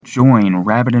Join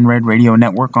Rabbit and Red Radio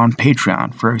Network on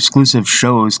Patreon for exclusive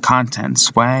shows, content,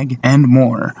 swag, and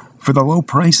more. For the low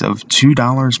price of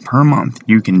 $2 per month,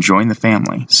 you can join the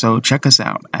family. So check us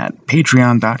out at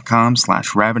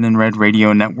patreon.com/Rabbit and Red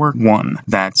Radio Network 1.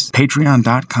 That's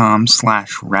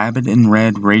patreon.com/Rabbit and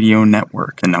Red Radio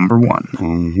Network, the number 1.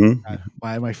 Mm-hmm.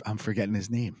 Why am I'm forgetting his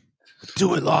name?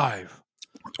 Do it live.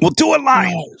 We'll do it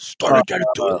live. Start again.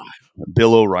 Do it live.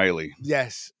 Bill O'Reilly.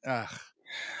 Yes.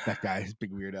 That guy is a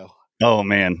big weirdo. Oh,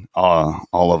 man. All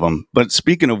of them. But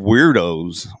speaking of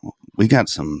weirdos, we got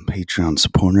some Patreon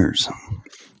supporters.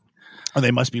 Oh,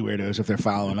 they must be weirdos if they're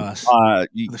following us. They're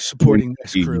supporting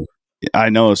this crew. I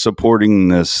know, supporting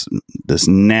this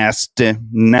nasty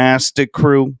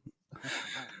crew.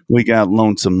 We got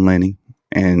Lonesome Lenny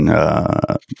and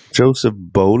Joseph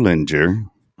Bollinger,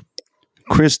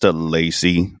 Krista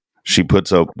Lacey. She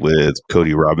puts up with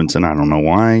Cody Robinson. I don't know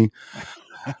why.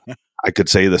 I could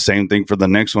say the same thing for the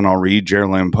next one. I'll read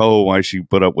Geraldine Poe why she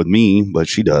put up with me, but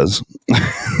she does.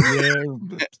 Yeah,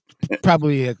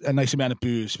 probably a nice amount of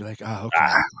booze. Be like, oh,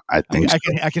 okay. I think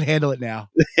I can handle it now.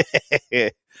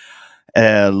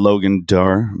 Logan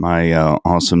Durr, my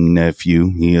awesome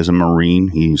nephew. He is a Marine.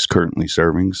 He's currently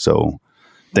serving. So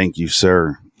thank you,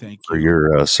 sir, for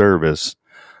your service.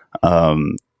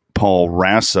 Paul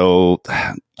Rasso,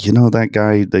 you know that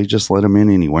guy, they just let him in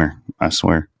anywhere. I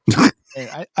swear. Hey,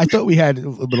 I thought we had a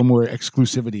little more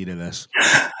exclusivity to this.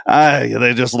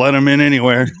 They just let him in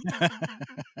anywhere.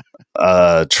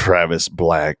 Travis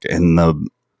Black and the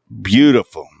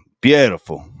beautiful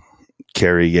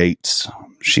Carrie Yates.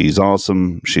 She's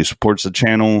awesome. She supports the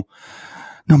channel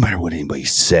no matter what anybody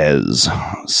says.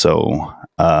 So,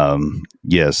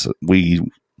 yes, we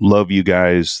love you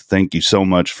guys. Thank you so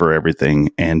much for everything.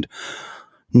 And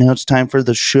now it's time for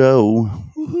the show.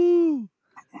 Woohoo.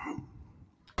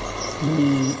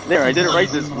 There, I did it right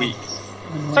this week.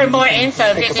 For more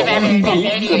info, visit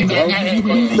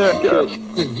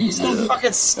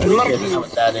fucking stupid how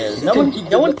that is. No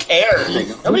one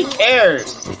cares. Nobody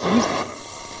cares.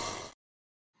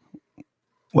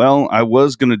 Well, I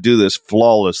was going to do this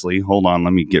flawlessly. Hold on,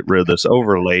 let me get rid of this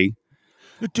overlay.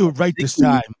 You'll do it right this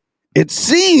time. It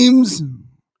seems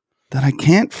that I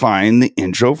can't find the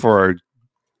intro for our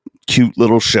cute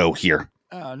little show here.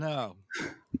 Oh, no.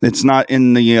 It's not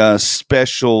in the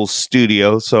special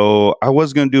studio, so I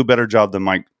was going to do a better job than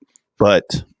Mike,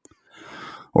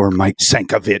 or Mike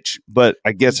Sankovich, but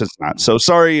I guess it's not. So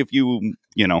sorry if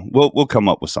we'll come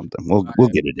up with something. We'll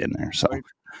get it in there. So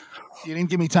you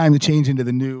didn't give me time to change into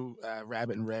the new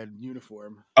Rabbit and Red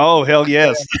uniform. Oh, hell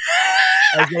yes.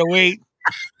 I was going to wait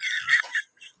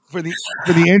for the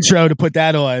intro to put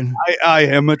that on. I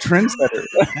am a trendsetter.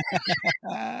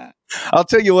 I'll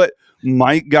tell you what.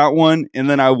 Mike got one, and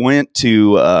then I went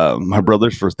to my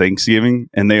brother's for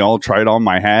Thanksgiving, and they all tried on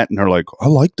my hat, and they're like, I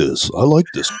like this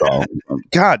style.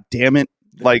 God damn it.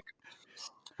 Like,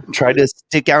 try to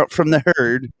stick out from the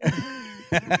herd.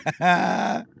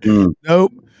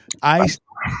 Nope. I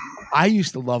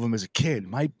used to love them as a kid.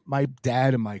 My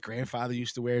dad and my grandfather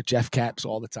used to wear Jeff caps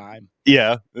all the time.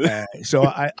 Yeah.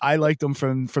 So I liked them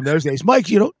from those days. Mike,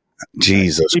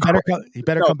 Jesus he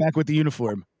better come back with the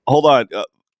uniform. Hold on.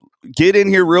 Get in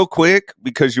here real quick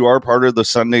because you are part of the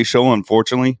Sunday show,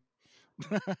 unfortunately.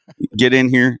 Get in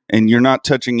here, and you're not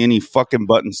touching any fucking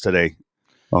buttons today.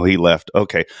 Oh, he left.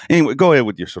 Okay. Anyway, go ahead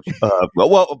with your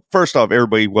well, first off,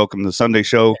 everybody, welcome to the Sunday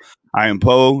show. I am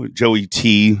Poe. Joey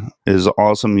T is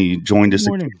awesome. He joined us.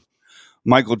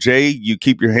 Michael J, you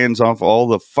keep your hands off all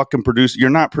the fucking producer.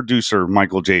 You're not producer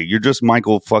Michael J. You're just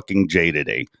Michael fucking J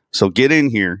today. So get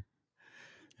in here.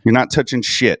 You're not touching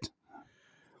shit.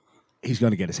 He's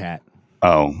going to get his hat.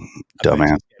 Oh, dumbass.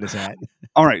 Get his hat.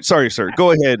 All right. Sorry, sir.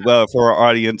 Go ahead for our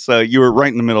audience. You were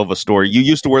right in the middle of a story. You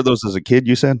used to wear those as a kid,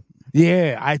 you said?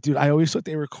 Yeah, I do. I always thought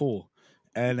they were cool.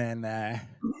 And then I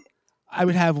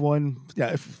would have one,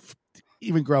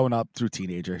 even growing up through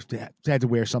teenager, I had to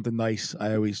wear something nice.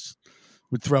 I always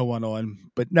would throw one on,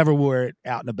 but never wore it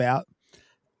out and about.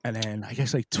 And then I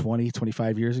guess like 20,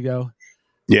 25 years ago.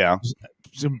 Yeah.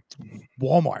 Some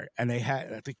Walmart, and they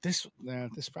had, I think this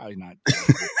is probably not,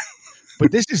 but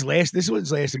this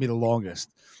one's lasted me the longest.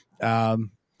 But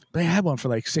I had one for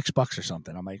like $6 or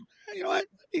something. I'm like, you know what?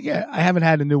 Yeah, I haven't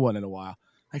had a new one in a while.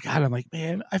 I'm like,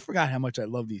 man, I forgot how much I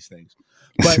love these things.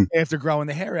 But after growing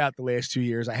the hair out the last 2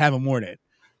 years, I haven't worn it.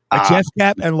 A Jeff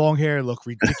cap and long hair look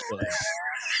ridiculous.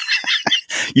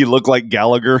 You look like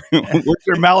Gallagher. What's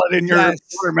your mallet in your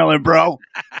watermelon, bro?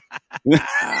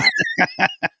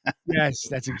 Yes,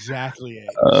 that's exactly it.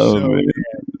 Oh,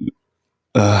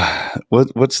 man.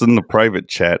 What's in the private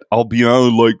chat? I'll be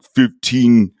on like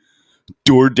 15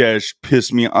 DoorDash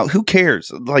pissed me off. Who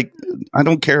cares? Like, I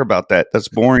don't care about that. That's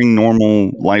boring,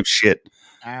 normal life shit.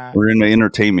 We're in the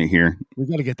entertainment here. We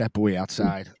got to get that boy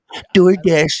outside.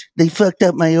 DoorDash, they fucked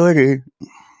up my order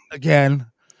Again.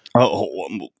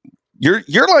 Oh,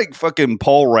 you're like fucking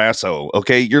Paul Rasso,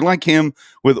 okay? You're like him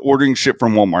with ordering shit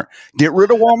from Walmart. Get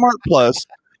rid of Walmart Plus.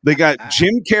 They got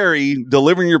Jim Carrey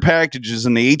delivering your packages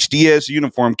in the HDS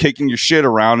uniform, kicking your shit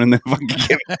around, and then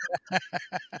fucking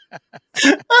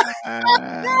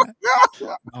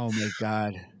Oh my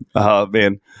god! Oh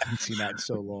man, I haven't seen that in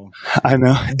so long. I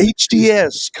know.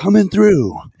 HDS coming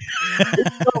through,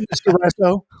 Mr.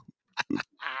 Rasso.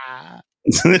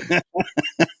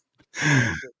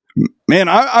 Man,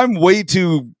 I'm way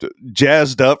too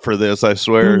jazzed up for this. I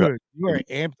swear. Dude, you are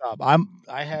amped up.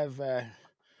 I have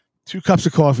 2 cups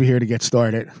of coffee here to get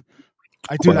started.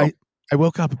 I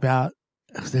woke up about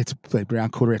it's like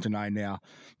around 9:15 now.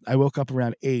 I woke up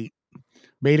around 8,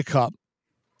 made a cup,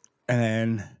 and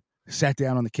then sat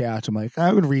down on the couch. I'm like,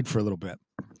 I'm gonna read for a little bit.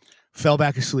 Fell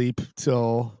back asleep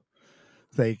till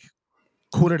like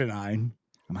 9:15.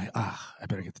 I'm like, I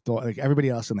better get the dog. Like everybody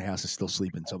else in the house is still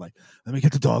sleeping, so I'm like, let me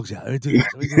get the dogs out. Let me do this.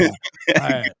 Let me do that. All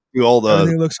right, Do all the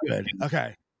everything looks good.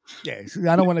 Okay, yeah. So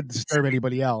I don't want to disturb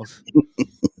anybody else.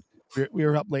 We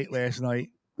were up late last night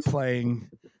playing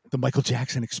the Michael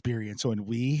Jackson Experience on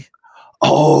Wii.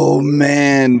 Oh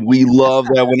man, we love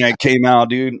that when that came out,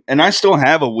 dude. And I still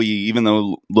have a Wii, even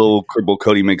though little Cribble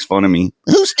Cody makes fun of me.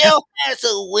 Who still has a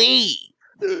Wii?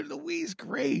 Dude, the Wii's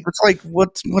great. It's like,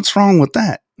 what's wrong with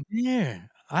that? Yeah,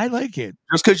 I like it.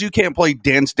 Just because you can't play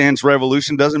Dance Dance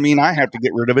Revolution doesn't mean I have to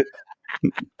get rid of it.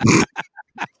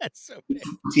 That's so bad.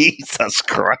 Jesus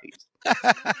Christ.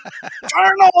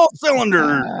 Turn all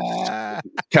cylinders.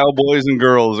 Cowboys and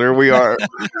girls, there we are.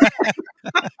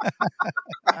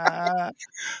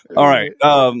 All right.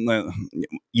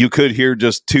 You could hear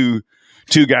just two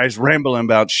guys rambling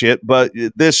about shit, but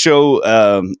this show,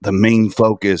 the main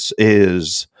focus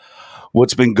is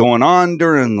what's been going on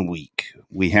during the week.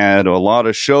 We had a lot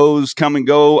of shows come and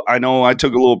go. I know I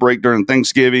took a little break during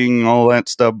Thanksgiving, all that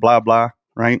stuff, blah, blah,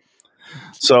 right?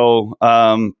 So,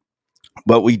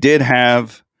 but we did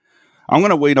have, I'm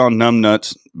going to wait on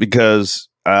Numbnuts because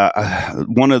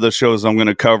one of the shows I'm going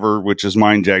to cover, which is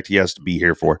Mind Jacked, he has to be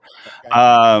here for.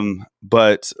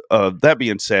 But that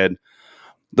being said,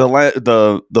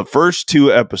 the first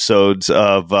 2 episodes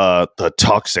of the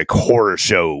Toxic Horror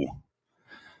Show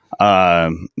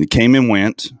came and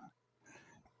went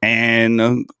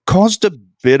and caused a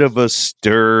bit of a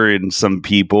stir in some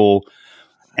people.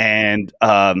 And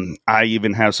I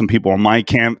even have some people on my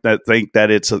camp that think that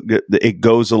it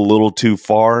goes a little too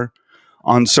far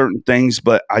on certain things,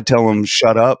 but I tell them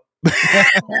shut up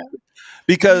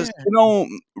because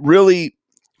really,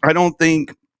 I don't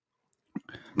think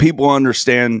people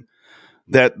understand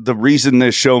that the reason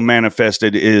this show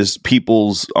manifested is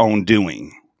people's own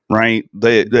doing, right?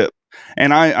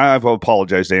 And I've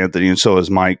apologized to Anthony, and so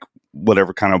has Mike.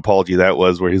 Whatever kind of apology that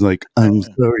was, where he's like, "I'm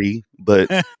sorry,"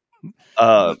 but.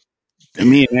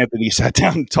 Me and Anthony sat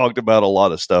down and talked about a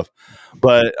lot of stuff,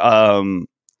 but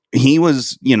he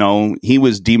was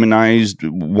demonized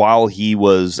while he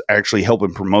was actually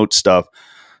helping promote stuff.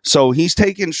 So he's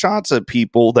taking shots at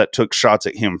people that took shots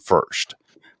at him first.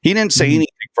 He didn't say anything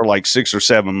for like 6 or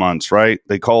 7 months, right?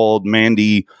 They called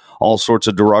Mandy all sorts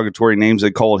of derogatory names.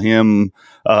 They called him,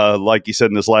 like you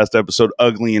said in this last episode,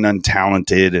 ugly and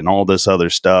untalented and all this other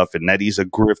stuff, and that he's a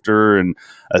grifter and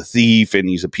a thief and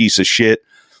he's a piece of shit.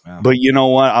 Wow. But you know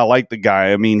what? I like the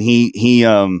guy. I mean, he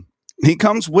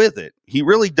comes with it. He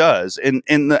really does. And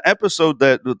in the episode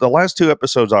the last 2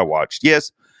 episodes I watched,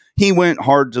 yes, he went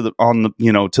hard to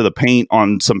the paint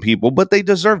on some people, but they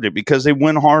deserved it because they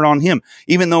went hard on him,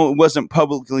 even though it wasn't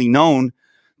publicly known.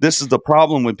 This is the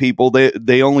problem with people.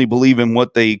 They only believe in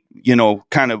what they,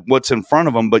 kind of what's in front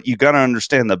of them. But you got to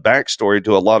understand the backstory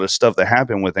to a lot of stuff that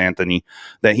happened with Anthony,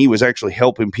 that he was actually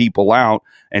helping people out.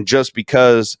 And just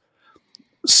because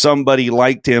somebody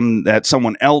liked him that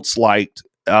someone else liked,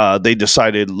 they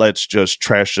decided, let's just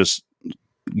trash this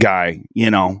guy,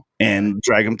 and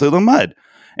drag him through the mud.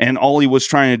 And all he was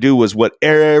trying to do was what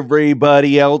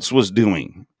everybody else was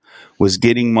doing. Was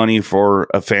getting money for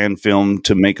a fan film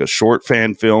to make a short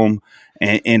fan film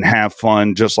and have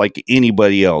fun just like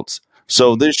anybody else.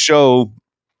 So this show,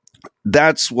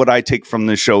 that's what I take from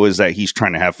this show, is that he's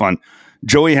trying to have fun.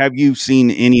 Joey, have you seen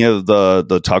any of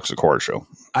the Toxic Horror Show?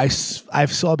 I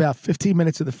saw about 15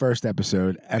 minutes of the first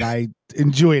episode and I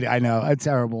enjoyed it. I know it's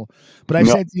terrible, but I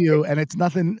said to you, and it's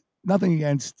nothing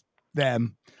against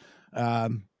them. I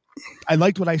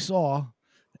liked what I saw.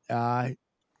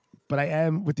 But I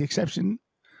am, with the exception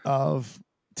of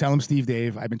tell him Steve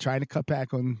Dave. I've been trying to cut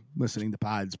back on listening to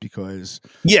pods because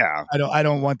Yeah, I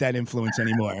don't want that influence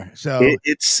anymore. So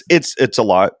it's a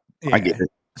lot. yeah. I get it.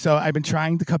 So I've been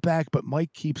trying to cut back, but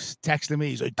Mike keeps texting me.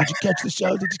 He's like, "Did you catch the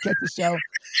show? Did you catch the show?"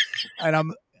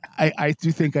 And I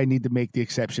do think I need to make the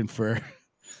exception for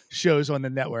shows on the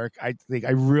network. I think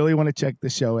I really want to check the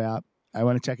show out. I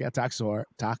want to check out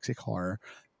Toxic Horror.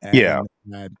 And, Yeah.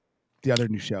 The other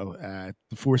new show,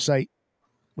 The Foresight.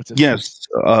 What's it? Yes,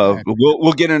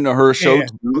 we'll get into her show. Yeah,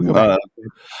 we'll go back.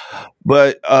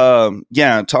 But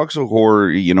Toxic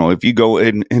Horror, if you go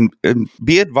and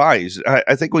be advised,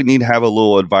 I think we need to have a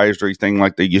little advisory thing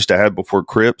like they used to have before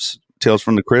Crips, Tales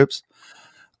from the Crips.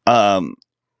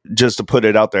 Just to put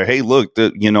it out there, hey, look,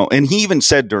 and he even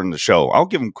said during the show, I'll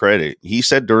give him credit. He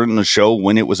said during the show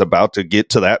when it was about to get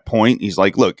to that point, he's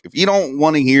like, look, if you don't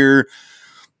want to hear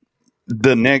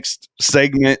the next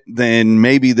segment, then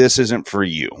maybe this isn't for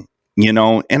you,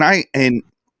 and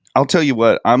I'll tell you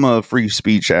what, I'm a free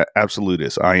speech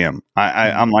absolutist. I am.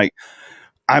 I'm like,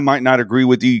 I might not agree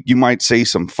with you. You might say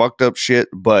some fucked up shit,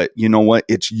 but you know what?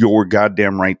 It's your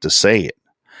goddamn right to say it.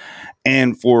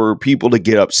 And for people to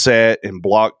get upset and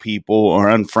block people or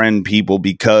unfriend people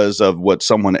because of what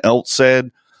someone else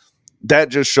said, that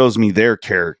just shows me their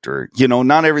character.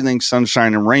 Not everything's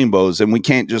sunshine and rainbows, and we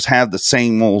can't just have the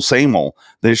same old, same old.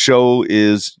 This show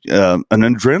is an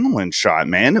adrenaline shot,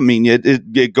 man. I mean,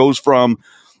 it goes from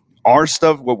our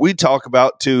stuff, what we talk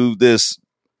about, to this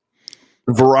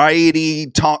variety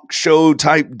talk show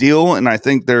type deal, and I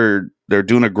think they're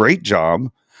doing a great job.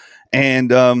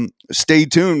 And stay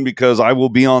tuned because I will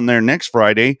be on there next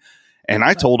Friday. And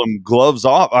I told them gloves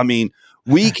off. I mean,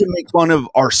 we can make fun of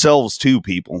ourselves too,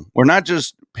 people. We're not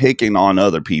just picking on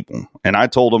other people. And I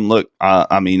told them, look,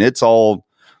 I mean, it's all,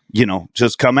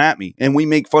 just come at me. And we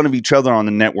make fun of each other on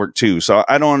the network too. So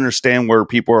I don't understand where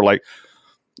people are like,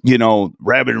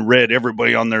 Rabbit and Red,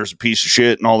 everybody on there is a piece of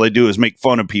shit and all they do is make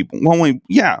fun of people. Well,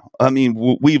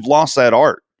 we've lost that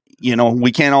art.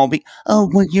 We can't all be, oh,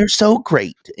 well, you're so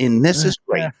great and this is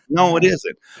great. No, it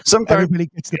isn't. Sometimes everybody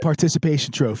gets the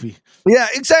participation trophy. Yeah,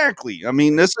 exactly. I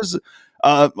mean, this is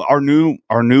our new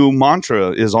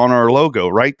mantra is on our logo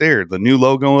right there. The new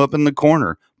logo up in the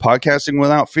corner, podcasting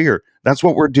without fear. That's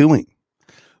what we're doing.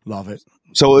 Love it.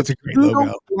 So That's if you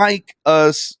don't like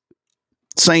us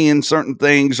saying certain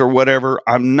things or whatever,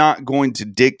 I'm not going to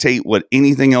dictate what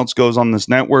anything else goes on this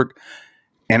network.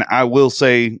 And I will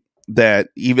say that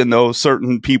even though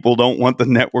certain people don't want the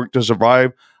network to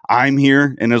survive, I'm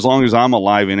here, and as long as I'm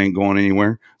alive, it ain't going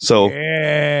anywhere. So,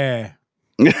 yeah.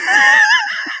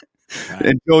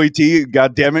 And Joey T,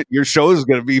 God damn it, your show is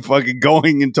going to be fucking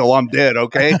going until I'm dead.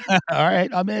 Okay. All right,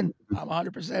 I'm in. I'm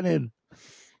 100% in.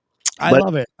 I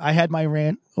love it. I had my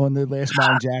rant on the last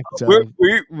Mind Jack. So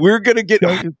we're gonna get.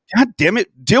 God damn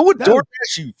it! Deal with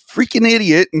DoorDash, you freaking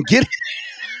idiot, and get.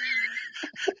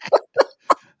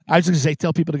 I was going to say,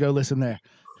 tell people to go listen there.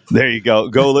 There you go.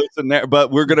 Go listen there.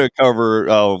 But we're going to cover.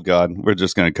 Oh God, we're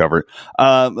just going to cover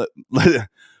it.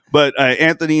 But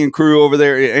Anthony and crew over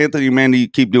there, Anthony and Mandy,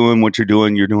 keep doing what you're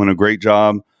doing. You're doing a great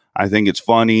job. I think it's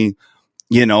funny,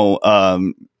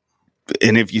 and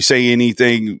if you say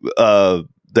anything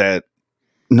that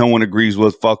no one agrees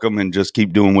with, fuck them and just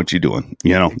keep doing what you're doing.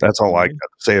 That's all I got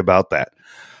to say about that.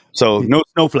 So no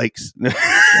snowflakes.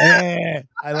 Yeah,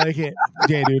 I like it.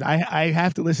 Yeah, dude. I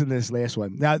have to listen to this last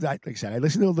one. Now, like I said, I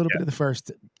listened to a little bit of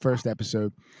the first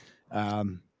episode.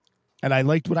 And I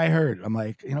liked what I heard. I'm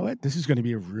like, you know what? This is going to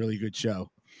be a really good show.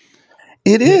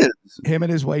 It is. Him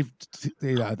and his wife,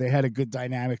 they had a good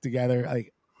dynamic together.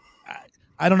 Like,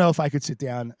 I don't know if I could sit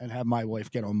down and have my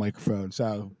wife get on microphone.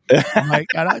 So I'm like,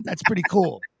 that's pretty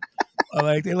cool. I'm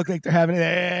like, they look like they're having it.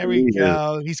 There we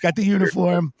go. He's got the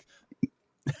uniform.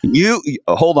 You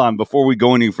hold on before we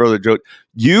go any further, Joe.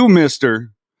 You,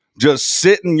 mister, just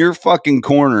sit in your fucking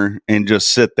corner and just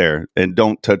sit there and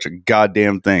don't touch a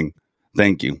goddamn thing.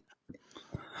 Thank you.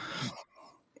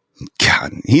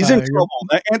 God, he's in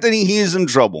trouble. Anthony, he is in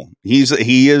trouble.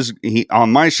 He is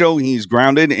on my show, he's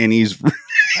grounded and he's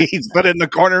put in the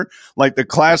corner like the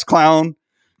class clown.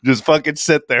 Just fucking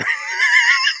sit there.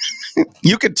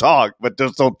 You can talk, but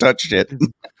just don't touch shit.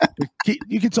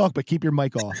 You can talk, but keep your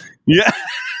mic off. Yeah.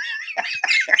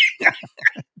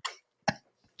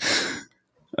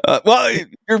 Well,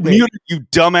 you're muted, you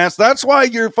dumbass. That's why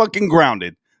you're fucking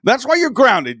grounded. That's why you're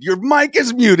grounded. Your mic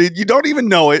is muted. You don't even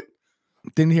know it.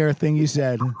 Didn't hear a thing you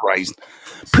said. Christ.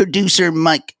 Producer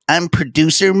Mike. I'm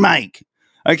producer Mike.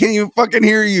 I can't even fucking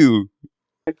hear you.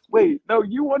 Wait, no,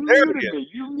 you unmuted me.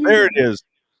 There it is.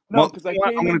 Well, because I you know what?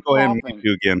 came I'm going in to go ahead and coughing. mute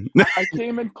you again. I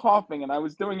came in coughing, and I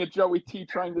was doing a Joey T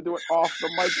trying to do it off the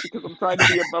mic because I'm trying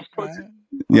to be a pussy.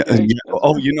 Yeah, Okay? yeah.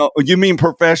 Oh, you mean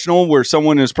professional, where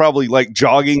someone is probably like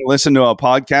jogging, listen to a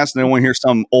podcast, and then want to hear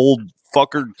some old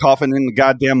fucker coughing in the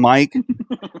goddamn mic.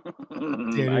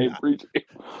 I appreciate.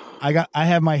 I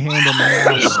have my hand on the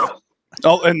mouse.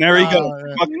 Oh, and there he goes.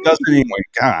 Yeah. Fucking does it anyway.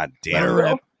 God Let it damn.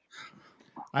 rip.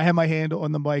 I have my hand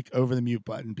on the mic over the mute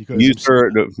button because You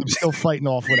I'm still fighting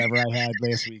off whatever I had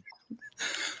last week.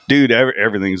 Dude,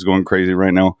 everything's going crazy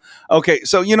right now. Okay,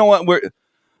 so you know what?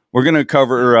 We're gonna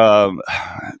cover.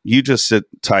 You just sit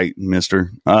tight,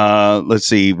 Mister. Let's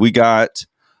see. We got.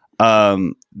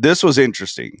 This was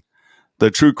interesting.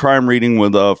 The true crime reading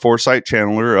with Foresight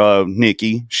Chandler,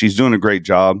 Nikki. She's doing a great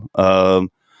job.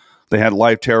 They had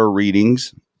live tarot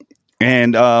readings,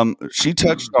 and she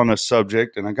touched on a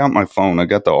subject. And I got my phone. I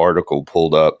got the article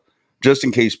pulled up just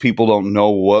in case people don't know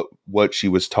what she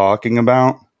was talking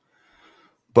about.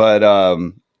 But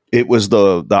it was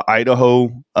the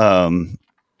Idaho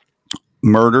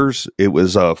murders. It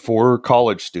was 4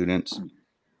 college students,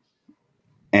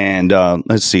 and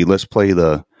let's see. Let's play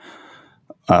the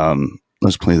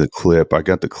clip. I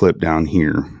got the clip down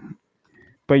here.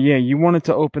 But yeah, you wanted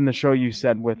to open the show, you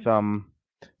said, with some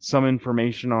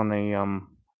information on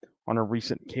a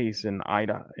recent case in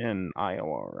Iowa.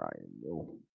 Right?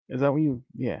 Is that what you?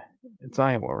 Yeah, it's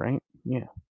Iowa, right? Yeah.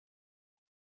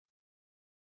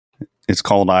 It's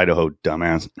called Idaho,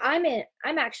 dumbass.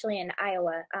 I'm actually in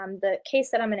Iowa. The case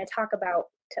that I'm going to talk about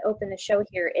to open the show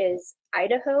here is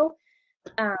Idaho.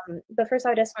 But first,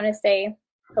 I just want to say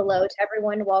hello to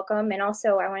everyone, welcome, and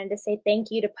also I wanted to say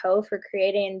thank you to Poe for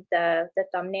creating the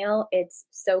thumbnail. It's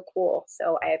so cool.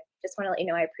 So I just want to let you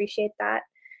know I appreciate that.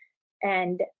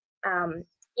 And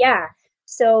yeah,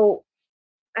 so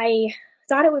I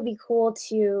thought it would be cool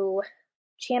to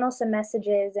channel some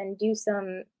messages and do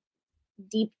some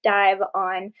deep dive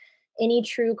on any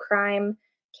true crime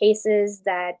cases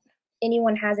that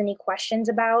anyone has any questions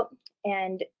about.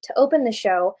 And to open the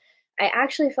show, I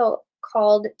actually felt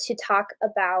called to talk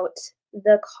about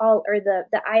the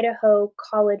Idaho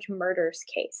college murders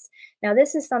case. Now,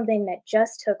 this is something that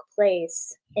just took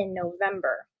place in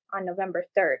November, on November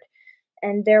 3rd.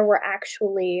 And there were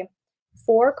actually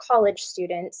 4 college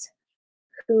students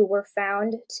who were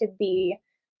found to be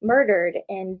murdered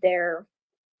in their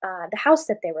the house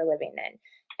that they were living in.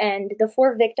 And the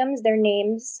 4 victims, their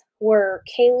names were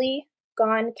Kaylee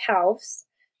Goncalves,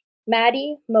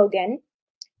 Maddie Mogan,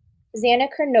 Xana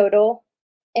Kernodle,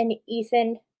 and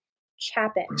Ethan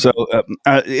Chapin. So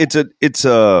it's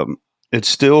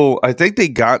still. I think they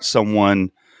got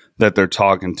someone that they're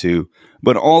talking to,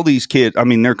 but all these kids. I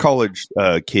mean, they're college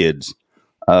kids.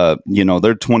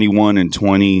 They're 21 and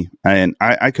 20, and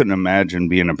I couldn't imagine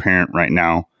being a parent right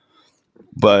now.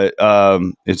 But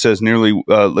it says nearly,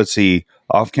 let's see,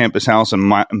 off-campus house in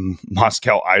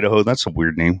Moscow, Idaho. That's a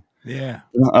weird name. Yeah.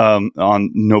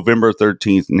 On November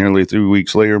 13th, nearly 3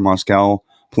 weeks later, Moscow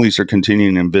police are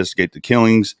continuing to investigate the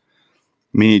killings.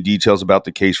 Many details about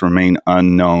the case remain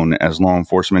unknown as law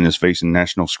enforcement is facing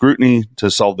national scrutiny to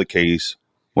solve the case.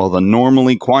 While the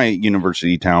normally quiet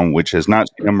university town, which has not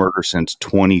seen a murder since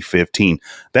 2015.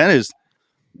 That is,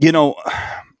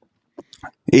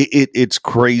 it's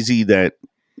crazy that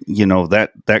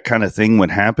that kind of thing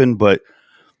would happen, but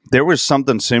there was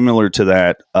something similar to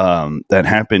that that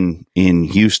happened in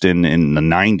Houston in the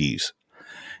 90s,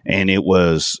 and it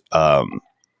was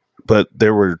but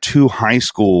there were 2 high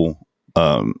school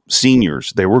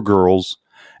seniors. They were girls,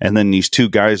 and then these 2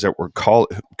 guys that were called.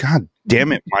 God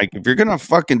damn it, Mike! If you're gonna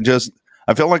fucking just,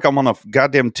 I feel like I'm on a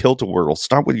goddamn tilt-a-whirl.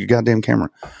 Stop with your goddamn camera.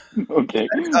 Okay,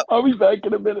 I'll be back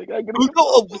in a minute.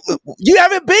 You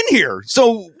haven't been here,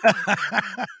 so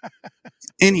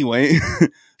anyway,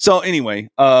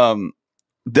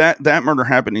 that murder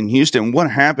happened in Houston. What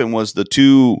happened was the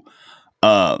 2,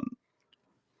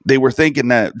 they were thinking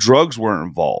that drugs were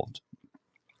involved,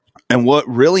 and what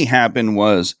really happened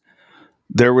was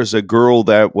there was a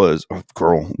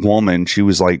woman. She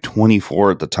was like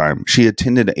 24 at the time. She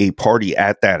attended a party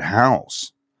at that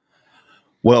house.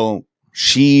 Well,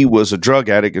 she was a drug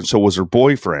addict, and so was her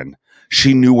boyfriend.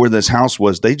 She knew where this house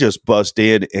was. They just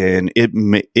busted in,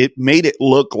 and it made it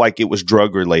look like it was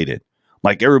drug related,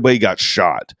 like everybody got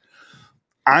shot.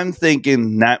 I'm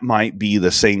thinking that might be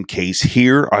the same case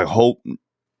here. I hope.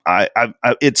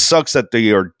 It sucks that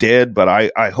they are dead, but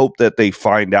I hope that they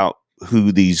find out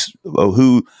who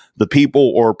the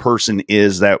people or person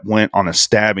is that went on a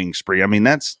stabbing spree. I mean,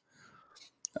 I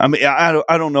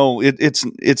don't know.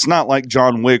 It's not like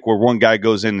John Wick where one guy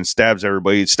goes in and stabs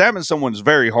everybody. Stabbing someone is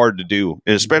very hard to do,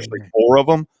 especially 4 of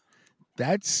them.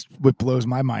 That's what blows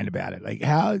my mind about it. Like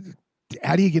how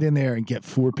do you get in there and get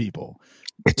 4 people?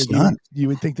 It's You not. would- You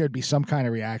would think there'd be some kind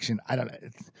of reaction. I don't know.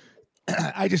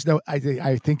 I just know. I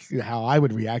think how I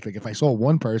would react. Like if I saw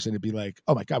one person, it'd be like,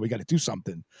 "Oh my god, we got to do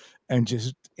something," and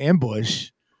just ambush.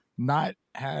 Not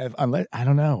have unless I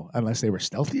don't know unless they were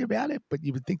stealthy about it. But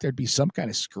you would think there'd be some kind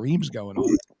of screams going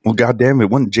on. Well, goddamn, it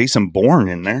wasn't Jason Bourne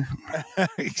in there.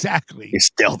 Exactly. He's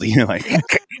stealthy, like.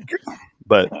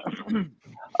 But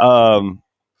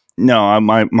no,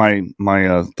 my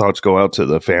thoughts go out to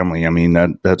the family. I mean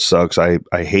that sucks. I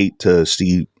hate to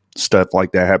see stuff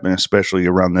like that happen, especially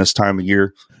around this time of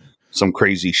year. Some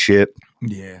crazy shit.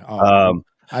 Yeah. Um,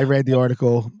 I read the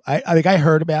article. I think I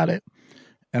heard about it,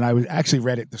 and I was actually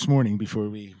read it this morning before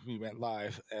we went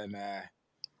live, and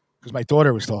because my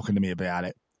daughter was talking to me about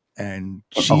it, and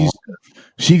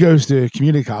she goes to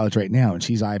community college right now, and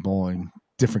she's eyeballing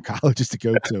different colleges to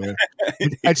go to,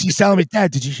 and she's telling me,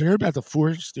 "Dad, did you hear about the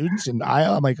 4 students in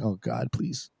Iowa?" I'm like, "Oh God,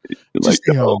 please, just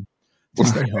stay home.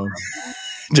 Just stay home.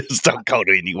 Just don't go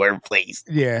to anywhere, please."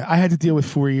 Yeah, I had to deal with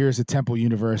 4 years at Temple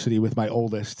University with my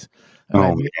oldest. And Oh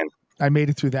I, man. I made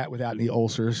it through that without any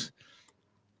ulcers.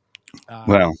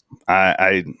 Well,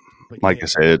 I But like yeah. I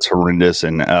said, it's horrendous,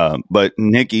 and but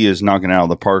Nikki is knocking out of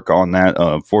the park on that.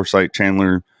 Forsyth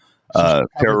Chandler, covered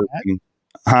terror, that?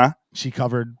 huh? She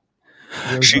covered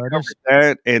those She murders? covered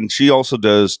that, and she also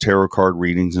does tarot card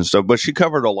readings and stuff. But she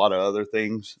covered a lot of other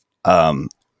things.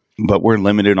 But we're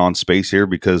limited on space here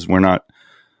because we're not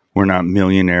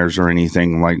millionaires or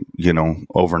anything like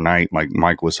overnight like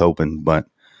Mike was hoping. But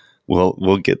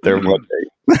we'll get there one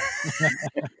day.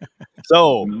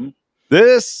 So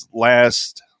this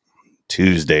last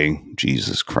Tuesday,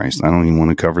 Jesus Christ, I don't even want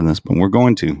to cover this, but we're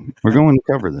going to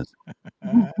cover this.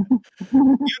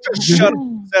 You just shut up,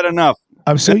 said enough.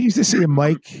 I'm so used to seeing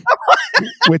Mike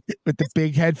with the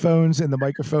big headphones and the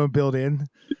microphone built in.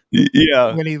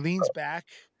 Yeah. When he leans back,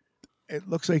 it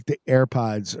looks like the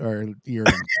AirPods are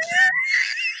earrings.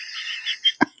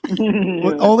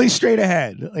 Only straight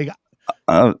ahead. Like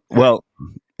Well,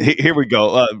 here we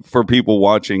go. For people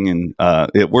watching, and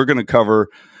we're going to cover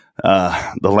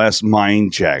the last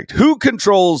mind jacked. Who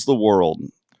controls the world?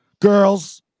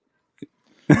 girls.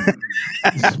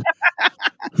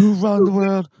 Who run the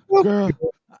world? Girl. Is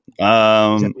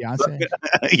that Beyonce?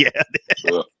 Yeah.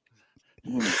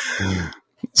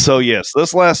 So yes,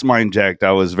 this last mind jacked,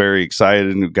 I was very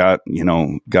excited and got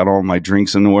all my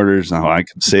drinks in order, so I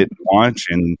could sit and watch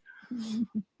and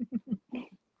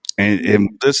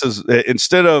this is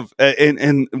instead of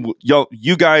and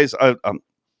you guys,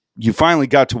 you finally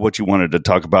got to what you wanted to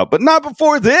talk about, but not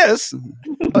before this.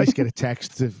 I just get a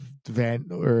text to Van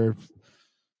or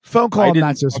phone call. I'm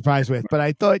not so surprised with, but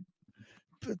I thought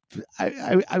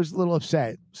I was a little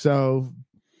upset. So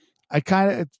I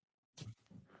kind of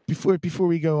before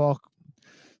we go all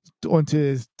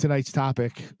onto tonight's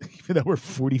topic, even though we're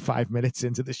 45 minutes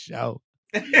into the show.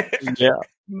 Yeah,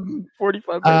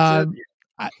 45 minutes.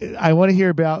 I want to hear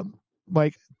about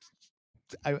Mike.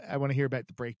 I want to hear about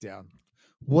the breakdown.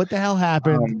 What the hell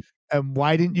happened, and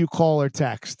why didn't you call or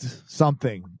text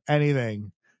something,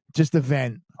 anything, just a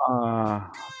vent? I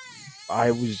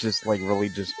was just like really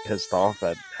just pissed off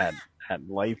at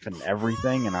life and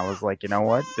everything, and I was like, you know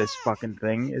what, this fucking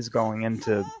thing is going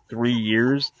into 3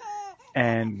 years,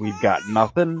 and we've got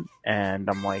nothing, and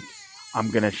I'm like,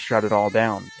 I'm gonna shut it all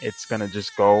down. It's gonna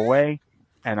just go away,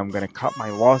 and I'm gonna cut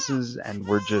my losses, and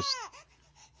we're just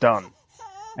done.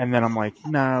 And then I'm like,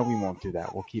 nah, we won't do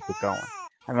that. We'll keep it going.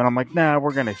 And then I'm like, nah,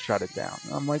 we're gonna shut it down.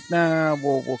 And I'm like, nah,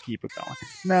 we'll keep it going.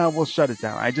 Nah, we'll shut it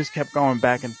down. I just kept going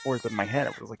back and forth in my head.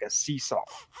 It was like a seesaw.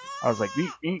 I was like,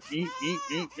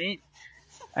 eat.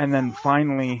 And then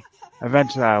finally,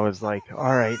 eventually I was like,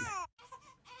 all right,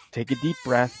 take a deep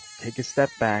breath, take a step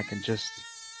back, and just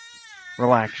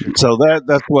relax. So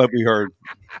that's what we heard.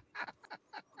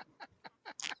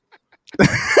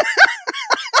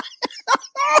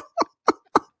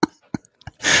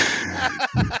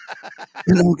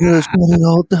 And I'm gonna shut it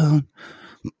all down.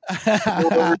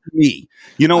 Me.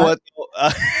 You know what?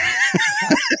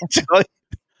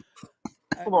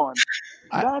 Hold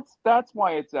on. That's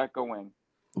why it's echoing.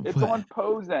 It's on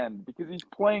Poe's end because he's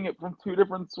playing it from 2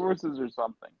 different sources or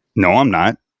something. No, I'm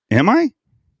not. Am I?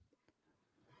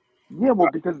 Yeah, well,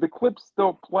 because the clip's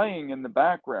still playing in the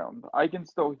background. I can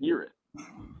still hear it.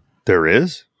 There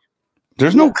is?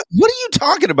 There's no... What are you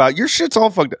talking about? Your shit's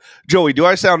all fucked up. Joey, do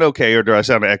I sound okay or do I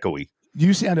sound echoey?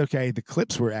 You sound okay. The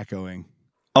clips were echoing.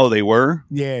 Oh, they were?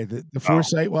 Yeah, the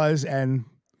Foresight was, and...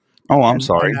 Oh, I'm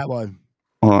sorry. And that one.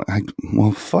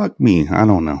 Well, fuck me. I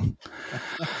don't know.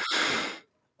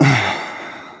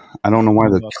 I don't know why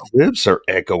the clips are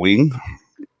echoing.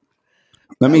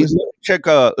 Let me check.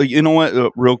 You know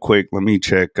what? Real quick, let me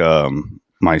check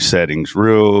my settings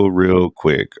real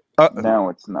quick. No,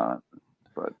 it's not.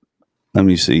 But let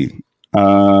me see.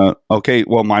 Okay.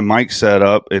 Well, my mic's set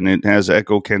up and it has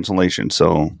echo cancellation.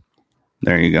 So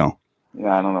there you go.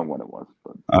 Yeah, I don't know what it was,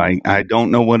 but I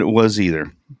don't know what it was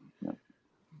either.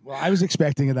 Well, I was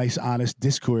expecting a nice, honest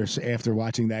discourse after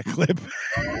watching that clip,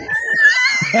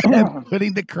 and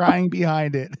putting the crying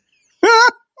behind it.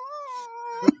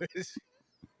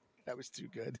 That was too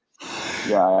good.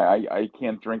 Yeah, I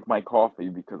can't drink my coffee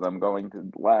because I'm going to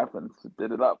laugh and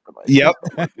spit it up. Yep.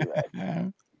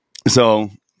 So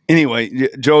anyway,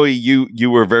 Joey,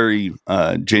 you were very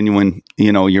genuine.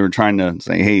 You know, you were trying to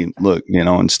say, hey, look, you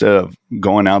know, instead of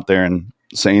going out there and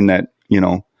saying that, you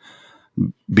know,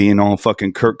 being all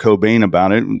fucking Kurt Cobain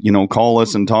about it, you know, call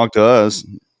us and talk to us.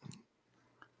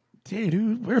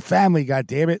 Dude, we're family,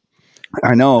 goddammit.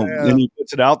 I know. Then he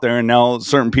puts it out there, and now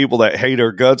certain people that hate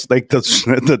our guts think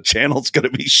the channel's going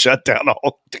to be shut down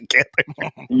altogether.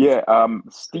 Yeah,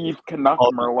 Steve Canuck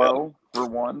Merlot for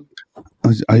one.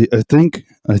 I think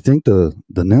the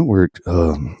network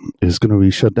is going to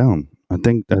be shut down. I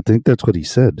think that's what he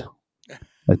said.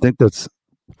 I think that's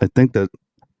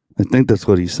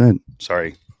what he said.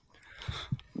 Sorry.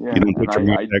 Yeah, you don't put your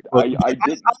mic back. I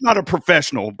did. I'm not a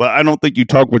professional, but I don't think you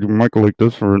talk with your mic like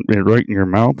this or right in your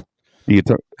mouth. You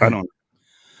talk, I don't.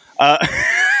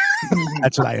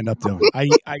 That's what I end up doing. I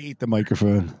eat the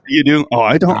microphone. You do? Oh,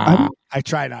 I don't. I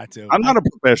try not to. I'm not a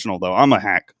professional though. I'm a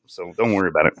hack, so don't worry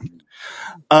about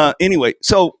it. Anyway,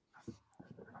 so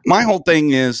my whole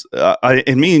thing is,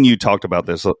 and me and you talked about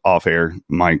this off air,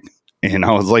 Mike. And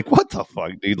I was like, what the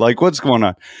fuck, dude? Like, what's going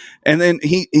on? And then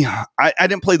I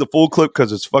didn't play the full clip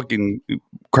because it's fucking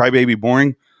crybaby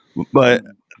boring. But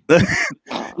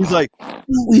he's like,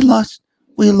 we lost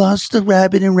the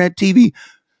rabbit in Red TV.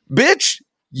 Bitch,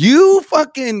 you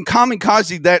fucking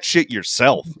kamikaze that shit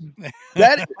yourself. And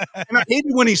I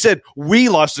hated when he said, we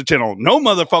lost the channel. No,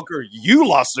 motherfucker, you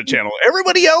lost the channel.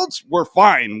 Everybody else, we're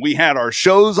fine. We had our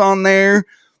shows on there.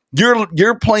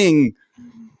 You're playing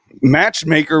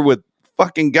matchmaker with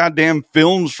fucking goddamn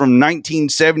films from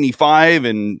 1975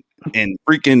 and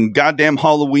freaking goddamn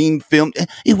Halloween film.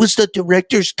 It was the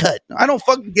director's cut. I don't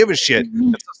fucking give a shit.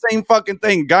 It's the same fucking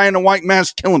thing. Guy in a white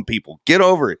mask killing people. Get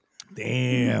over it.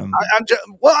 Damn.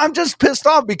 I'm just pissed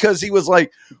off because he was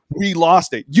like, we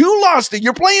lost it. You lost it.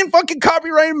 You're playing fucking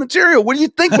copyrighted material. What do you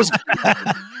think was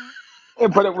Yeah,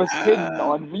 but it was hidden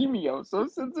on Vimeo, so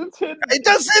since it's hidden, it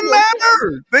doesn't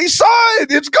matter. They saw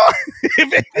it. It's gone.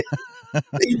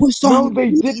 It was no, they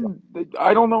didn't.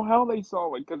 I don't know how they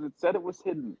saw it because it said it was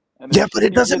hidden. And yeah, but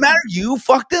it doesn't matter. You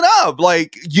fucked it up.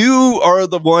 Like, you are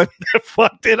the one that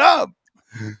fucked it up.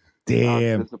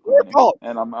 Damn.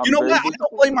 And I'm you know what? I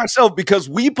don't blame myself because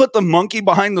we put the monkey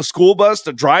behind the school bus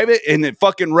to drive it and it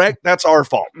fucking wrecked. That's our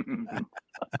fault.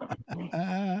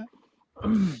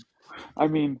 I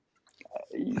mean,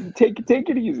 take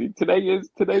it easy. Today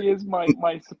is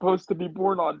my supposed to be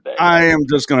born on day. I am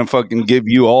just gonna fucking give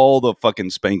you all the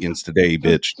fucking spankings today,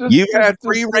 bitch. You've had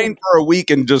free reign for a week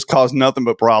and just caused nothing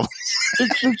but problems.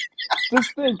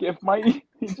 just think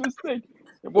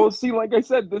well, see, like I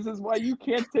said, this is why you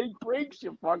can't take breaks,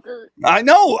 you fucker. I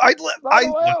know. I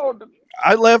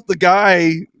left the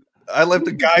guy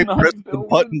pressing the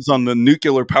buttons on the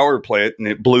nuclear power plant and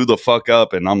it blew the fuck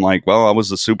up. And I'm like, well, I was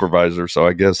the supervisor, so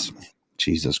I guess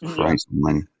Jesus Christ,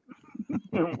 man.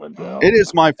 It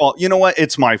is my fault. You know what?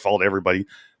 It's my fault, everybody.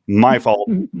 My fault.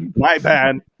 My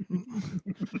bad.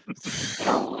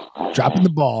 Dropping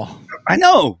the ball. I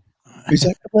know. He's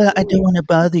like, well, I don't want to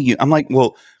bother you. I'm like,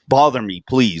 well, bother me,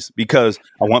 please, because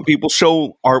I want people's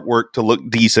show artwork to look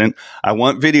decent. I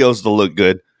want videos to look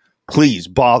good. Please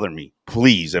bother me.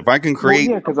 Please. If I can create.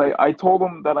 Well, yeah, because I told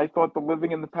him that I thought the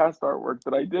Living in the Past artwork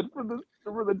that I did for the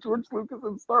George Lucas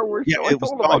and Star Wars show, I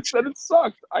told him, I said it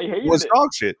sucked. I hated it. It was dog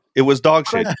shit. It was dog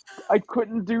shit. I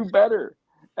couldn't do better.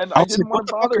 And I didn't said, want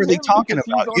to what the fuck bother are they him talking because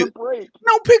about? he's on a break.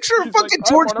 No picture of He's fucking like,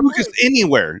 George Lucas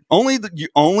anywhere. Only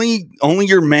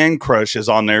your man crush is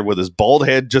on there with his bald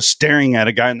head just staring at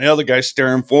a guy and the other guy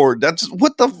staring forward. That's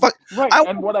what the fuck. Right.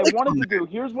 And what I wanted to do,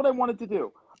 here's what I wanted to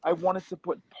do. I wanted to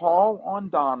put Paul on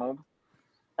Donald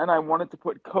and I wanted to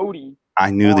put Cody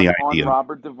on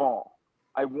Robert Duvall.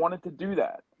 I wanted to do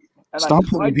that. And stop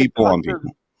putting people on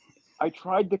people. I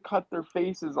tried to cut their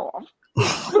faces off.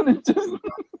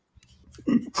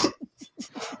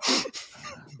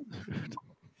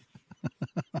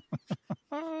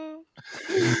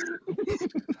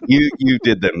 You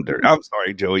did them dirty. I'm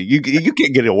sorry, Joey. You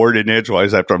can't get a word in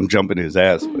edgewise after I'm jumping his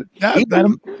ass. But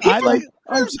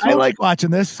I like watching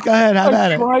this. Go ahead, have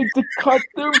at I it. tried to cut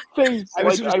their face. I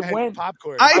wish it was I had went.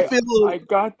 popcorn. I feel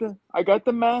I got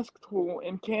the mask tool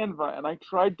in Canva, and I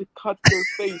tried to cut their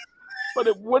face, but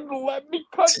it wouldn't let me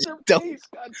cut their face.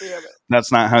 God damn it!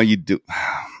 that's not how you do.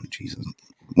 Jesus,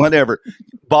 whatever.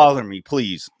 Bother me,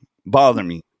 please. Bother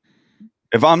me.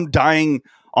 If I'm dying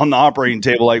on the operating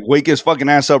table, like wake his fucking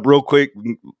ass up real quick.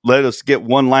 Let us get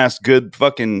one last good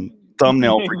fucking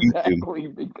thumbnail for YouTube. Exactly,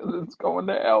 because it's going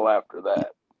to hell after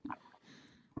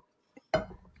that.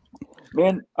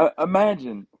 Man,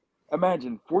 imagine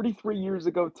 43 years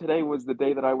ago today was the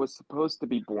day that I was supposed to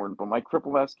be born, but my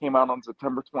Cripple S came out on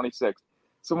September 26th.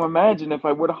 So imagine if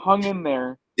I would have hung in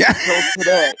there till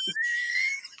today.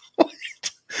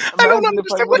 I don't Imagine if I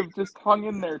understand would have just hung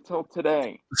in there till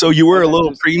today. So you were a and I little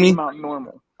just preemie? came out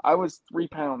normal. I was 3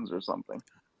 pounds or something.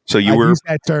 So you I were. use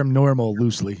that term normal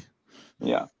loosely.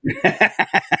 Yeah.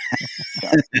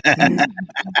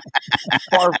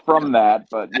 Far from that,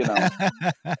 but you know,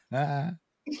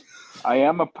 I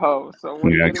am a Poe. So what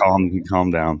are you gonna do? Calm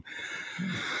down.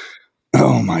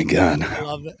 Oh my god! I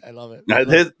love it. I love it.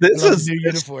 This is new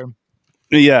uniform.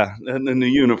 Yeah, and in the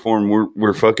uniform,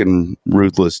 we're fucking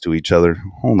ruthless to each other.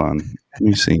 Hold on, let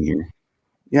me see here.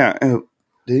 Yeah,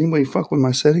 did anybody fuck with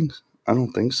my settings? I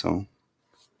don't think so.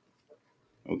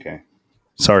 Okay,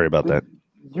 sorry about that.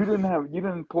 You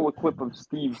didn't pull a clip of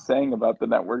Steve saying about the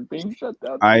network being shut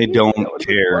down. I don't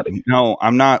care. No,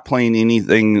 I'm not playing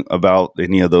anything about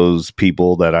any of those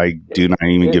people that I do not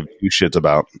even give two shits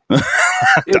about. I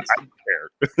don't care.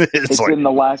 It's like, in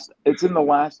the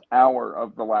last hour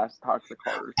of the last Toxic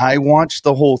Horror Show. I watched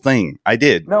the whole thing. I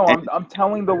did. No, I'm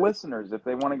telling the listeners if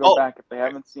they want to go back if they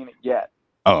haven't seen it yet.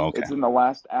 Oh, okay. It's in the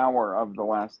last hour of the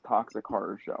last Toxic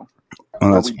Horror Show. Oh,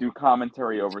 where that's we do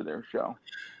commentary over their show.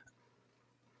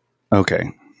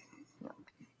 Okay.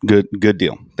 Good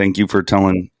deal. Thank you for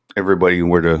telling everybody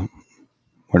where to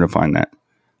find that.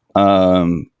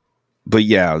 But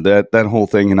yeah, that whole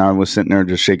thing, and I was sitting there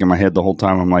just shaking my head the whole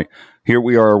time. I'm like, here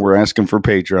we are, we're asking for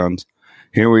patrons.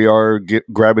 Here we are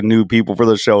grabbing new people for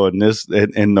the show, and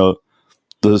the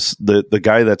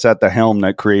guy that's at the helm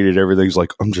that created everything's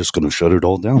like, I'm just going to shut it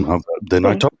all down. Then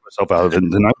I talked myself out of it,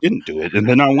 and then I didn't do it, and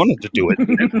then I wanted to do it. You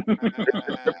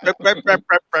gotta be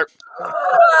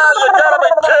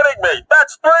kidding me!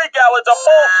 That's 3 gallons of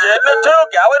bullshit and a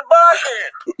 2-gallon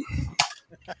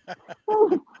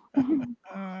bucket.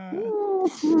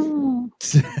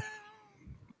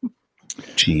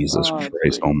 Jesus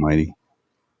Christ Almighty!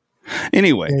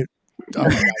 Anyway,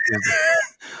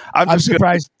 I'm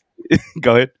surprised.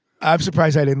 Go ahead. I'm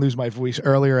surprised I didn't lose my voice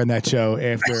earlier in that show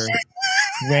after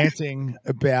ranting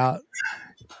about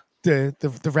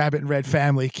the Rabbit and Red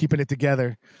family keeping it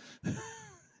together.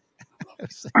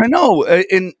 I know,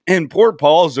 and poor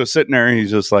Paul's just sitting there, and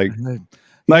he's just like we're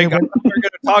going to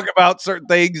talk about certain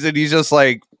things, and he's just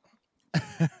like,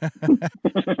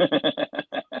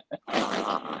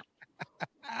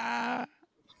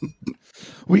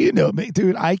 well, you know,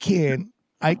 dude, I can't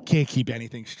keep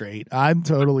anything straight. I'm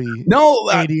totally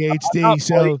ADHD.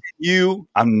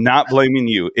 I'm not blaming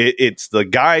you. It's the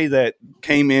guy that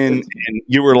came in, and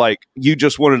you were like, you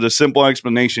just wanted a simple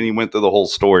explanation. He went through the whole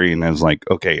story, and I was like,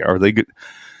 okay, are they good?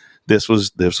 This was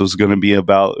going to be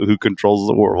about who controls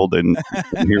the world, and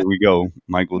here we go,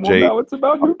 Michael J. Now it's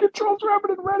about who controls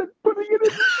Rabbit and Red and putting it in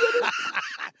the shit.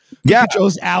 Yeah,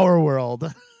 controls our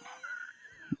world.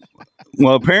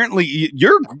 Well, apparently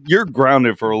you're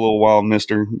grounded for a little while,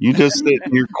 mister. You just sit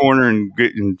in your corner and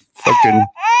get and fucking.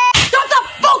 Shut the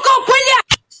fuck up, will ya?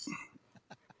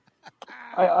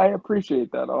 I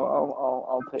appreciate that.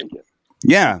 I'll take it.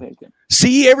 Yeah. Take it.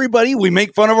 See, everybody, we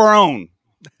make fun of our own.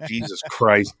 Jesus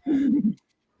Christ.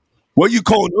 What you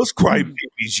calling us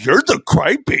crybabies? You're the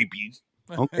crybabies.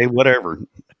 Okay, whatever.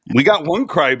 We got one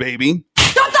crybaby.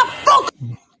 Shut the fuck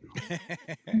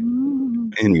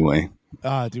Anyway.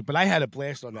 Dude, but I had a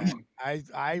blast on that.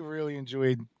 I really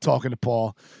enjoyed talking to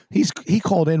Paul. He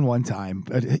called in one time,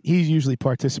 but he usually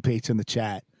participates in the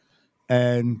chat.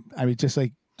 And I mean, just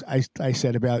like I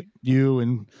said about you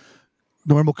and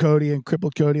Normal Cody and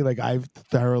Crippled Cody, like I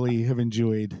thoroughly have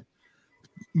enjoyed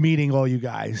meeting all you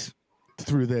guys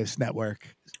through this network.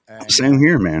 And Same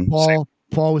here, man.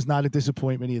 Paul was not a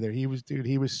disappointment either. He was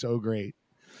so great.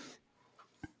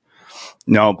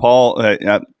 No, Paul,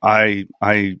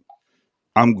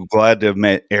 I'm glad to have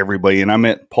met everybody, and I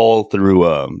met Paul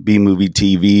through B Movie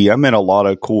TV. I met a lot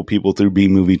of cool people through B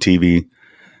Movie TV,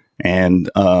 and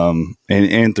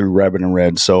through Rabbit and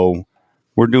Red. So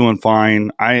we're doing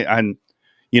fine.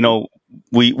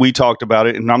 We talked about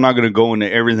it, and I'm not going to go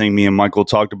into everything me and Michael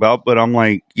talked about, but I'm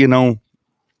like,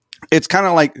 it's kind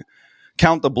of like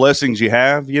count the blessings you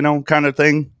have, you know, kind of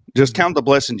thing. Just count the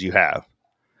blessings you have,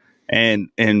 and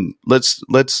let's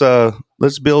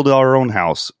build our own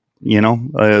house. You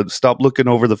know, stop looking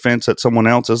over the fence at someone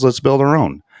else's. Let's build our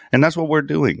own, and that's what we're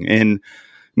doing. And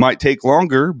might take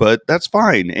longer, but that's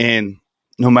fine. And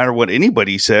no matter what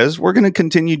anybody says, we're going to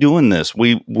continue doing this.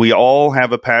 We all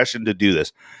have a passion to do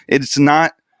this. It's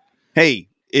not, hey,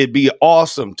 it'd be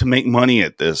awesome to make money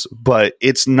at this, but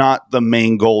it's not the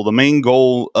main goal. The main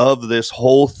goal of this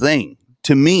whole thing,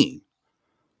 to me,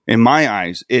 in my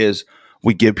eyes, is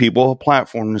we give people a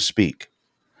platform to speak.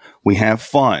 We have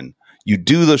fun. You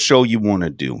do the show you want to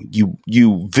do.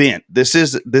 You vent. This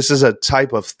is a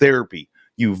type of therapy.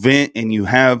 You vent and you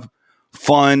have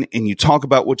fun and you talk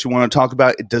about what you want to talk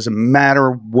about. It doesn't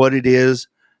matter what it is.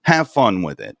 Have fun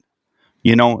with it.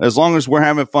 You know, as long as we're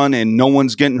having fun and no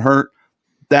one's getting hurt,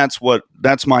 that's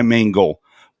my main goal.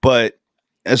 But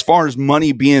as far as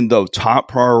money being the top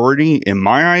priority in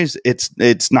my eyes,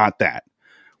 it's not that.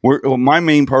 My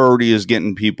main priority is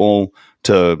getting people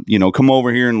to, you know, come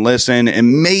over here and listen,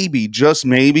 and maybe, just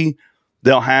maybe,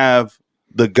 they'll have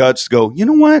the guts to go, you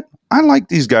know what? I like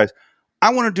these guys.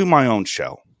 I want to do my own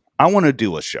show. I want to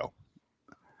do a show.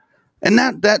 And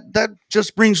that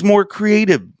just brings more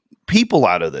creative people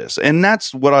out of this. And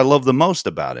that's what I love the most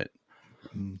about it.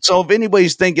 So if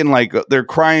anybody's thinking like they're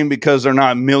crying because they're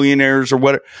not millionaires or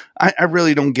whatever, I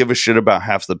really don't give a shit about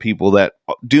half the people that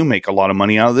do make a lot of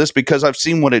money out of this, because I've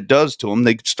seen what it does to them.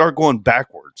 They start going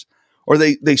backwards, or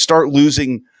they start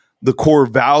losing the core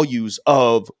values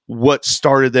of what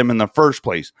started them in the first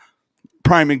place.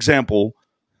 Prime example,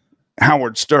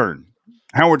 Howard Stern.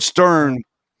 Howard Stern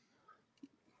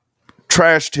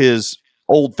trashed his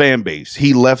old fan base.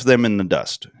 He left them in the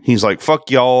dust. He's like,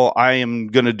 fuck y'all. I am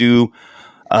going to do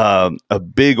a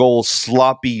big old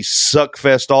sloppy suck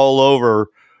fest all over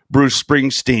Bruce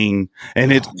Springsteen,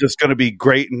 and it's just going to be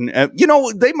great. And, you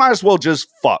know, they might as well just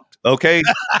fucked, okay?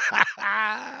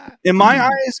 In my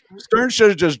eyes, Stern should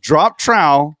have just dropped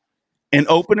trowel and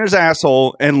opened his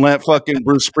asshole and let fucking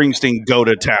Bruce Springsteen go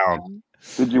to town.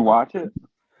 Did you watch it?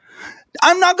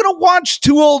 I'm not going to watch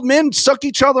two old men suck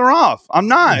each other off. I'm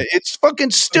not. It's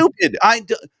fucking stupid.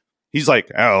 He's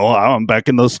like, oh, I'm back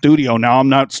in the studio now. I'm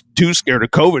not too scared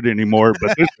of COVID anymore,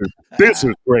 but this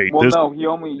is great. Well,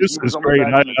 this is great.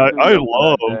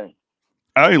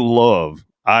 I love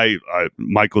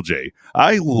Michael J.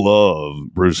 I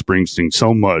love Bruce Springsteen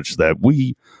so much that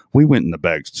we went in the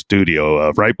back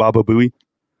studio, right, Baba Booey?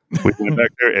 We went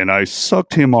back there and I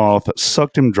sucked him off,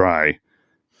 sucked him dry.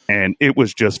 And it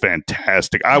was just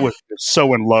fantastic. I was just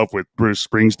so in love with Bruce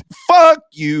Springsteen. Fuck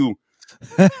you.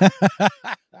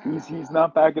 He's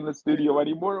not back in the studio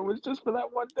anymore. It was just for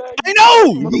that one day. I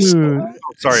know.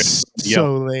 Sorry.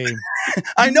 So lame.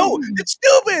 I know. It's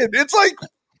stupid. It's like,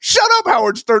 shut up,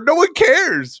 Howard Stern. No one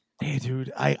cares. Hey,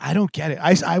 dude, I don't get it.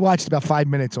 I watched about 5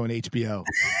 minutes on HBO.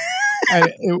 And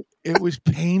it was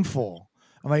painful.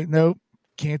 I'm like, nope.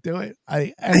 Can't do it.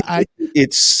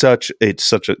 It's such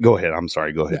a go ahead. I'm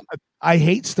sorry. Go ahead. I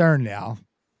hate Stern now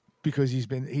because he's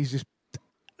just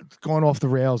going off the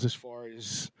rails as far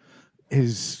as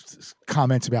his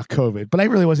comments about COVID. But I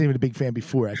really wasn't even a big fan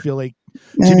before. I feel like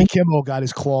Jimmy Kimmel got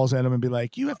his claws at him and be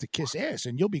like, you have to kiss ass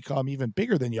and you'll become even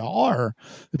bigger than you are.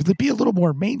 To be a little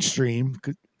more mainstream,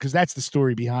 because that's the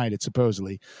story behind it,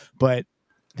 supposedly. But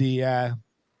and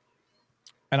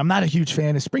I'm not a huge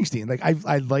fan of Springsteen. Like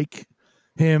I like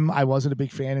him. I wasn't a big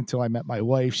fan until I met my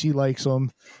wife. She likes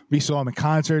him. We saw him in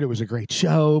concert. It was a great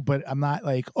show, but I'm not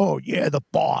like, oh yeah, the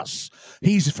boss.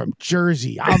 He's from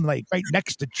Jersey. I'm like right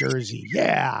next to Jersey.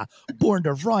 Yeah. Born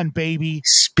to Run, baby.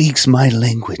 Speaks my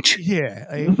language.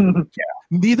 Yeah.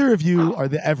 Neither of you are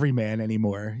the everyman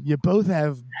anymore. You both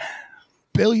have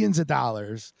billions of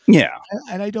dollars. Yeah.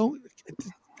 And I don't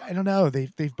know.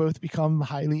 They've both become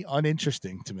highly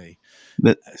uninteresting to me.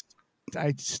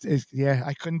 I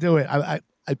couldn't do it.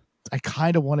 I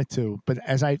kind of wanted to, but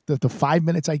as the 5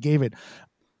 minutes I gave it,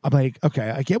 I'm like, okay,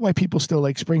 I get why people still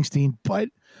like Springsteen, but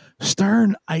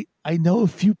Stern, I know a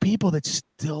few people that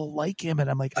still like him, and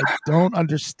I'm like, I don't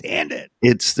understand it.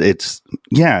 It's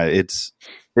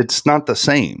not the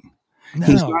same. No.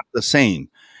 He's not the same.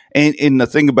 And the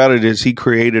thing about it is he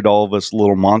created all of us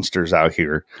little monsters out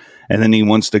here, and then he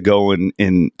wants to go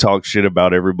and talk shit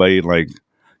about everybody, like,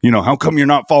 you know, how come you're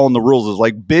not following the rules? It's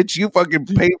like, bitch, you fucking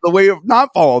paved the way of not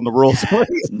following the rules.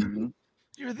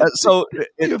 You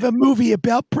have a movie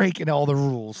about breaking all the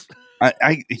rules.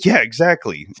 Yeah,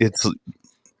 exactly.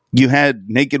 You had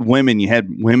naked women, you had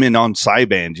women on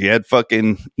Cybands, you had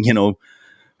fucking, you know,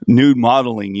 nude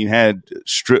modeling, you had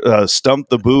Stump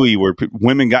the Buoy where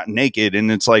women got naked,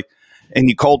 and it's like, and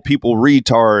you called people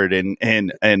retard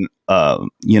and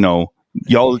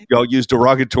y'all used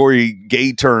derogatory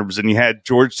gay terms, and you had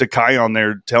George Takei on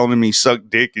there telling him he sucked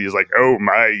dick. And he's like, "Oh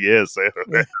my, yes,"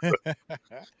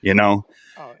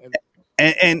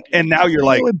 and now you're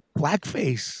like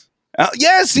blackface.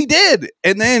 Yes, he did,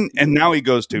 and now he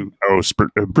goes to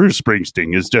Bruce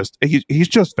Springsteen is just he's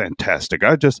just fantastic.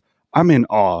 I'm in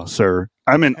awe, sir.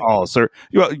 I'm in awe, sir.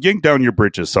 You yank down your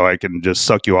britches so I can just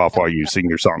suck you off while you sing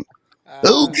your song.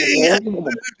 Okay,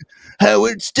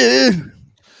 Howard Stern.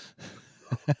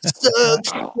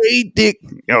 Sucks great dick.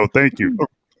 Oh, thank you.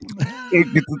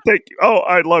 Thank you. Oh,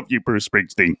 I love you, Bruce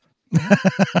Springsteen.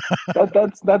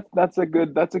 That's a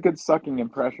good sucking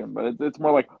impression, but it's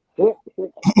more like. You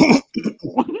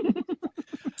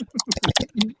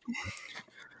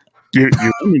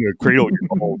want me to cradle your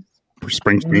balls, Bruce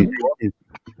Springsteen?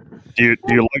 Do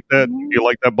you like that? Do you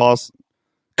like that, boss?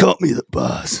 Call me the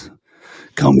boss.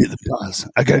 Call me the boss.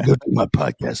 I gotta go do my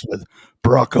podcast with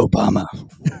Barack Obama.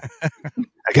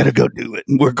 I gotta go do it.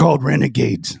 We're called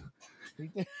Renegades.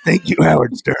 Thank you,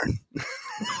 Howard Stern.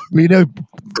 We know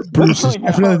Bruce is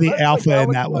definitely the alpha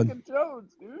in that one.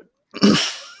 Jones, dude.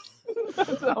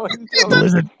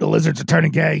 The lizards are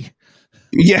turning gay.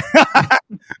 Yeah.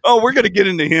 Oh, we're gonna get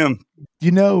into him.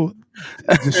 You know,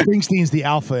 the Springsteen's the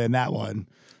alpha in that one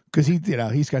because he's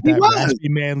got that raspy,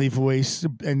 manly voice,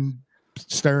 and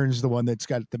Stern's the one that's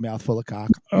got the mouth full of cock.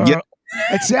 Yeah.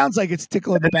 It sounds like it's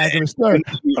tickling the back of his throat.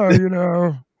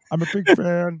 I'm a big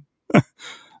fan.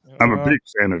 I'm a big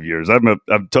fan of yours. I'm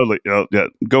totally. Yeah,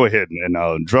 go ahead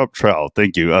and drop trowel.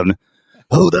 Thank you.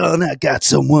 Hold on, I got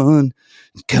someone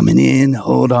coming in.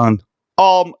 Hold on.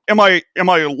 Am I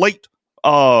late?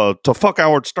 To fuck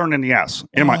Howard Stern in the ass.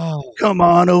 Am I? Come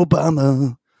on,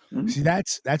 Obama. See,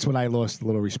 that's when I lost a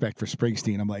little respect for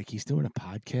Springsteen. I'm like, he's doing a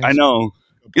podcast. I know.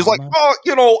 Obama? He's like,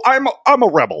 I'm a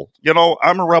rebel.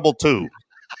 I'm a rebel too,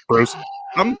 Bruce.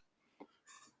 Let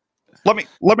me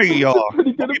be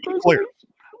clear.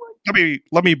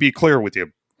 Let me be clear with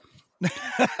you.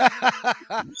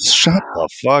 Shut the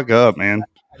fuck up, man.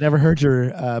 I never heard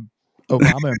your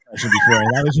Obama impression before.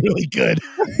 That was really good.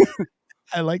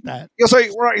 I like that. You see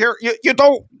right here, you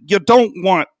don't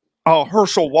want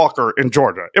Herschel Walker in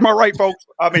Georgia. Am I right, folks?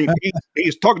 I mean,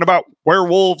 he's talking about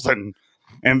werewolves and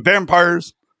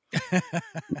vampires.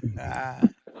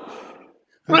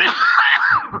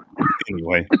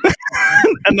 Anyway,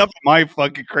 enough of my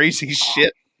fucking crazy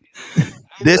shit.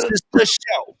 This is the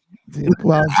show.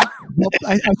 Well,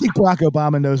 I think Barack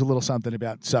Obama knows a little something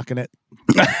about sucking it.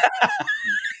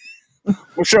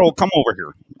 Michelle, come over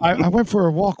here. I went for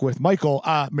a walk with Michael.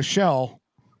 Michelle.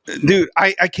 Dude,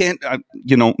 I can't,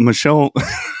 Michelle,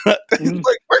 like,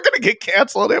 we're going to get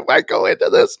canceled if I go into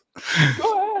this.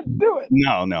 Go ahead, do it.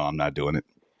 No, I'm not doing it.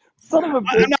 Son of a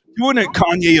bitch. I'm not doing it,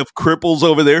 Kanye of cripples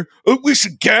over there. Oh, we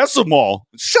should gas them all.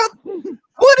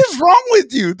 What is wrong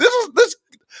with you?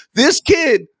 This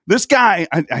kid, this guy,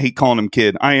 I hate calling him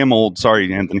kid. I am old.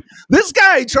 Sorry, Anthony. This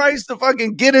guy tries to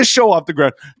fucking get his show off the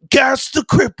ground. Gas the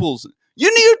cripples. You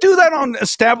need to do that on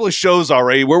established shows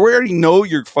already, where we already know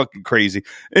you're fucking crazy,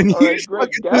 and you just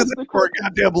fucking do that for a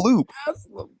goddamn loop.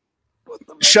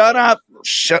 Shut up!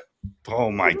 Shut! Oh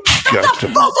my god,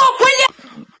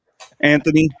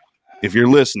 Anthony, if you're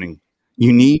listening,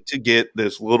 you need to get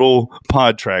this little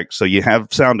pod track so you have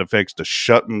sound effects to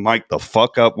shut Mike the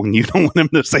fuck up when you don't want him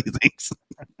to say things.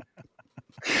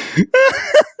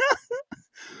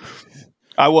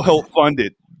 I will help fund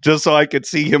it. Just so I could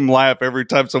see him laugh every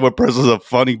time someone presses a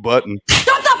funny button.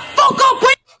 Shut the fuck up!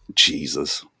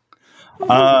 Jesus.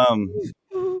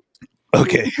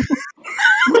 Okay.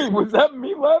 Wait, was that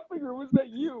me laughing or was that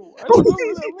you? I don't know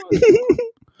who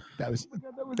that was.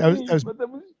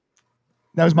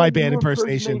 That was my bad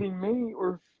impersonation. Me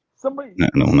or somebody. I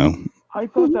don't know. I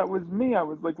thought that was me. I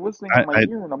was like listening to my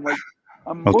ear and I'm like,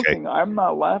 I'm looking. I'm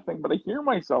not laughing, but I hear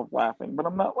myself laughing, but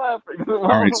I'm not laughing. All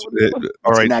right.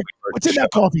 All right. What's in that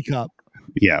coffee cup?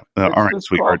 Yeah. All right,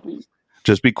 sweetheart. Coffee.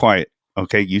 Just be quiet.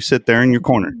 Okay. You sit there in your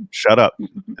corner. Shut up.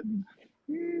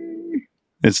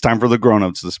 It's time for the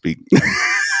grown-ups to speak.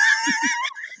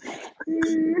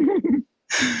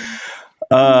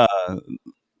 The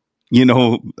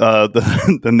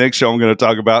next show I'm going to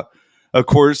talk about, of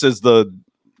course, is the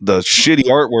shitty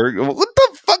artwork. What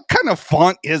the fuck kind of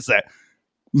font is that?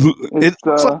 It's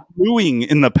like Lewing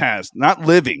in the past, not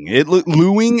living.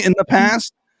 Lewing in the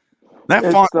past. That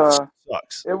font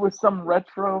sucks. It was some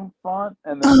retro font,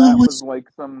 and then that was like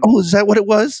some. Oh, is that what it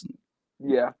was?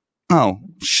 Yeah. Oh,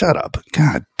 shut up!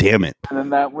 God damn it! And then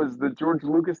that was the George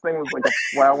Lucas thing. Was like a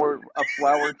flower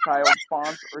child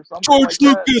font or something. George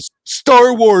like Lucas,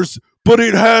 Star Wars, but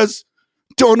it has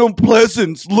Donald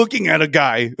Pleasance looking at a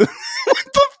guy. What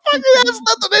the fuck? It has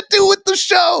nothing to do with the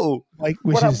show. Like,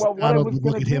 What I- wishes what I Donald was would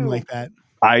look gonna at him do- like that.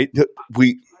 I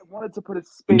wanted to put a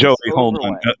space Joey, hold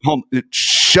on. overlay.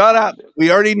 Shut up.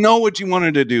 We already know what you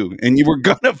wanted to do, and you were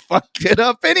gonna fuck it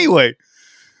up anyway.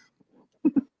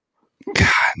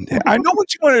 God, I know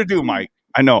what you wanted to do, Mike.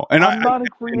 I know, and I'm not a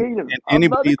creative. and I'm not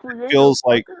anybody a that creative. feels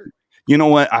like, fucker. you know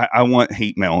what, I want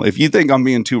hate mail. If you think I'm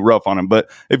being too rough on him, but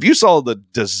if you saw the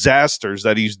disasters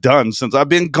that he's done since I've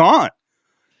been gone,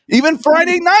 even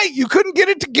Friday night, you couldn't get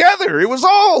it together. It was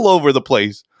all over the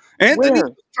place. Anthony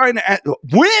was trying to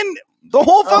win the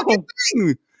whole fucking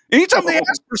thing. Anytime they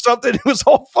asked for something, it was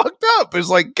all fucked up. It's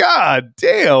like, God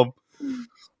damn,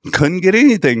 couldn't get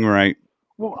anything right.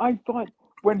 Well, I thought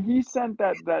when he sent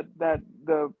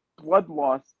the blood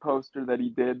loss poster that he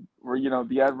did, where the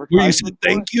advertisement. Where you said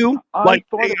thank you, I like,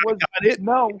 thought hey, it was I got it.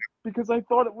 no, because I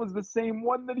thought it was the same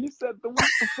one that he sent the week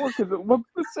before, because it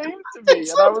looked the same to me,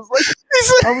 and I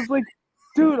was like,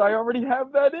 dude, I already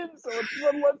have that in, so it's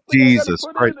one less thing I gotta Jesus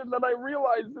put Christ. in, and then I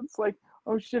realized it's like,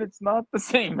 oh shit, it's not the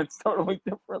same. It's totally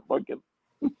different looking.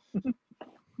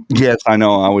 Yes, I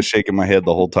know. I was shaking my head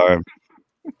the whole time.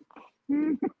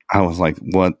 I was like,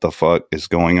 what the fuck is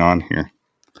going on here?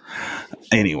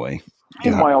 Anyway.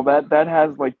 Meanwhile, that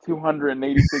has like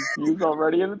 286 views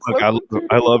already, and it's Look, less than 2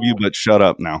 I love you, but shut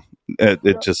up now.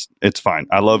 It's fine.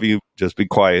 I love you. Just be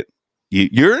quiet.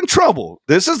 You're in trouble.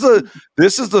 This is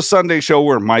the Sunday show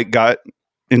where Mike got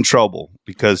in trouble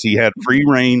because he had free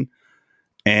reign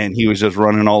and he was just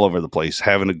running all over the place,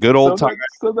 having a good old time.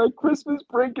 So that Christmas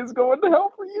break is going to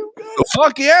hell for you guys.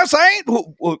 Fuck yes, I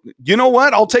ain't. Well, you know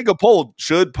what? I'll take a poll.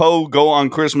 Should Poe go on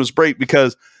Christmas break?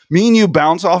 Because me and you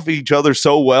bounce off each other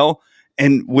so well.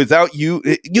 And without you,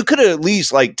 you could have at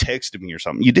least like texted me or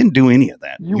something. You didn't do any of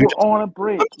that. You were on a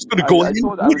break. I'm just going to go ahead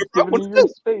and I was giving you your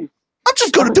space. I'm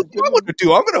just going to do what I want to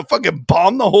do. I'm going to fucking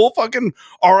bomb the whole fucking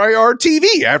RIR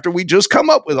TV after we just come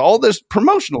up with all this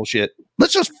promotional shit.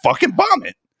 Let's just fucking bomb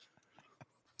it.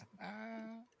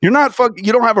 You're not fucking.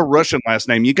 You don't have a Russian last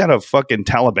name. You got a fucking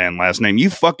Taliban last name.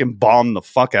 You fucking bomb the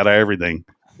fuck out of everything.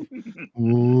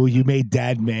 Ooh, you made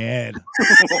Dad mad.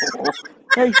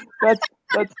 Hey,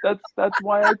 that's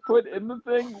why I put in the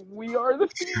thing. We are the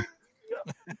Fiends.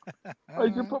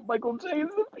 I should put Michael J as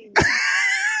the Fiends.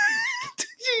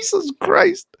 Jesus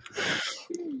Christ!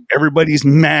 Everybody's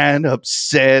mad,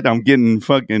 upset. I'm getting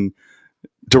fucking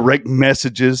direct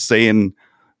messages saying,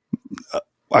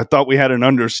 "I thought we had an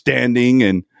understanding,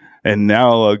 and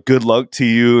now good luck to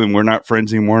you, and we're not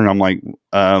friends anymore." And I'm like,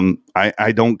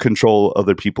 I don't control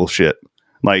other people's shit.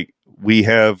 Like, we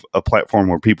have a platform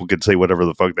where people can say whatever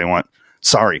the fuck they want.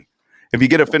 Sorry. If you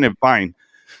get offended, fine.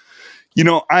 You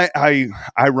know, I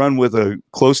run with a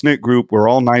close-knit group. We're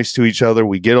all nice to each other.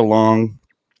 We get along.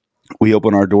 We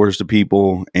open our doors to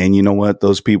people. And you know what?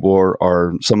 Those people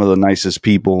are some of the nicest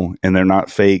people, and they're not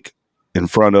fake in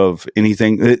front of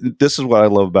anything. This is what I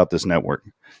love about this network,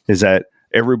 is that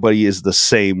everybody is the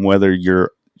same, whether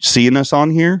you're seeing us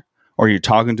on here or you're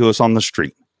talking to us on the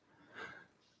street.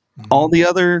 All the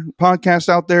other podcasts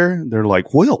out there, they're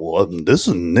like, well, this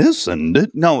and this and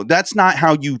that. No, that's not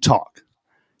how you talk.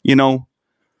 You know,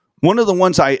 one of the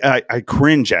ones I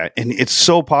cringe at, and it's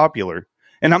so popular,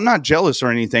 and I'm not jealous or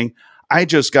anything, I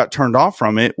just got turned off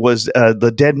from it, was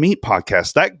the Dead Meat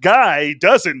podcast. That guy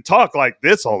doesn't talk like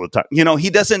this all the time. You know,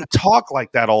 he doesn't talk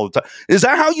like that all the time. Is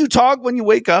that how you talk when you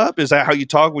wake up? Is that how you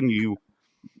talk when you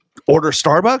order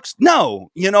Starbucks? No.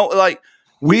 You know, like,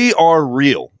 we are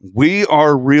real. We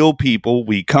are real people.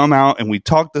 We come out and we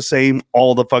talk the same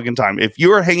all the fucking time. If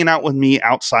you're hanging out with me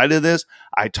outside of this,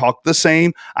 I talk the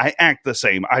same. I act the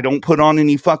same. I don't put on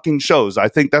any fucking shows. I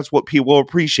think that's what people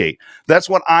appreciate. That's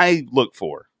what I look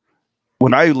for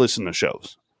when I listen to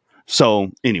shows.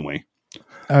 So anyway.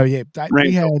 Oh yeah.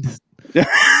 We had,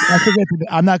 I forget.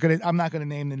 I'm not gonna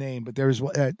name the name, but there was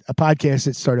a podcast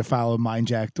that started following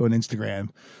Mindjacked on Instagram.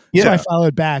 Yeah. So I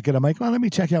followed back, and I'm like, well, let me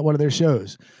check out one of their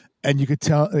shows. And you could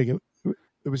tell, like,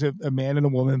 it was a man and a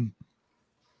woman,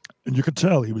 and you could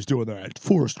tell he was doing that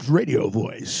forced radio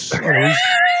voice. And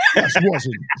it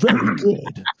wasn't very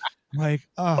good. I'm like,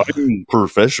 oh, I'm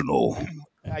professional.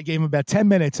 I gave him about 10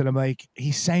 minutes, and I'm like,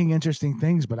 he's saying interesting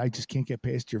things, but I just can't get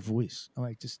past your voice. I'm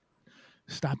like, just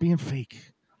stop being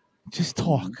fake. Just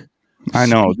talk. I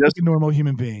know. Just like a normal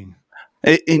human being.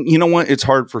 And you know what? It's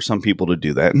hard for some people to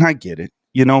do that, and I get it.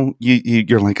 You know,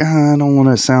 you're like, I don't want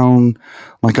to sound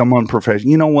like I'm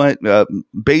unprofessional. You know what?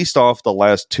 Based off the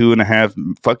last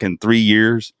 2.5 fucking 3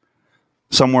 years,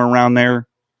 somewhere around there,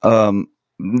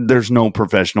 there's no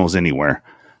professionals anywhere.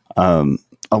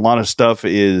 A lot of stuff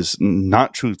is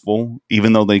not truthful,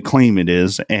 even though they claim it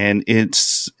is, and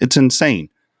it's insane.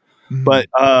 Mm. But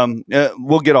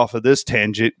we'll get off of this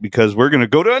tangent because we're going to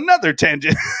go to another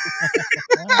tangent.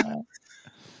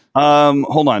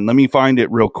 Hold on, let me find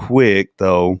it real quick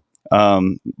though.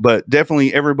 But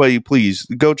definitely, everybody, please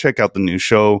go check out the new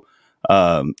show.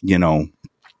 You know,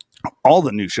 all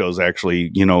the new shows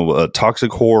actually. You know,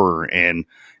 Toxic Horror and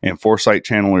Foresight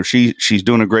Channeler. She's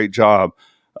doing a great job.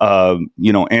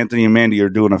 You know, Anthony and Mandy are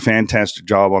doing a fantastic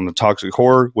job on the Toxic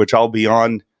Horror, which I'll be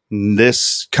on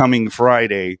this coming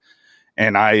Friday,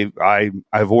 and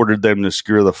I've ordered them to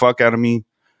scare the fuck out of me,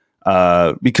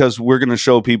 because we're going to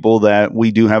show people that we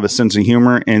do have a sense of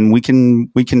humor, and we can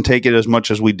take it as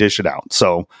much as we dish it out.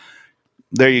 So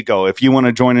there you go. If you want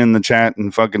to join in the chat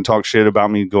and fucking talk shit about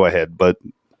me, go ahead. But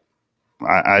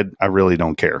I really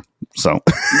don't care. So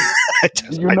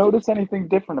do you notice anything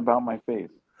different about my face?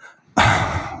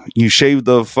 You shaved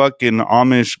the fucking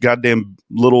Amish goddamn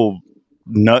little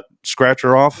nut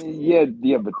scratcher off? Yeah,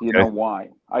 but do you know why?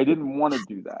 I didn't want to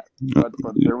do that, but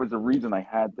there was a reason I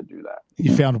had to do that.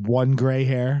 You found one gray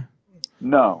hair?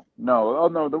 No. Oh,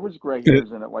 no, there was gray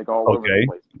hairs in it, like all over the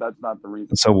place. But that's not the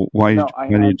reason. So why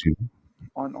did you?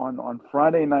 On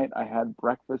Friday night, I had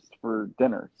breakfast for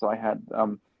dinner. So I had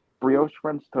brioche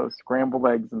French toast, scrambled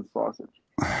eggs, and sausage.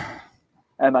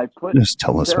 And I put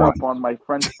syrup on my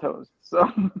French toast. So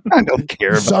I don't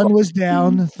care. The sun was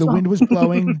down. The wind was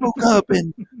blowing. I woke up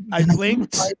and I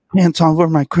blinked. Pants over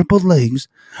my crippled legs,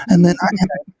 and then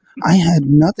I had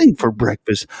nothing for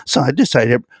breakfast. So I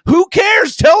decided, who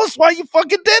cares? Tell us why you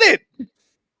fucking did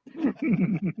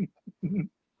it.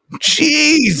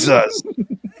 Jesus.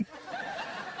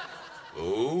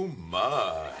 Oh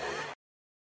my.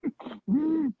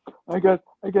 I got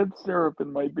syrup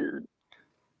in my beard.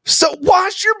 So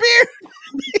wash your beard.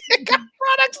 You got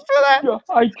products for that. Yeah,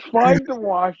 I tried to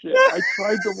wash it,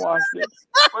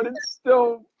 but it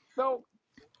still felt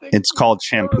sticky. It's called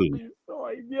shampoo. So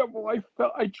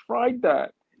I tried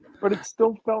that, but it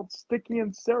still felt sticky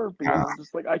and syrupy. And I'm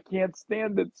just like, I can't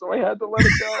stand it, so I had to let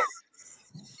it go.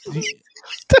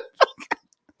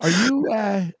 Are you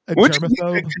a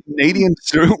germaphobe? Canadian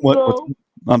syrup? No.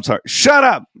 I'm sorry. Shut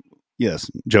up.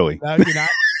 Yes, Joey. No, you're not.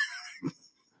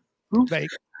 Like,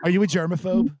 are you a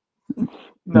germaphobe?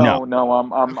 No,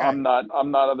 I'm not.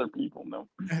 I'm not other people. No.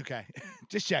 Okay,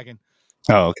 just checking.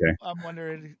 Oh, okay. I'm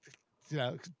wondering, you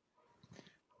know,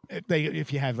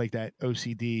 if you have like that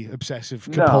OCD, obsessive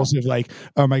compulsive, like,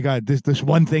 oh my god, this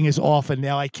one thing is off and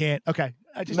now I can't. Okay,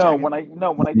 I just when I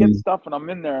get stuff and I'm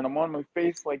in there and I'm on my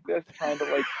face like this, trying to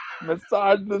like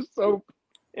massage the soap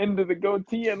into the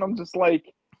goatee, and I'm just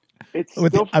like,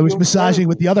 I was massaging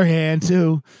with the other hand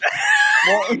too.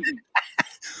 Well,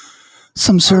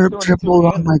 some syrup dribbled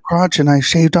on my crotch, and I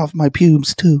shaved off my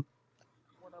pubes too.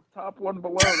 One up top, one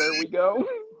below. There we go.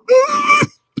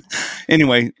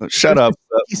 Anyway, shut up.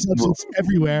 Substance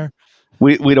everywhere.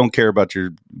 We don't care about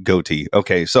your goatee.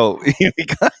 Okay, so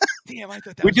damn, I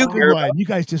thought that was a good one. You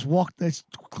guys just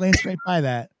glanced right by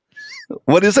that.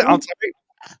 What is it? I'm sorry.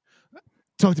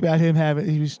 Talked about him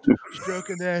he was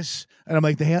stroking this, and I'm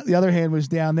like, the other hand was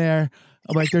down there.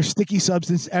 I'm like, there's sticky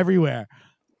substance everywhere.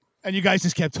 And you guys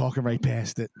just kept talking right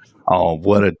past it. Oh,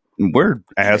 we're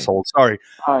assholes. Sorry.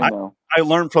 I know. I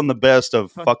learned from the best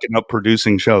of fucking up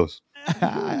producing shows.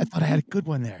 I thought I had a good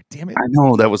one there. Damn it. I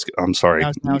know that was. I'm sorry.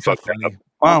 Now it's fucked funny. that up.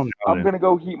 Well, I'm gonna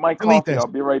go heat my coffee. I'll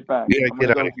be right back. Yeah,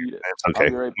 get out of here. That's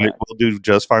okay. Right back. We'll do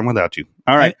just fine without you.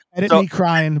 All right. Edit me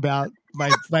crying about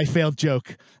my failed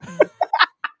joke.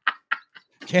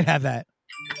 Can't have that.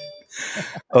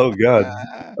 Oh God,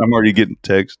 I'm already getting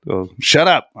text. Oh, shut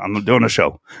up! I'm doing a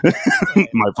show.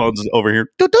 My phone's over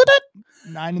here.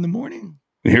 9 a.m.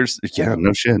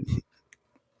 No shit.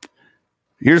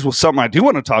 Here's something I do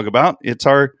want to talk about. It's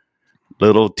our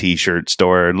little T-shirt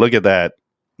store. Look at that.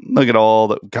 Look at all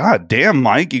the. God damn,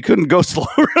 Mike, you couldn't go slower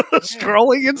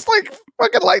scrolling. It's like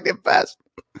fucking lightning fast.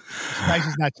 Nice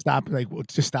is not stopping. Like, we'll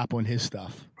just stop on his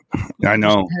stuff. I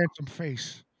know. Some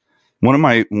face. One of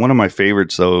my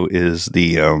favorites though is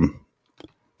the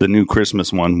new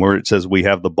Christmas one where it says we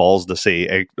have the balls to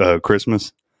say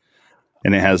Christmas,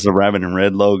 and it has the Rabbit and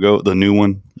Red logo, the new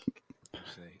one.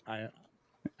 I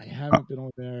haven't been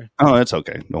over there. Oh, that's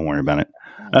okay. Don't worry about it.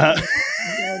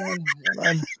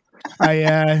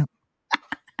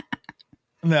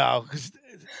 No, because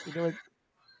you know what?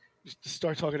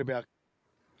 Start talking about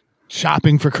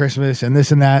shopping for Christmas and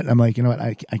this and that. I'm like, you know what?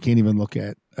 I can't even look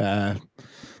at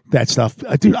that stuff,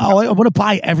 dude. I want to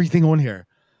buy everything on here.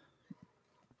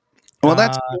 Well,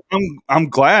 that's I'm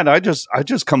glad. I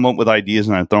just come up with ideas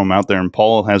and I throw them out there. And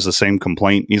Paul has the same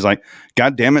complaint. He's like,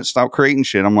 "God damn it, stop creating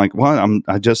shit." I'm like, "What?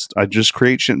 I just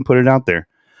create shit and put it out there."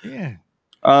 Yeah.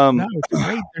 No, it's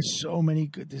great. There's so many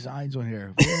good designs on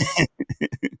here.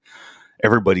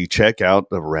 Everybody, check out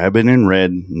the Rabbit and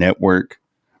Red Network,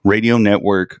 Radio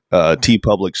Network, T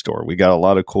Public store. We got a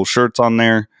lot of cool shirts on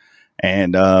there.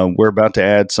 And we're about to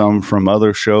add some from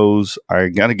other shows. I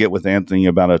got to get with Anthony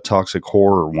about a toxic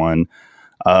horror one.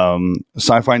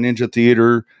 Sci-Fi Ninja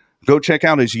Theater. Go check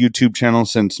out his YouTube channel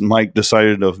since Mike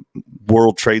decided to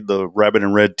world trade the Rabbit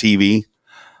and Red TV.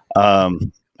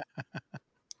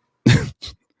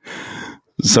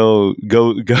 So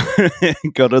go to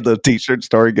the t-shirt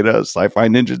store and get a Sci-Fi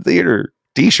Ninja Theater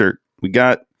t-shirt. We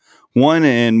got one,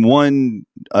 and one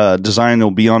design will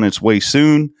be on its way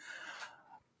soon.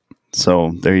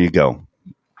 So there you go.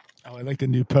 Oh, I like the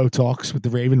new Poe Talks with the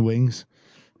Raven wings.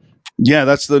 Yeah,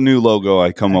 that's the new logo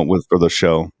I come up with for the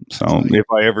show. So if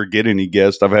I ever get any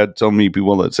guests, I've had so many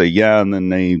people that say yeah, and then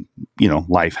they,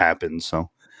 life happens.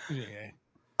 So,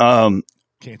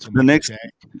 Cancel the next.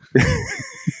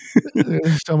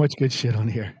 There's so much good shit on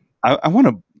here. I'm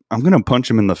gonna punch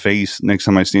him in the face next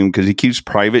time I see him because he keeps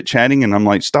private chatting, and I'm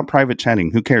like, stop private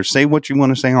chatting. Who cares? Say what you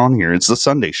want to say on here. It's the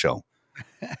Sunday show.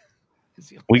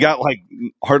 We got like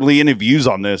hardly any views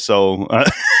on this, so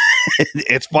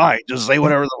it's fine. Just say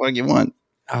whatever the fuck you want.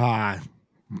 I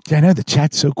know the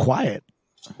chat's so quiet.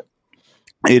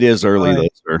 It is early, though,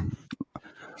 sir.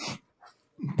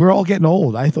 We're all getting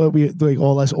old. I thought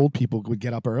all us old people would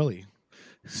get up early.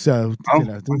 So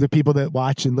the people that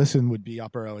watch and listen would be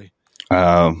up early.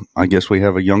 I guess we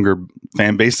have a younger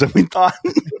fan base than we thought.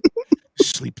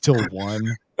 Sleep till 1.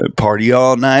 Party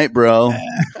all night, bro.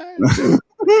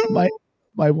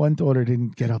 My one daughter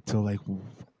didn't get up till like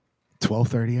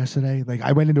 12:30 yesterday. Like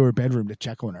I went into her bedroom to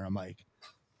check on her. I'm like,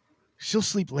 she'll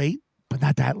sleep late, but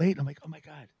not that late. I'm like, oh my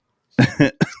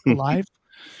God, alive.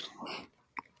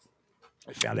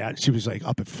 I found out she was like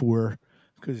up at 4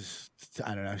 because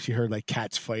I don't know. She heard like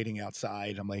cats fighting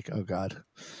outside. I'm like, oh God,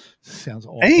 sounds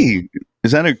awful. Hey,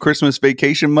 is that a Christmas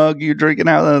vacation mug you're drinking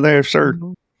out of there, sir?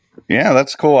 Mm-hmm. Yeah,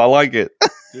 that's cool. I like it.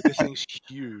 Dude, this thing's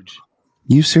huge.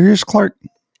 You serious, Clark?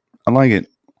 I like it.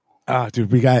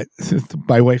 Dude,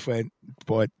 my wife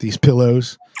bought these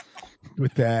pillows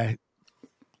with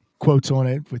quotes on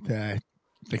it with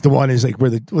like the one is like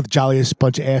we're the jolliest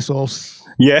bunch of assholes.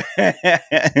 Yeah. They're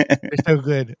so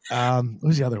good. What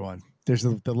was the other one? There's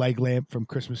the leg lamp from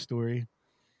Christmas Story.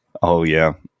 Oh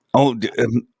yeah. Oh,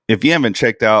 if you haven't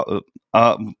checked out,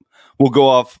 we'll go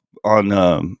off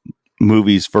on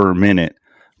movies for a minute.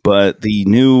 But the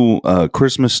new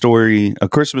Christmas Story, A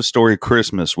Christmas Story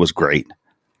Christmas was great.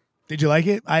 Did you like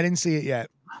it? I didn't see it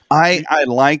yet. I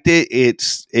liked it.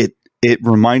 It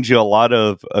reminds you a lot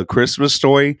of A Christmas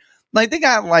Story. Like they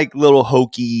got like little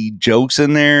hokey jokes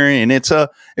in there, and it's a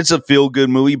feel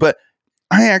good movie. But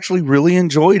I actually really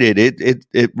enjoyed it.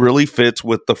 It really fits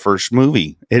with the first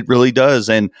movie. It really does,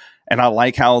 and I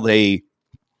like how they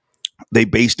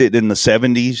based it in the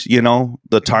 70s,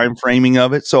 the time framing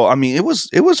of it. So, I mean, it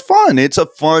was fun. It's a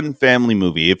fun family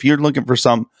movie. If you're looking for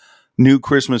some new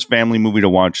Christmas family movie to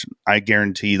watch, I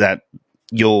guarantee that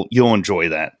you'll enjoy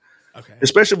that. Okay.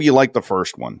 Especially if you like the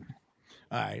first one.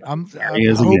 All right. I'm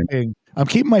hoping, I'm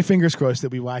keeping my fingers crossed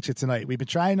that we watch it tonight. We've been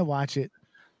trying to watch it,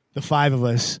 the 5 of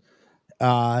us,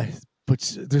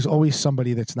 but there's always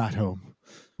somebody that's not home.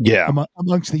 Yeah.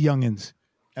 Amongst the youngins.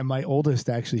 And my oldest,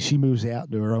 actually, she moves out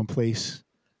to her own place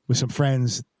with some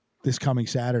friends this coming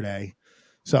Saturday.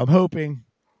 So I'm hoping,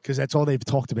 because that's all they've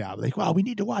talked about. Like, wow, we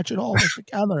need to watch it all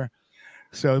together.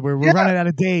 So we're running out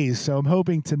of days. So I'm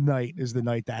hoping tonight is the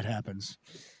night that happens.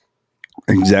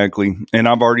 Exactly. And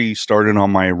I've already started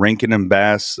on my Rankin and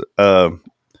Bass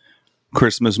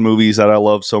Christmas movies that I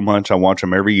love so much. I watch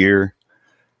them every year.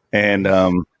 And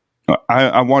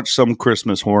I watch some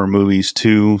Christmas horror movies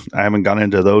too. I haven't gotten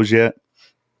into those yet.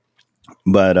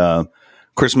 But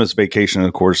Christmas Vacation,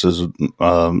 of course, is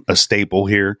a staple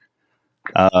here.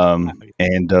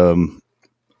 And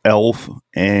Elf,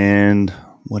 and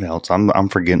what else? I'm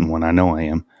forgetting one. I know I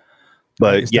am.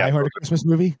 But is yeah, Die Hard a Christmas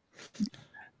movie?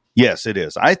 Yes, it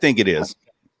is. I think it is.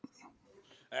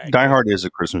 Die Hard is a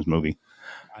Christmas movie.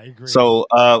 I agree. So,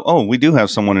 we do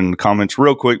have someone in the comments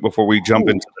real quick before we jump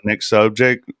into the next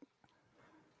subject.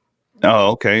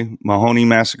 Oh, okay. Mahoney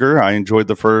Massacre. I enjoyed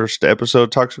the first episode of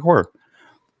Toxic Horror.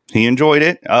 He enjoyed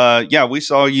it. Yeah, we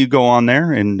saw you go on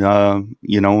there and,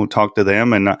 talk to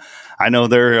them. And I know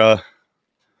they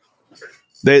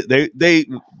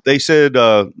said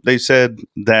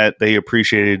that they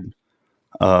appreciated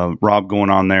Rob going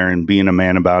on there and being a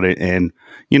man about it. And,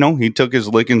 you know, he took his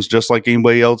lickings just like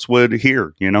anybody else would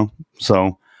here, you know?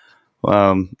 So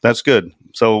that's good.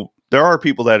 So there are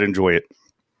people that enjoy it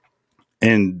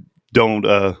and don't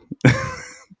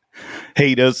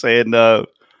hate us and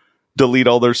delete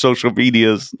all their social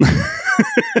medias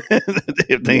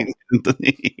if they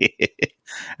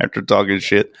after talking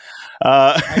shit.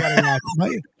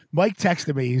 Mike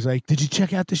texted me. He's like, "Did you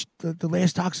check out the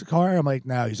last Toxic Horror?" I'm like,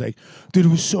 "No." He's like, "Dude, it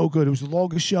was so good. It was the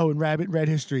longest show in Rabbit Red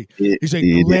history." He's like,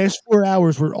 "The last 4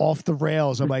 hours were off the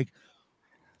rails." I'm like,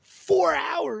 4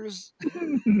 hours?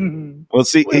 Well,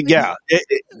 see, yeah,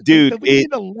 dude.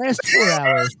 The last 4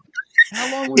 hours.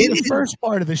 How long was the first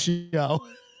part of the show?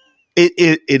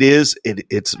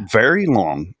 It's very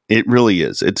long. It really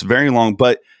is. It's very long,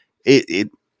 but it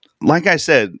like I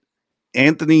said,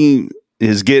 Anthony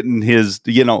is getting his,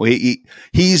 you know,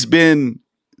 he's been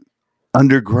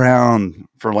underground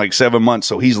for like 7 months.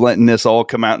 So he's letting this all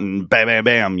come out and bam, bam,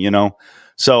 bam, you know?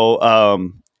 So,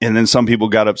 and then some people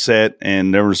got upset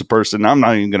and there was a person, I'm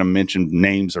not even going to mention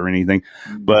names or anything,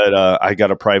 but, I got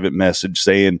a private message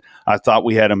saying, I thought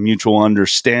we had a mutual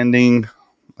understanding.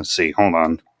 Let's see, hold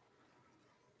on.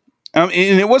 And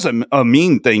it wasn't a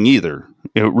mean thing either.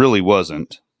 It really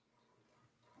wasn't.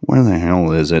 Where the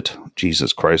hell is it?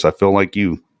 Jesus Christ. I feel like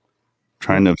you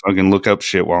trying to fucking look up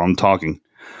shit while I'm talking.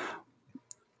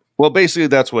 Well, basically,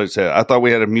 that's what it said. I thought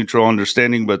we had a mutual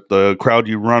understanding, but the crowd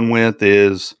you run with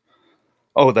is...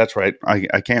 Oh, that's right.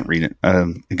 I can't read it.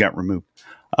 It got removed.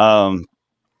 But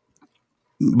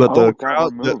the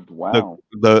crowd... Wow.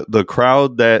 The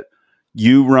crowd that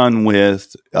you run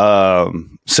with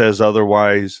says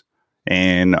otherwise,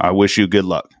 and I wish you good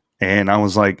luck. And I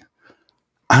was like...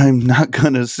 I'm not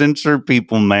going to censor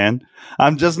people, man.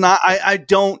 I'm just not,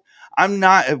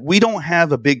 we don't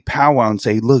have a big powwow and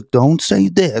say, look, don't say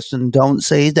this and don't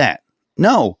say that.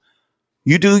 No,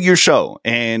 you do your show.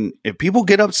 And if people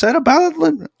get upset about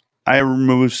it, I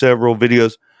removed several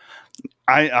videos.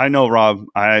 I know, Rob,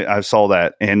 I saw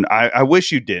that. And I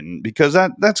wish you didn't, because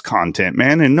that's content,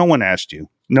 man. And no one asked you.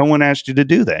 No one asked you to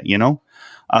do that, you know?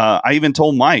 I even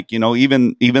told Mike, you know,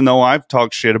 even though I've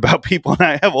talked shit about people and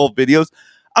I have old videos,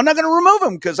 I'm not going to remove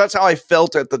them because that's how I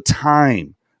felt at the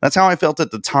time.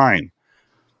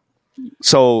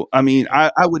 So, I mean,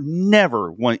 I would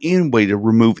never want anybody to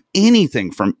remove anything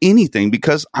from anything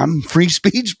because I'm free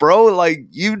speech, bro. Like,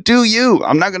 you do you.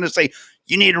 I'm not going to say,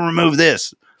 you need to remove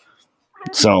this.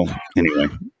 So, anyway.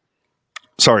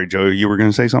 Sorry, Joe, you were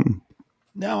going to say something?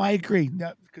 No, I agree.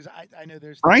 No, because I know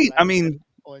there's... Right? I mean...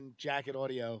 On Jacket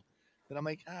Audio, that I'm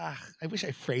like, I wish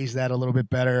I phrased that a little bit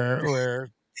better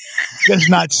or... just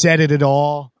not said it at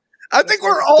all. I think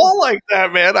we're all like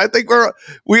that, man. I think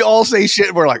we all say shit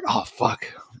and we're like, oh fuck,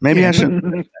 maybe I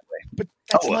shouldn't. But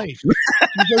that's life. You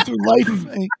go through life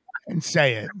and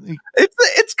say it.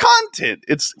 It's content.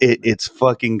 It's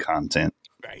fucking content.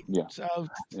 Right. Yeah. So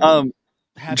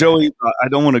Joey, I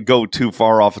don't want to go too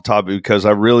far off the topic because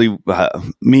I really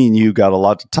me and you got a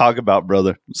lot to talk about,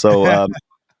 brother. So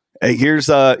hey, here's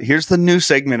the new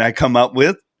segment I come up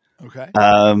with. Okay.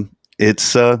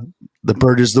 It's the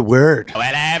bird is the word.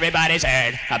 Well, everybody's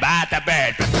heard about the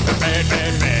bird. Bird.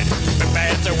 The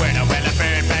bird's a word. Well, the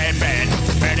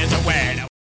bird is a word.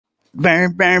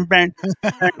 Bird.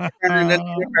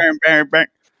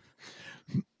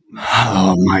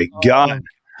 Oh my God.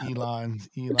 Elon.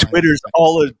 Twitter's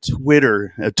all a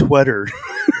Twitter.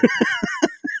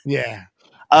 Yeah.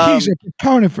 He's a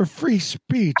proponent for free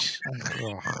speech.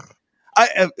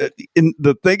 And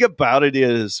the thing about it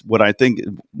is what I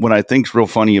think's real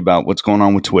funny about what's going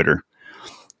on with Twitter.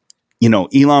 You know,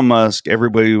 Elon Musk,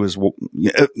 everybody was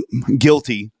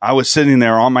guilty. I was sitting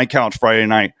there on my couch Friday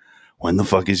night. When the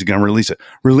fuck is he going to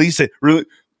release it?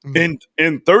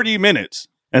 In 30 minutes.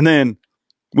 And then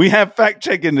we have fact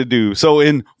checking to do. So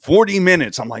in 40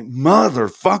 minutes, I'm like,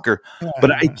 motherfucker.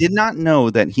 But I did not know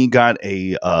that he got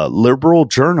a liberal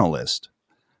journalist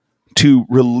to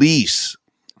release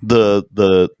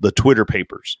the Twitter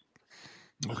papers.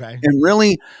 Okay. And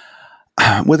really,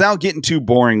 without getting too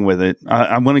boring with it,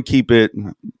 I'm going to keep it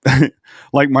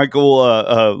like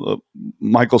Michael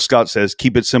Scott says,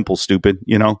 keep it simple, stupid,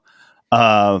 you know?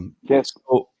 Yes.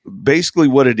 So basically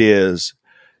what it is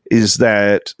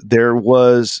that there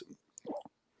was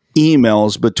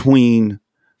emails between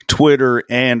Twitter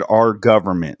and our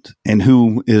government and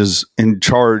who is in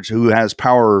charge, who has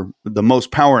power, the most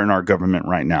power in our government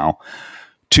right now,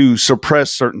 to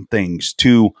suppress certain things,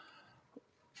 to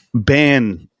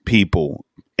ban people.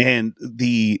 And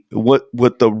what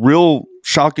the real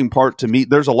shocking part to me,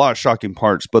 there's a lot of shocking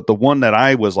parts, but the one that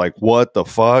I was like, what the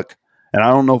fuck? And I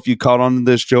don't know if you caught on to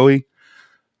this, Joey.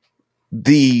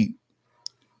 the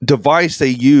device they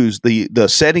used, the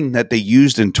setting that they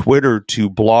used in Twitter to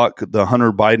block the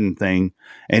Hunter Biden thing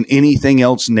and anything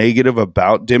else negative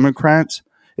about Democrats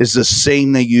is the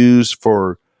same they use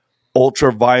for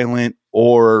ultra violent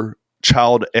or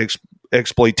child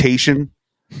exploitation.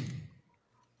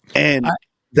 And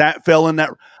that fell in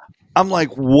that. I'm like,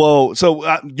 whoa. So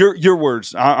your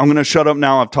words. I'm going to shut up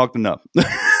now. I've talked enough.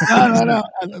 No.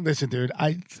 Listen, dude,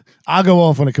 I'll go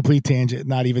off on a complete tangent,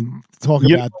 not even talk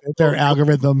about their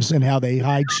algorithms and how they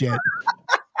hide shit.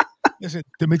 Listen,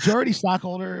 the majority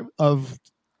stockholder of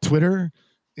Twitter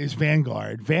is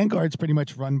Vanguard. Vanguard's pretty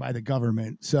much run by the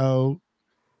government, so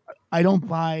I don't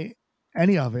buy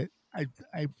any of it. I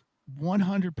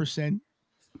 100%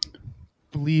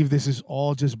 believe this is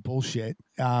all just bullshit.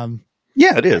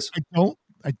 Yeah, it is.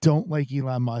 I don't like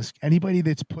Elon Musk. Anybody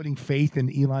that's putting faith in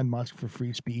Elon Musk for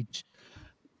free speech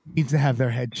needs to have their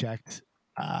head checked.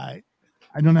 I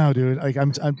don't know, dude. Like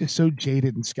I'm just so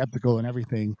jaded and skeptical and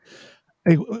everything.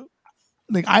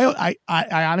 Like I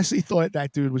honestly thought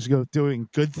that dude was doing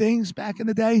good things back in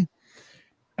the day.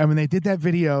 And when they did that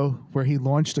video where he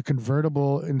launched a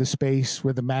convertible into space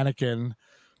with a mannequin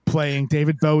playing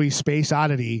David Bowie's Space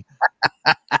Oddity,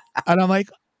 and I'm like,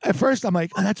 at first I'm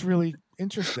like, oh, that's really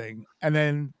interesting. And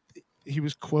then he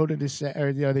was quoted as,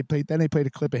 they played a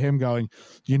clip of him going,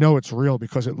 it's real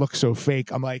because it looks so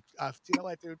fake. I'm like, you know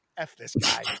what, dude? F this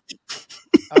guy.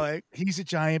 I'm like, he's a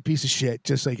giant piece of shit,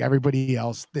 just like everybody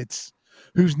else that's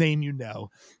whose name you know.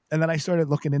 And then I started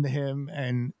looking into him,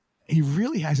 and he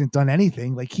really hasn't done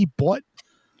anything. Like, he bought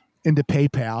into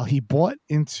PayPal, he bought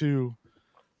into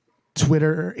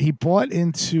Twitter, he bought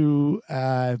into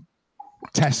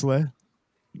Tesla.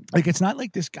 Like, it's not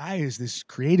like this guy is this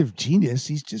creative genius.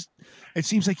 It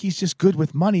seems like he's just good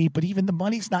with money, but even the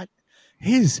money's not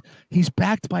his. He's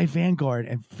backed by Vanguard,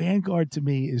 and Vanguard to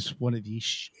me is one of the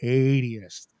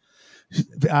shadiest.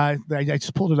 I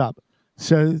just pulled it up.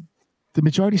 So the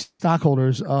majority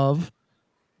stockholders of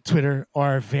Twitter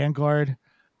are Vanguard,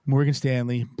 Morgan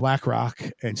Stanley, BlackRock,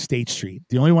 and State Street.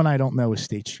 The only one I don't know is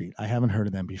State Street. I haven't heard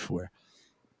of them before.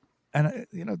 And,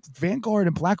 Vanguard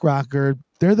and BlackRock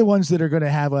they're the ones that are going to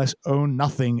have us own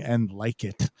nothing and like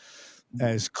it,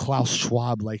 as Klaus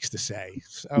Schwab likes to say.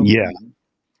 So yeah.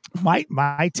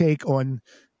 My take on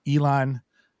Elon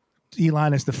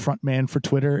as the front man for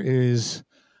Twitter is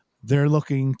they're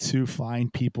looking to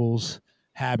find people's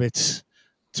habits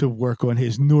to work on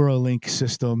his Neuralink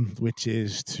system, which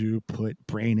is to put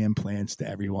brain implants to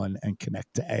everyone and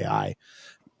connect to AI.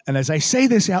 And as I say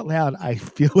this out loud, I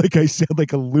feel like I sound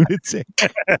like a lunatic.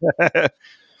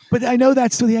 But I know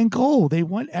that's the end goal. They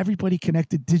want everybody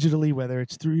connected digitally, whether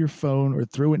it's through your phone or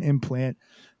through an implant.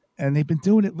 And they've been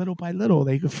doing it little by little.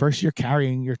 First you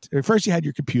had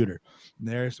your computer. And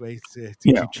there's ways to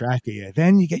keep track of you.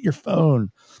 Then you get your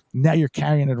phone. Now you're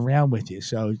carrying it around with you.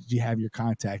 So you have your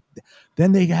contact.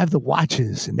 Then they have the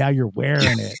watches, and now you're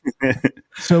wearing it.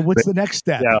 So what's the next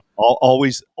step? Yeah,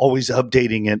 always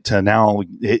updating it to now.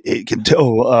 It can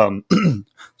tell.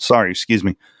 Sorry, excuse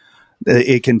me.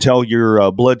 It can tell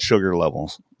your blood sugar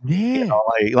levels. Yeah,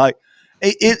 like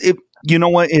it. You know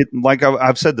what? Like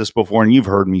I've said this before, and you've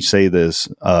heard me say this,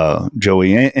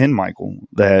 Joey and Michael,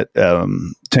 that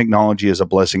technology is a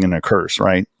blessing and a curse,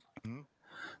 right? Mm-hmm.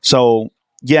 So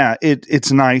yeah,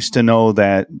 it's nice to know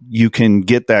that you can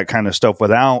get that kind of stuff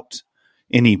without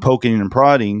any poking and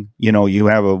prodding. You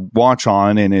have a watch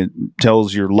on, and it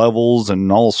tells your levels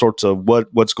and all sorts of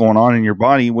what's going on in your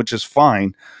body, which is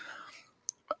fine.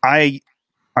 I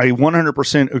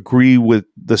 100% agree with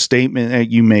the statement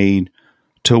that you made,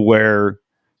 to where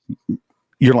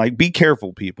you're like, be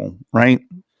careful, people, right?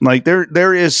 Like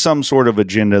there is some sort of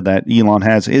agenda that Elon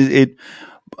has.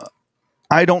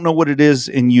 I don't know what it is,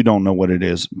 and you don't know what it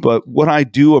is. But what I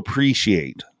do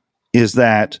appreciate is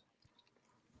that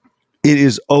it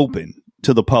is open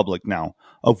to the public now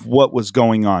of what was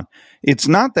going on. It's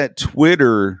not that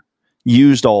Twitter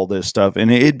used all this stuff, and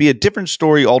it'd be a different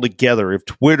story altogether if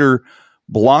Twitter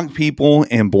blocked people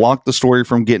and blocked the story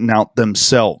from getting out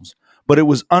themselves. But it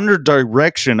was under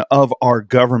direction of our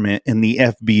government and the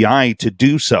FBI to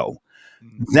do so.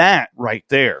 That right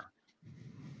there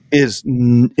it's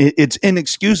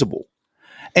inexcusable.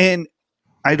 And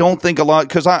I don't think a lot,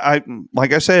 because I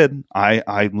like I said,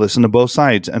 I listen to both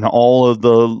sides, and all of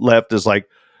the left is like,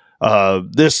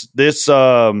 this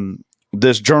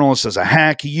journalist is a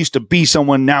hack. He used to be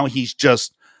someone, now he's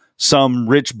just some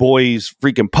rich boy's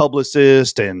freaking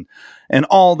publicist and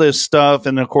all this stuff.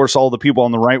 And of course, all the people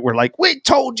on the right were like, we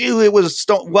told you it was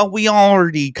well, we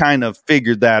already kind of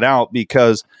figured that out,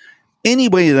 because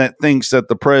anybody that thinks that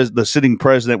the sitting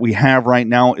president we have right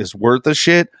now is worth a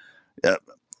shit,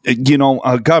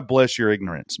 God bless your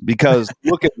ignorance, because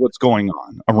look at what's going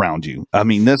on around you. I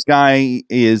mean, this guy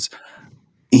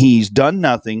he's done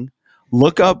nothing.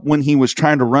 Look up when he was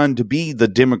trying to run to be the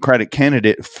Democratic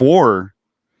candidate for,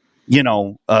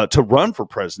 to run for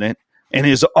president, and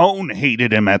his own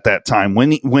hated him at that time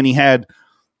when he had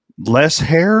less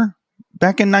hair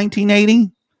back in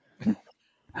 1980.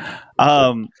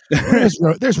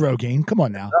 There's Rogaine. Come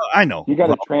on now. I know. He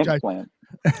got a transplant.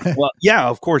 Well, yeah,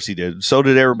 of course he did. So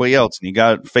did everybody else, and he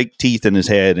got fake teeth in his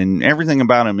head, and everything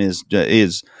about him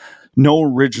is no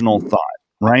original thought,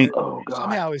 right? Oh God.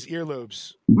 Somehow his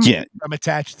earlobes. Yeah, I'm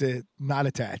attached to not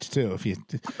attached too. If you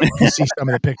see some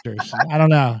of the pictures, I don't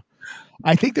know.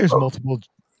 I think there's multiple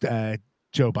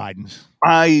Joe Bidens.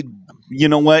 You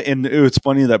know what? And it's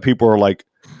funny that people are like,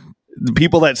 the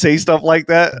people that say stuff like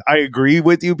that, I agree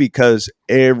with you, because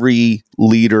every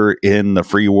leader in the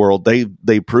free world, they've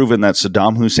proven that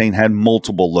Saddam Hussein had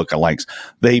multiple lookalikes.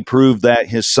 They proved that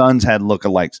his sons had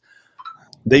lookalikes.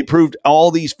 They proved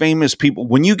all these famous people.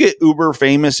 When you get uber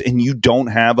famous and you don't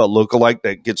have a lookalike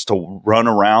that gets to run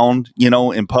around,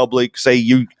 in public, say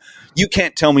you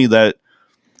can't tell me that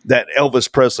Elvis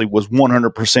Presley was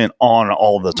 100% on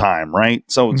all the time, right?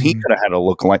 So he could have had a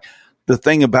lookalike. The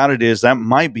thing about it is that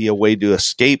might be a way to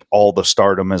escape all the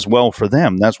stardom as well for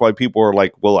them. That's why people are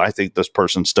like, well, I think this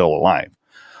person's still alive.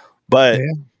 But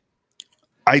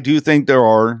I do think there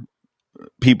are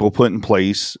people put in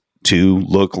place to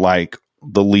look like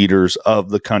the leaders of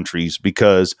the countries,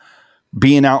 because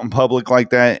being out in public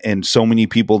like that, and so many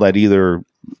people that either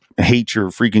hate your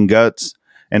freaking guts,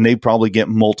 and they probably get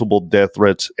multiple death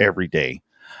threats every day.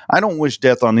 I don't wish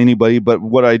death on anybody, but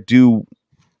what I do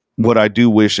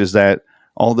wish is that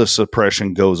all the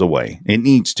suppression goes away. It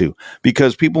needs to,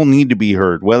 because people need to be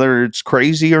heard, whether it's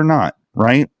crazy or not,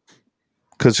 right?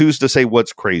 Because who's to say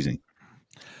what's crazy?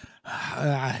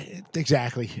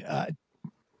 Exactly.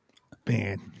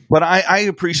 Man. But I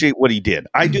appreciate what he did.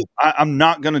 I do. I'm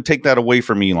not going to take that away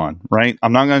from Elon, right?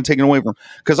 I'm not going to take it away from him,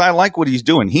 because I like what he's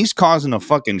doing. He's causing a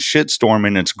fucking shitstorm,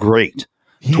 and it's great.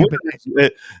 Yeah,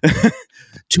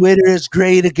 Twitter is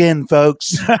great again,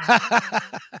 folks.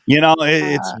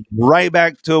 It's right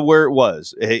back to where it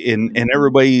was, and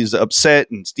everybody's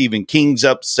upset, and Stephen King's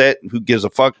upset. Who gives a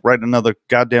fuck? Write another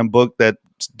goddamn book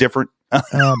that's different.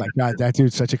 Oh my God, that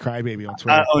dude's such a crybaby on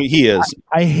Twitter. He is.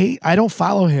 I don't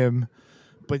follow him,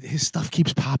 but his stuff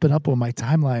keeps popping up on my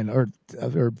timeline or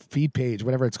feed page,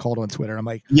 whatever it's called on Twitter. I'm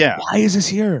like, yeah, why is this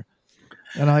here?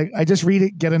 And I just read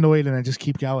it, get annoyed, and I just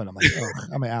keep going. I'm like, oh,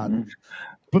 I'm out.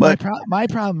 But my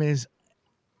problem is,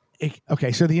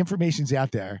 okay, so the information's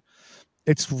out there.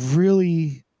 It's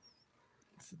really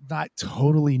not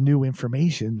totally new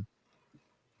information.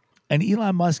 And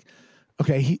Elon Musk,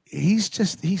 okay, he's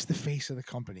the face of the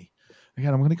company.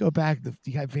 Again, I'm going to go back.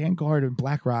 You got Vanguard and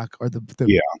BlackRock are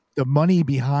the money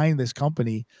behind this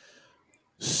company.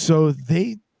 So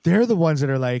they're the ones that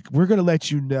are like, we're going to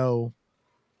let you know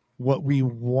what we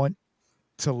want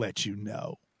to let you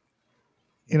know.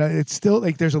 It's still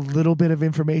like there's a little bit of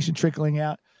information trickling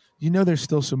out. There's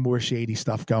still some more shady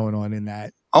stuff going on in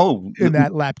that. In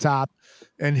that laptop,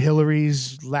 and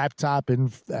Hillary's laptop,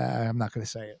 and I'm not going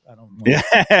to say it. I don't know. Yeah.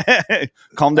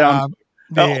 Calm down.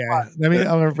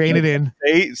 I'll rein it in.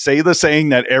 Say the saying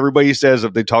that everybody says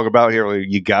if they talk about Hillary.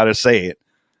 You got to say it.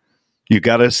 You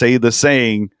got to say the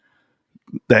saying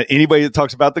that anybody that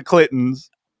talks about the Clintons.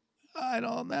 I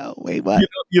don't know. Wait, what?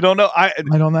 You don't know? I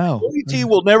don't know. Joey T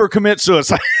will never commit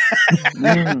suicide.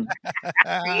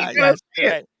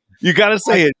 You got to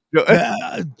say it.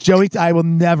 Joey, I will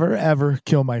never, ever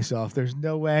kill myself. There's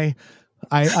no way.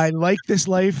 I like this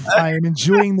life. I am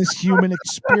enjoying this human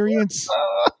experience.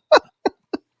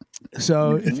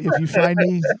 So if you find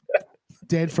me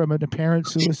dead from an apparent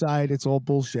suicide, it's all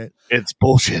bullshit. It's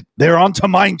bullshit. They're on to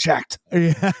mind checked.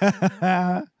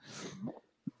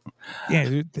 Yeah.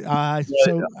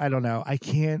 So I don't know. I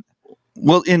can't.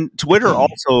 Well, in Twitter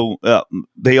also,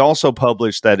 they also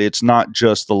published that it's not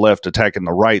just the left attacking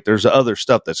the right. There's other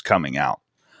stuff that's coming out.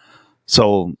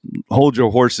 So hold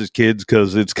your horses, kids,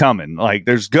 because it's coming. Like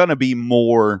there's going to be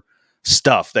more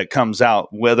stuff that comes out,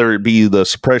 whether it be the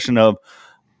suppression of,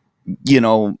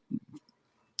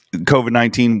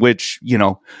 COVID-19, which,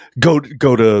 go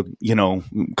to,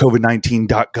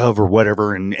 COVID19.gov or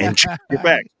whatever and check your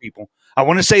facts, people. I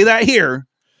want to say that here.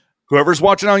 Whoever's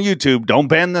watching on YouTube, don't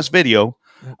ban this video.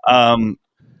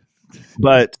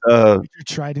 But your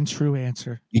tried and true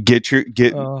answer. You get your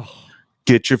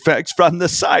facts from the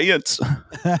science.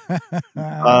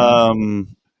 I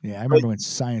remember when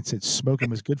science said smoking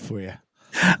was good for you.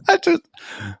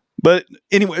 But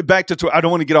anyway, back to Twitter. I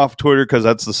don't want to get off Twitter because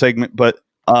that's the segment. But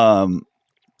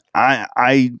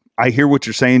I hear what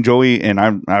you're saying, Joey, and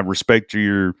I respect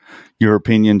your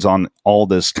opinions on all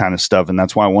this kind of stuff, and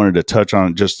that's why I wanted to touch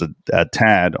on it just a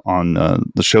tad on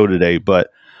the show today. But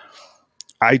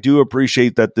I do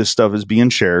appreciate that this stuff is being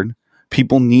shared.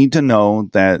 People need to know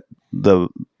that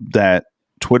that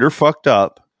Twitter fucked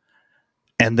up,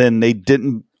 and then they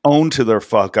didn't own to their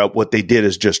fuck up. What they did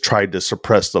is just tried to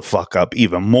suppress the fuck up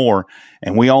even more.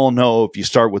 And we all know if you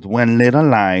start with one little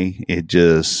lie, it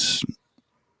just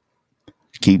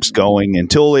keeps going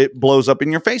until it blows up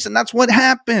in your face. And that's what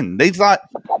happened.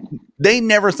 They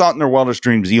never thought in their wildest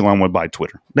dreams Elon would buy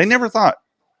Twitter. They never thought.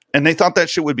 And they thought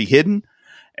that shit would be hidden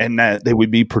and that they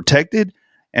would be protected.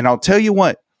 And I'll tell you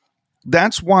what,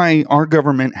 that's why our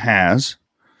government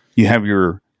you have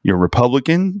your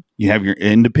Republican, you have your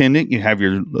independent, you have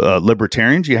your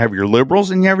libertarians, you have your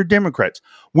liberals, and you have your Democrats.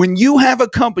 When you have a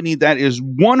company that is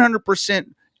 100%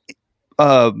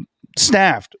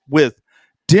 staffed with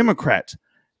Democrats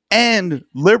and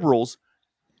liberals,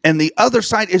 and the other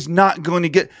side is not going to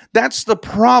get, that's the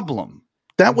problem.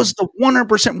 That was the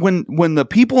 100% when the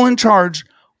people in charge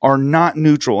are not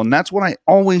neutral. And that's what I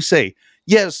always say.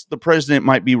 Yes, the president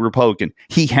might be Republican.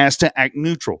 He has to act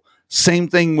neutral. Same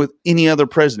thing with any other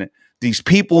president. These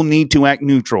people need to act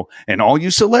neutral. And all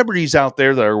you celebrities out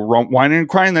there that are whining and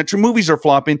crying that your movies are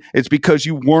flopping, it's because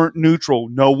you weren't neutral.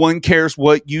 No one cares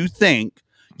what you think.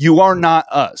 You are not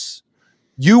us.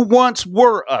 You once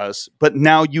were us, but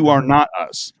now you are not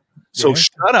us. So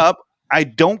shut up. I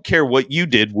don't care what you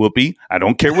did, Whoopi. I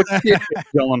don't care what you did,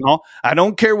 Gyllenhaal. I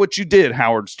don't care what you did,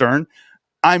 Howard Stern.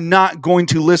 I'm not going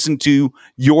to listen to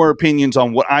your opinions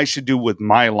on what I should do with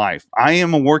my life. I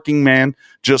am a working man,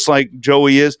 just like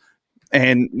Joey is.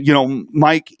 And,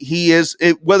 Mike, he is,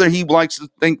 whether he likes to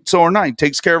think so or not, he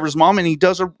takes care of his mom and he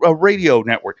does a radio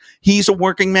network. He's a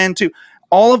working man, too.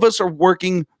 All of us are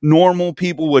working normal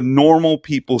people with normal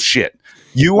people shit.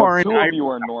 You are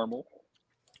normal.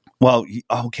 Well,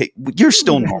 okay, you're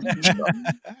still normal.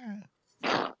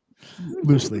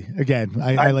 Loosely. Again,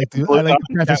 I like to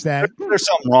preface that. There's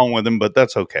something wrong with him, but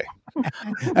that's okay.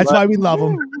 That's why we love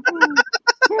him.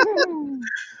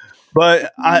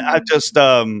 But I just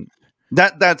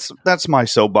that's my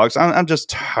soapbox. I'm just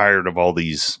tired of all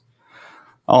this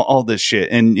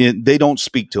shit, and they don't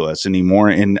speak to us anymore.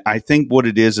 And I think what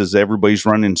it is everybody's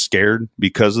running scared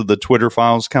because of the Twitter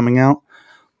files coming out,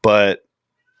 but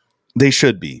they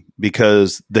should be,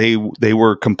 because they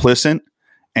were complicit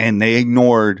and they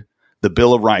ignored the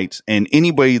Bill of Rights. And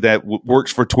anybody that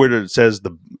works for Twitter that says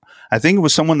I think it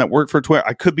was someone that worked for Twitter.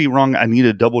 I could be wrong. I need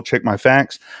to double check my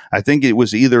facts. I think it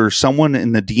was either someone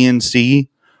in the DNC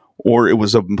or it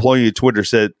was an employee of Twitter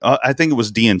said, I think it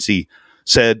was DNC,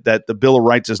 said that the Bill of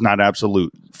Rights is not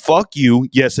absolute. Fuck you.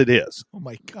 Yes, it is. Oh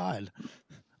my God.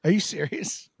 Are you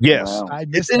serious? Yes. Wow. I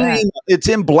missed that. It's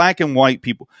in black and white,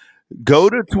 people. Go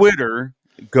to Twitter.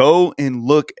 Go and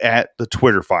look at the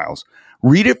Twitter files.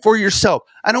 Read it for yourself.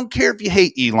 I don't care if you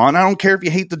hate Elon. I don't care if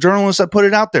you hate the journalists that put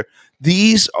it out there.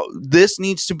 This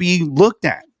needs to be looked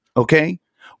at, okay?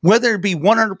 Whether it be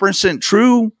 100%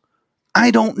 true,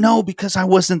 I don't know, because I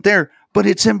wasn't there. But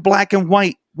it's in black and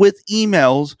white with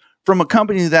emails from a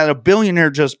company that a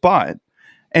billionaire just bought.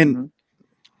 And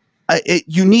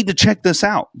you need to check this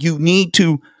out. You need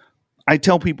to, I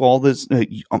tell people all this,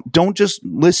 don't just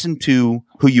listen to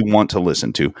who you want to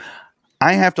listen to.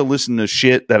 I have to listen to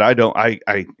shit that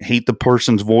I hate the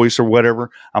person's voice or whatever.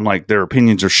 I'm like, their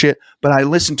opinions are shit, but I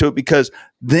listen to it because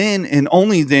then and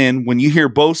only then, when you hear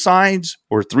both sides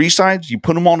or three sides, you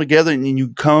put them all together and then you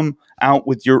come out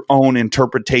with your own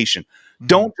interpretation.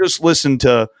 Don't just listen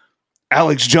to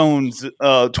Alex Jones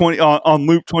on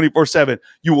loop 24/7.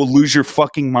 You will lose your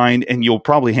fucking mind and you'll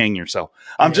probably hang yourself.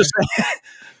 I'm just saying.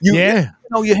 You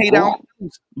hate Alex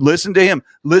Jones. Listen to him.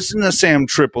 Listen to Sam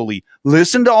Tripoli.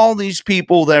 Listen to all these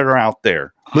people that are out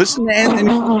there. Listen to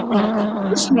Anthony.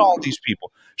 Listen to all these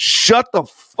people. Shut the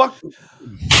fuck up.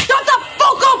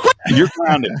 You're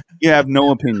grounded. You have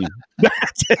no opinion.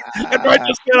 That's it. After I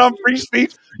just get on free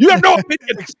speech, you have no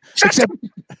opinion. Except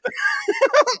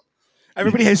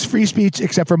everybody has free speech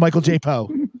except for Michael J. Poe.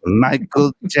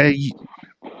 Michael J.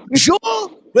 Sure,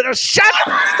 with a shut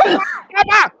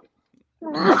up.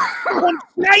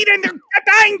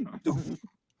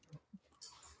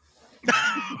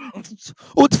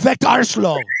 Utfekt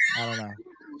Arschloch. I don't know.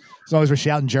 As long as we're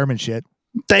shouting German shit.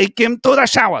 Take him to the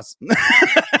showers.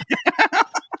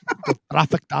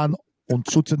 Traffic down und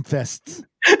schützen fest.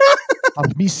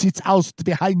 Und wie sieht's aus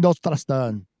behind nostra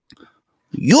Stern?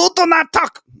 You do not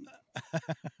talk.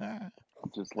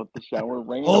 Just let the shower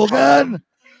rain. Hogan!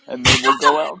 And then we'll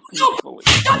go out peacefully.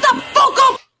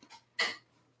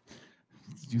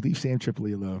 You leave Sam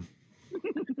Tripoli alone.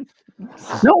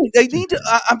 No, they need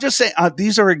to. I'm just saying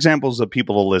these are examples of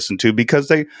people to listen to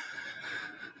because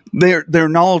they're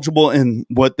knowledgeable in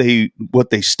what they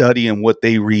study and what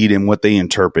they read and what they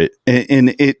interpret,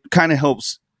 and it kind of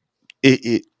helps.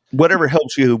 It whatever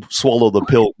helps you swallow the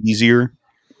pill easier,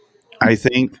 I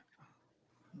think.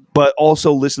 But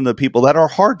also listen to people that are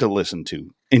hard to listen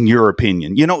to, in your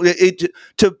opinion. You know,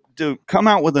 to come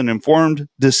out with an informed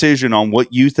decision on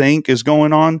what you think is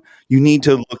going on, you need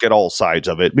to look at all sides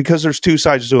of it because there's two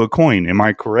sides to a coin. Am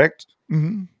I correct?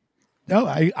 Mm-hmm. No,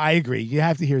 I agree. You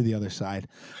have to hear the other side.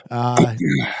 Like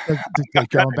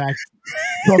going back,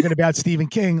 talking about Stephen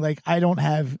King, like I don't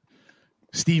have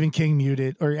Stephen King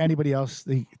muted or anybody else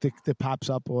that pops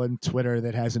up on Twitter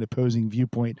that has an opposing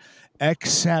viewpoint,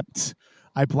 except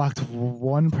I blocked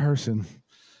one person,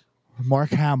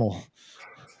 Mark Hamill,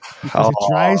 because it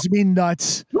drives me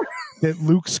nuts that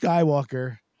Luke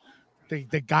Skywalker,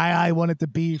 the guy I wanted to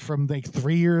be from like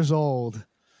 3 years old,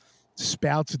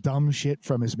 spouts dumb shit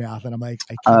from his mouth, and I'm like,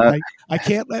 I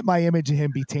can't let my image of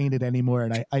him be tainted anymore,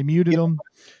 and I muted him,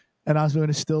 and I was going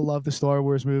to still love the Star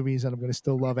Wars movies, and I'm going to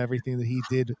still love everything that he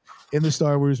did in the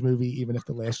Star Wars movie, even if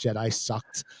The Last Jedi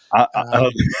sucked.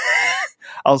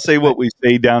 I'll say what we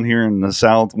say down here in the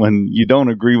South when you don't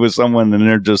agree with someone and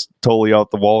they're just totally off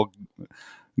the wall.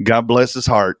 God bless his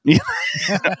heart. Bless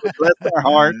their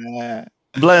heart.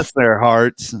 Bless their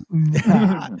hearts.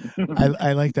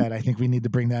 I like that. I think we need to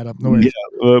bring that up north.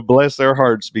 Yeah, bless their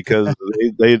hearts because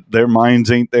their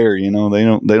minds ain't there. You know, they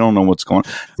don't know what's going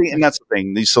on. See, and that's the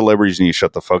thing. These celebrities need to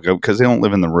shut the fuck up because they don't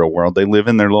live in the real world. They live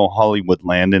in their little Hollywood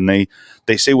land, and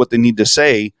they say what they need to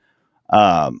say.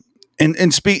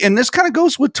 And speak. And this kind of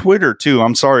goes with Twitter too.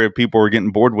 I'm sorry if people are getting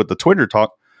bored with the Twitter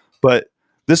talk, but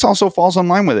this also falls in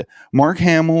line with it. Mark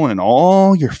Hamill and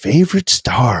all your favorite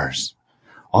stars.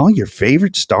 All your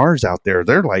favorite stars out there,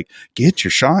 they're like, get your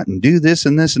shot and do this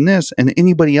and this and this. And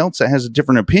anybody else that has a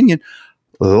different opinion,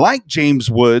 like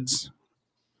James Woods.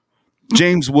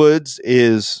 James Woods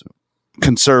is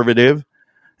conservative,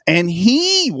 and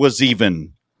he was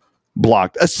even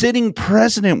blocked. A sitting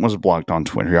president was blocked on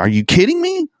Twitter. Are you kidding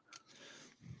me?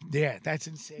 Yeah, that's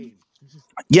insane.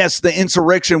 Yes, the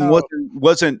insurrection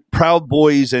wasn't Proud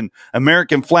Boys and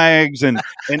American flags and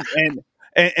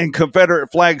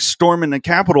Confederate flags storming the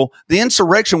Capitol. The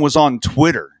insurrection was on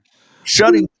Twitter,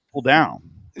 shutting people down.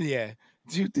 Yeah.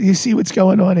 Do you see what's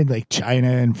going on in like China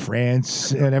and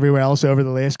France and everywhere else over the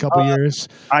last couple of years?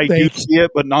 I do see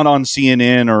it, but not on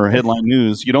CNN or headline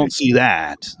news. You don't see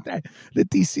that. The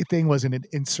DC thing wasn't an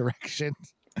insurrection.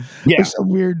 Yeah. There's some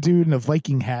weird dude in a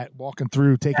Viking hat walking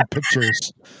through taking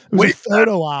pictures. It was a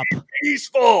photo op.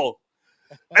 Peaceful.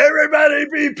 Everybody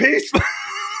be peaceful.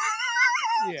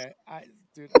 Yeah.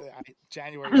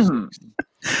 January 6th.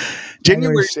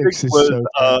 January 6th was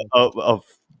a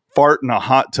fart in a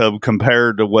hot tub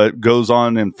compared to what goes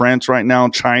on in France right now,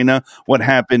 China, what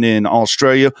happened in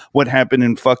Australia, what happened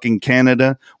in fucking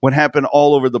Canada, what happened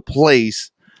all over the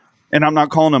place. And I'm not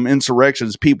calling them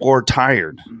insurrections. People are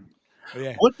tired.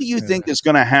 Yeah. What do you think is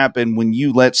going to happen when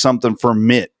you let something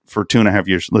ferment for 2.5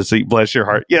 years? Let's see. Bless your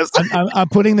heart. Yes. I'm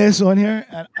putting this on here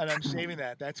and I'm saving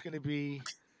that. That's going to be,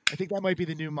 I think that might be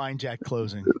the new Mind Jack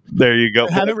closing. There you go.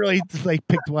 I haven't really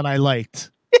picked one I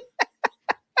liked.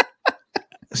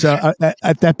 So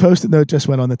that post-it note just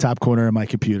went on the top corner of my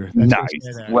computer. That's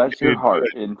nice. Bless your heart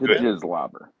into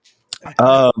Jizzlobber.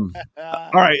 All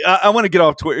right. I want to get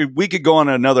off Twitter. We could go on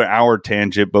another hour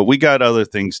tangent, but we got other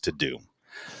things to do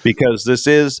because this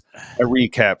is a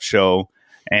recap show.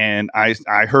 And I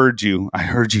heard you. I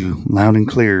heard you loud and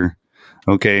clear.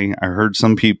 Okay. I heard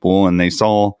some people and they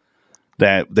saw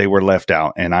that they were left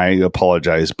out, and I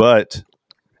apologize. But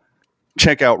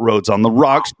check out Rhodes on the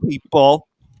Rocks, people.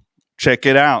 Check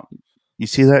it out. You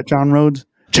see that, John Rhodes?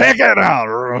 Check it out,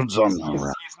 Rhodes on the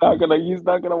Rocks. He's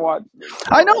not gonna watch this.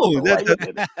 I know.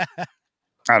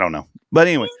 I don't know. But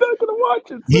anyway. He's not gonna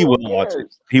watch it. He will watch it.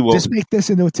 He will. Just make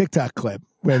this into a TikTok clip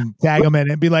when tag him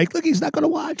in and be like, look, he's not gonna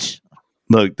watch.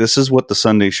 Look, this is what the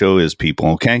Sunday show is, people,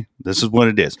 okay? This is what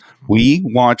it is. We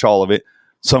watch all of it.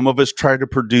 Some of us try to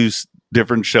produce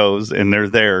different shows, and they're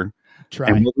there.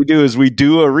 And what we do is we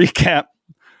do a recap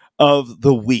of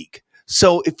the week.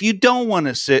 So if you don't want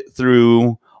to sit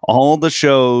through all the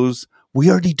shows, we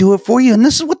already do it for you. And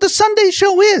this is what the Sunday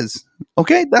show is.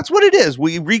 Okay? That's what it is.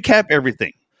 We recap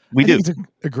everything. We do. It's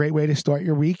a great way to start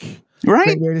your week. Right.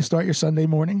 Great way to start your Sunday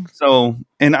morning. So,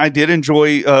 and I did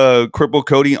enjoy Cripple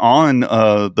Cody on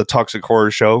the Toxic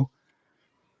Horror Show.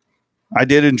 I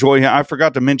did enjoy him. I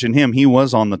forgot to mention him. He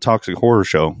was on the Toxic Horror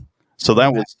Show. So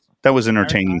that was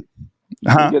entertaining.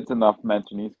 He gets enough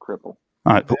mention. He's crippled.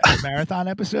 The marathon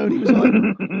episode he was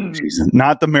on? Jesus.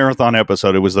 Not the marathon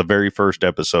episode. It was the very first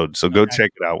episode. So go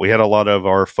check it out. We had a lot of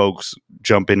our folks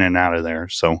jump in and out of there.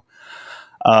 So,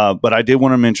 but I did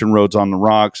want to mention Roads on the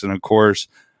Rocks. And of course,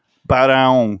 bow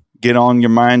down, get on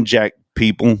your mind, Jack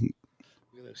people. Look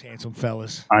at those handsome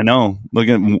fellas. I know. Look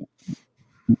at,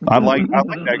 I like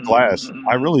that glass.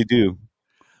 I really do.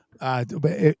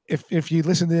 But if you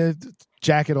listen to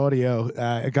Jacket Audio,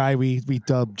 a guy we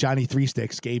dubbed Johnny Three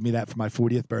Sticks gave me that for my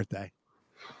 40th birthday.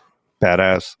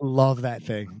 Badass. Love that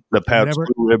thing. The Pabst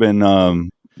Blue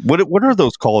Ribbon. What are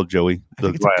those called, Joey? I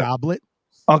think it's a goblet.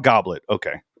 Oh, goblet.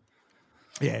 Okay.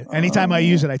 Yeah. Anytime I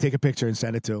use it, I take a picture and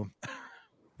send it to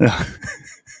him.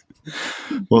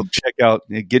 Well, check out,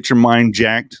 get your mind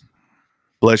jacked.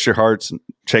 Bless your hearts.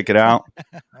 Check it out.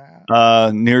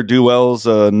 Near Duel's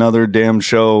another damn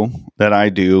show that I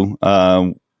do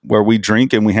where we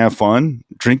drink and we have fun.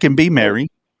 Drink and be merry.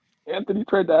 Anthony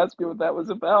tried to ask me what that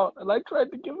was about, and I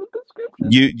tried to give a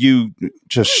description. You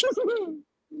just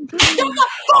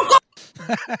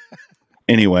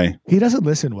anyway. He doesn't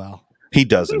listen well. He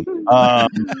doesn't.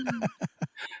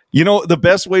 You know, the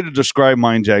best way to describe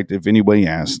Mind Jacked, if anybody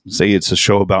asks, say it's a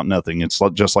show about nothing. It's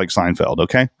just like Seinfeld,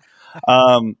 okay?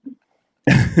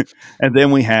 And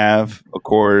then we have, of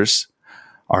course,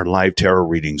 our live tarot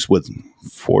readings with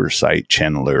Foresight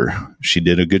Channeler. She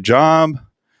did a good job.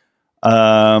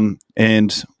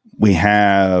 And we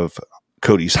have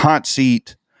Cody's Hot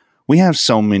Seat. We have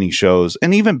so many shows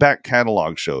and even back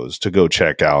catalog shows to go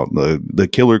check out. The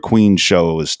Killer Queen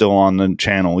show is still on the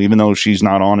channel, even though she's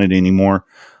not on it anymore.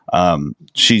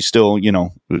 She's still,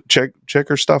 check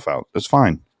her stuff out. That's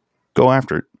fine. Go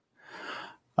after it.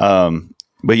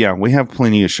 But yeah, we have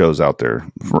plenty of shows out there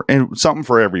and something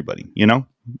for everybody,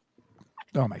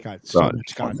 Oh my God. So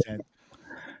much content.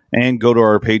 And go to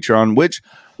our Patreon, which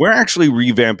we're actually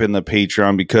revamping the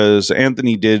Patreon because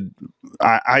Anthony did.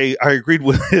 I agreed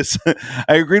with his.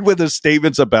 I agreed with his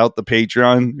statements about the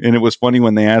Patreon, and it was funny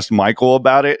when they asked Michael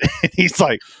about it. He's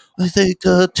like, "I think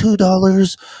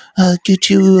 $2 get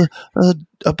you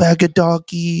a bag of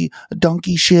donkey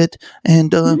shit." And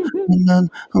did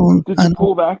you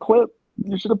pull that clip?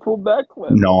 You should have pulled that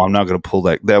clip. No, I'm not going to pull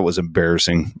that. That was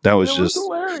embarrassing. That was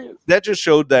hilarious. That just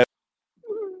showed that.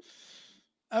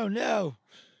 Oh no!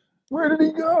 Where did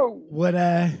he go? What?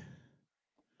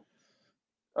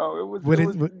 Oh, it was.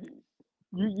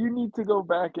 You need to go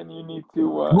back and you need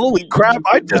to. Holy crap!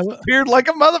 I disappeared like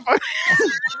a motherfucker.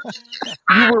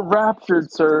 You were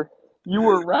raptured, sir. You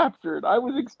were raptured. I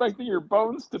was expecting your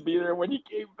bones to be there when you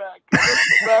came back.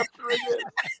 Rapturing it.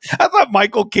 I thought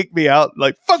Michael kicked me out.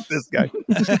 Like, fuck this guy.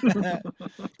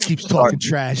 Keeps talking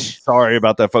trash. Sorry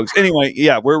about that, folks. Anyway,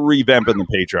 yeah, we're revamping the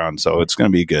Patreon, so it's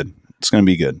going to be good. It's going to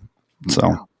be good.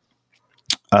 So,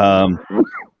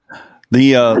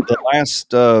 the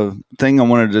last thing I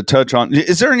wanted to touch on,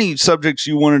 is there any subjects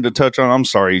you wanted to touch on? I'm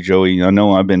sorry, Joey. I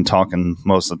know I've been talking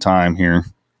most of the time here.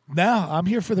 No, I'm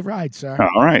here for the ride, sir.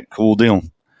 All right, cool deal.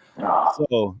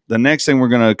 So the next thing we're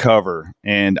going to cover,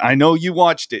 and I know you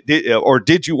watched it,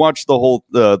 did you watch the whole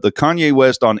the Kanye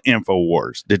West on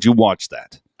InfoWars? Did you watch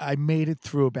that? I made it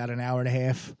through about an hour and a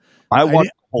half. I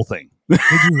watched the whole thing. Did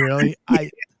you really? I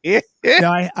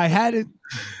had it.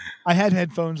 I had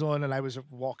headphones on and I was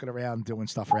walking around doing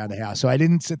stuff around the house, so I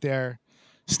didn't sit there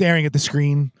staring at the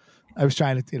screen. I was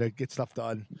trying to get stuff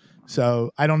done.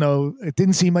 So I don't know. It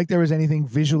didn't seem like there was anything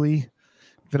visually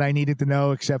that I needed to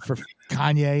know except for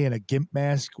Kanye and a GIMP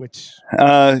mask, which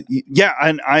yeah,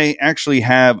 and I actually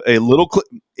have a little clip.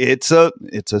 It's a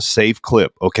safe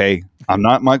clip, okay? I'm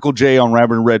not Michael J on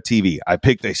Rabbit and Red TV. I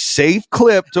picked a safe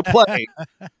clip to play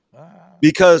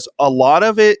because a lot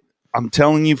of it, I'm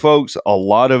telling you folks, a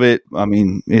lot of it, I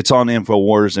mean, it's on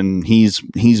InfoWars and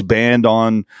he's banned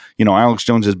on, Alex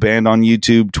Jones is banned on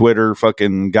YouTube, Twitter,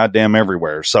 fucking goddamn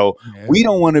everywhere. So we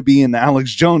don't want to be in the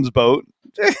Alex Jones boat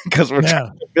because we're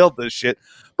trying to build this shit.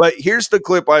 But here's the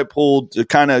clip I pulled to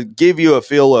kind of give you a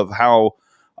feel of how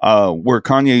where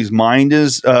Kanye's mind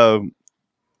is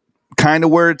kind of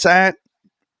where it's at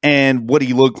and what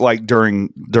he looked like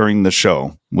during the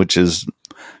show, which is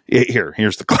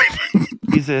here's the clip.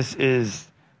 Jesus is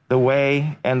the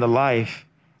way and the life,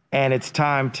 and it's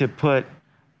time to put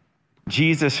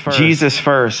Jesus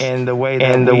first in the way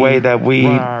that we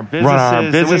run our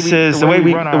businesses, the way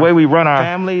we run our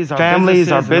families,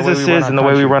 our businesses, and the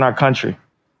way we run our country.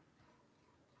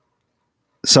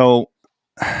 So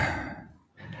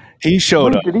he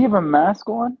showed up. Did he have a mask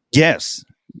on? Yes.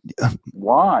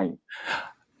 Why?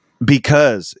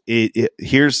 Because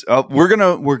here's we're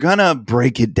gonna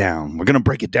break it down. We're gonna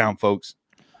break it down, folks.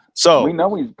 So we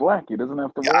know he's black. He doesn't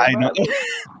have to wear a mask.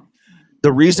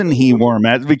 the reason he wore a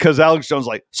mask because Alex Jones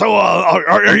like, so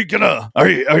are you gonna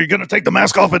take the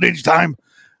mask off at any time?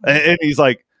 And he's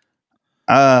like,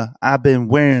 I've been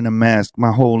wearing a mask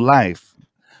my whole life.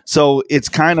 So it's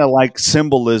kind of like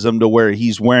symbolism to where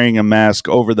he's wearing a mask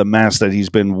over the mask that he's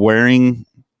been wearing.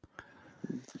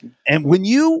 And when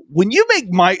you make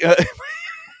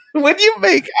when you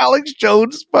make Alex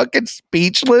Jones fucking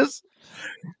speechless,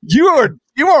 you are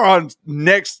on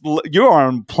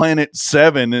planet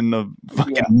 7 in the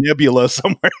fucking nebula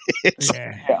somewhere. It's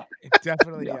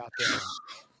definitely out there.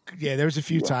 Yeah, there was a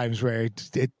few times where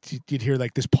you'd hear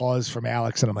like this pause from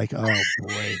Alex, and I'm like, oh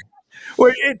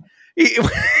boy.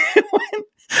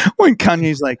 When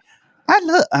Kanye's like, I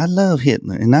love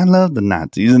Hitler and I love the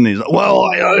Nazis, and he's like, well,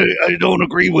 I don't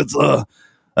agree with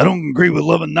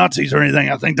loving Nazis or anything.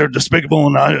 I think they're despicable,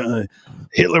 and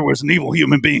Hitler was an evil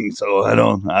human being, so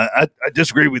I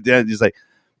disagree with that. He's like,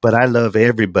 but I love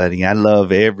everybody.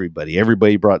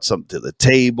 Everybody brought something to the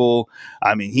table.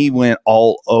 I mean, he went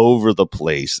all over the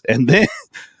place, and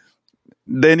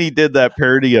then he did that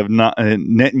parody of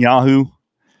Netanyahu.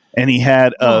 And he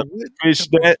had a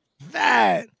fishnet.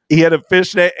 He had a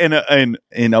fishnet and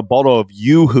a bottle of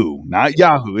Yoo-Hoo, not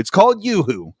Yahoo. It's called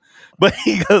Yoo-Hoo. But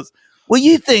he goes, "Well,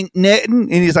 you think Netan?" And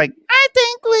he's like, "I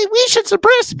think we should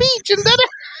suppress speech." And then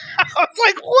I was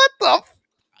like, "What the?"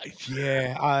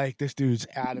 Yeah, this dude's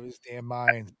out of his damn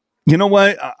mind. You know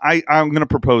what? I'm going to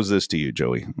propose this to you,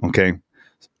 Joey. Okay,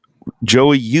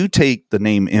 Joey, you take the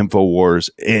name InfoWars,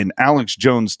 and Alex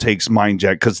Jones takes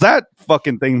MindJack, because that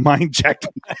fucking thing MindJacked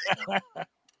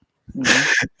me.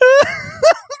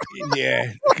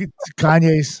 Yeah,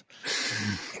 Kanye's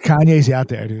out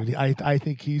there, dude. I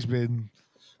think he's been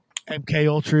MK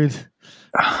Ultra.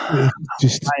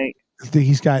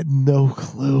 He's got no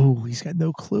clue.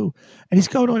 And he's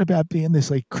going on about being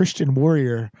this like Christian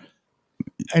warrior,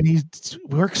 and he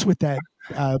works with that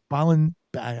Balenciaga.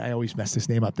 I always mess this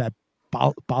name up. That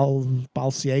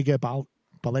Balenciaga.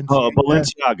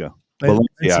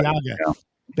 Yeah.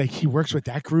 Like he works with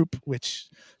that group, which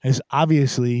is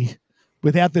obviously,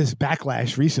 without this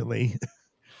backlash recently,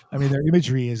 I mean, their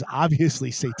imagery is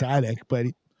obviously satanic, but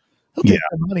he'll take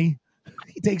their money.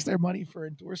 He takes their money for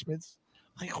endorsements.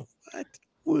 Like, what?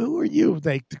 Who are you?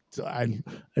 Like, I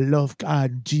love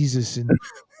God, Jesus, and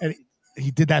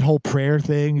he did that whole prayer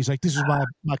thing. He's like, this is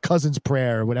my cousin's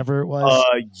prayer, or whatever it was.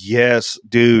 Yes,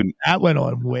 dude. That went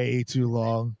on way too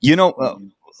long. You know,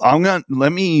 I'm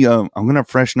gonna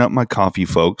freshen up my coffee,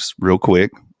 folks, real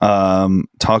quick.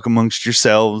 Talk amongst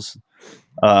yourselves.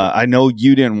 I know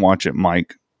you didn't watch it,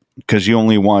 Mike, because you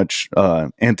only watch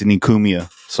Anthony Cumia.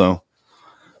 So,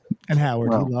 and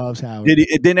Howard, he loves Howard.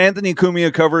 Did Anthony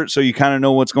Cumia cover it, so you kind of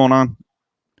know what's going on?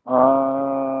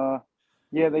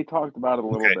 Yeah, they talked about it a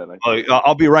little bit. I think.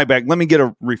 I'll be right back. Let me get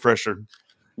a refresher.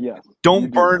 Yes. Don't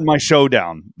burn my show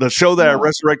down. The show that I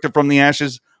resurrected from the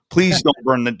ashes. Please don't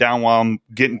burn it down while I'm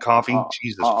getting coffee.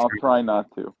 Jesus. I'll try not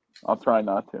to.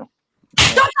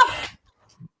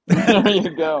 There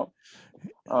you go.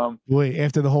 Boy,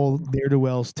 after the whole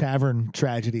Ne'er-do-Wells Tavern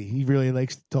tragedy, he really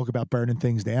likes to talk about burning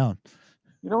things down.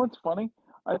 You know what's funny?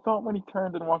 I thought when he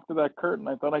turned and walked through that curtain,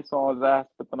 I thought I saw his ass,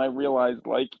 but then I realized,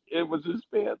 like, it was his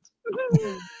pants.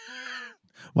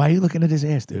 Why are you looking at his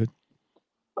ass, dude?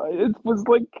 It was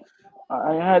like,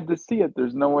 I had to see it.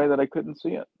 There's no way that I couldn't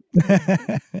see it.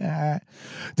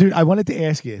 Dude, I wanted to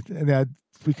ask you, and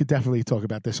we could definitely talk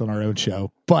about this on our own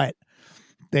show, but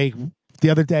the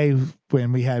other day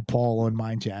when we had Paul on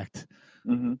MindJacked,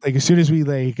 like as soon as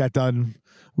we got done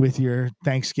with your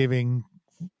Thanksgiving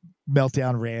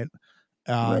meltdown rant,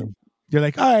 you're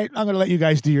like, all right, I'm going to let you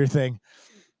guys do your thing.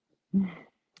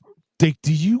 Do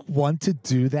you want to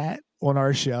do that on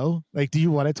our show? Like, do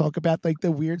you want to talk about like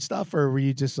the weird stuff, or were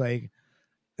you just like,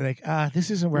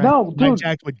 this isn't where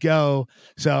MindJack would go,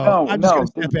 so I'm just going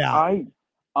to step out?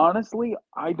 Honestly,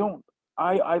 I don't.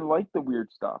 I like the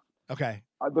weird stuff. Okay.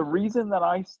 The reason that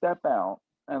I step out,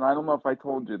 and I don't know if I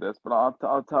told you this, but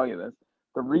I'll tell you this.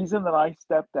 The reason that I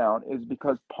stepped out is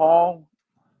because Paul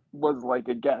was like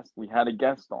a guest. We had a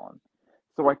guest on.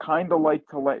 So I kind of like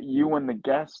to let you and the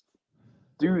guest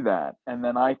do that. And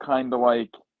then I kind of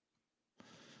like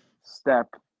step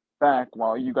back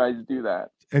while you guys do that.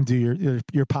 And do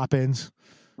your pop-ins.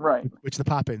 Right. Which the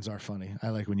pop-ins are funny. I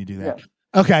like when you do that. Yeah.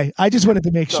 Okay. I just wanted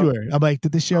to make sure. I'm like,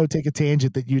 did the show take a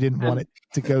tangent that you didn't want it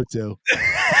to go to?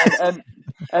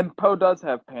 And Poe does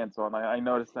have pants on. I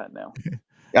noticed that now.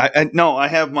 No, I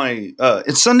have my.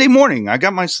 It's Sunday morning. I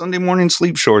got my Sunday morning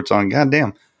sleep shorts on.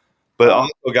 Goddamn! But I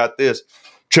also got this.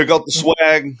 Check out the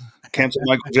swag. Cancel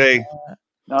Michael J.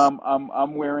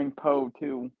 I'm wearing Poe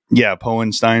too. Yeah,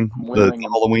 Poenstein, the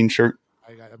Halloween shirt.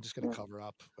 I'm just gonna cover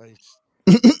up.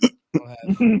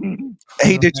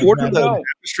 Hey, did you order the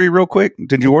tapestry real quick?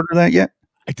 Did you order that yet?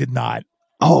 I did not.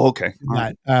 Oh, okay.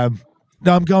 Not.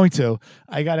 No, I'm going to.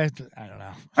 I don't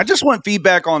know. I just want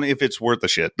feedback on if it's worth the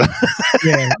shit.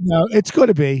 Yeah, no, it's going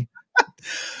to be.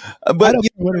 But I don't know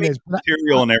what it is.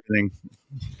 Material and everything.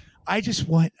 I just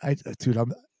want, dude.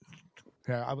 I'm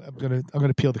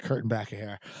gonna peel the curtain back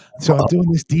here. So I'm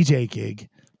doing this DJ gig,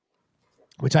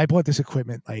 which I bought this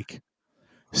equipment like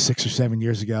 6 or 7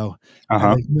 years ago. And,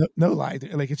 like, no lie,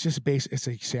 like it's just it's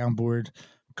a soundboard,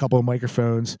 a couple of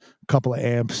microphones, a couple of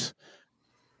amps,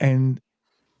 and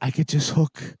I could just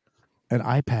hook an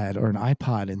iPad or an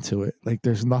iPod into it. Like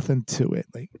there's nothing to it.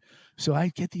 Like, so I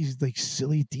get these like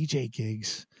silly DJ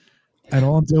gigs, and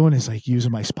all I'm doing is like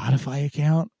using my Spotify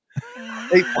account.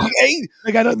 Hey.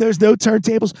 Like there's no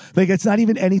turntables. Like it's not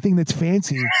even anything that's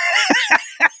fancy.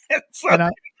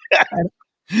 And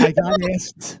I got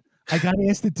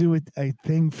asked to do a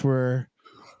thing for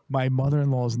my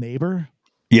mother-in-law's neighbor.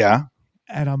 Yeah.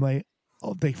 And I'm like,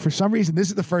 oh, for some reason, this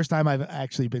is the first time I've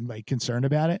actually been like concerned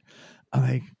about it. I'm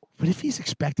like, what if he's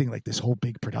expecting like this whole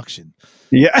big production?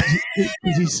 Yeah.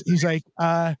 He's like,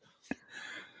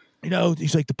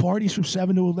 he's like, the party's from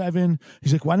 7 to 11.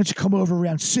 He's like, why don't you come over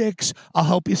around 6? I'll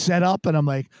help you set up. And I'm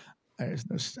like, there's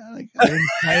no like, I didn't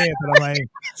say it, but I'm like,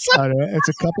 it's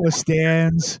a couple of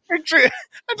stands. I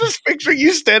just picture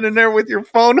you standing there with your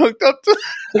phone hooked up to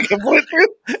like a Bluetooth,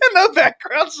 and the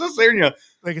background's just there,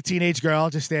 like a teenage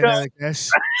girl just standing there like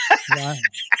this. Yeah.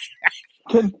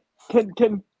 Can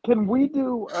we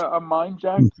do a mind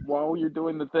jack while you're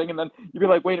doing the thing, and then you'd be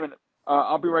like, wait a minute,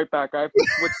 I'll be right back. I have to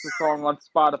switch the song on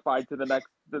Spotify to the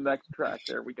next track.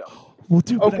 There we go. Well,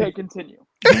 dude, okay, continue.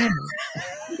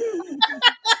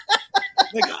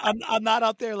 Like I'm not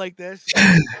out there like this.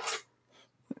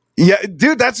 Yeah,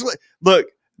 dude, that's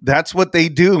what they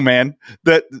do, man.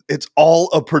 That it's all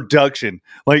a production.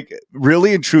 Like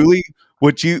really and truly,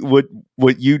 what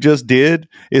you just did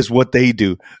is what they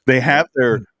do. They have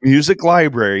their music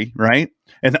library, right?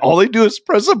 And all they do is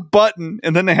press a button,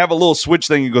 and then they have a little switch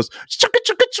thing. It goes,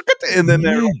 and then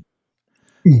they're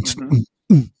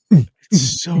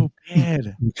it's so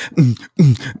bad. Like,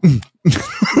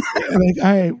 all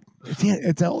right. Yeah,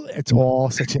 it's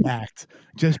all such an act.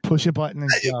 Just push a button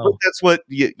and go. That's what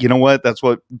you know. What that's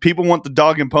what people want, the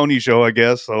dog and pony show, I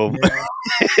guess. So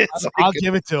yeah. I'll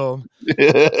give it to them.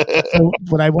 So,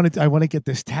 but I want to get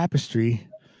this tapestry,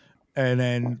 and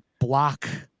then block.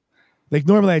 Like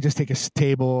normally, I just take a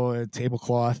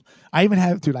tablecloth. I even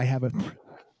have, dude. I have a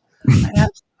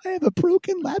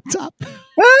broken laptop.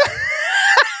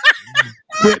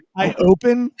 I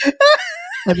open.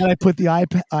 And then I put the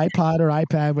iPod or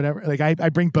iPad, whatever. Like I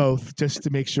bring both just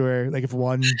to make sure, like if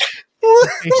one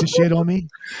takes a shit on me,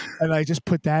 and I just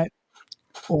put that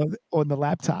on the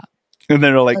laptop. And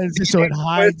then they're like, so it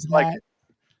hides like.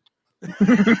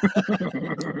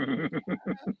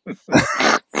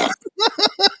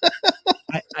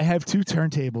 I have 2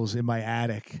 turntables in my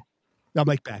attic. I'm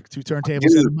like back 2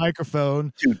 turntables and a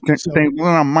microphone. 2 turntables and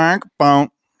a microphone.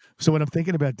 So what I'm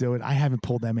thinking about doing, I haven't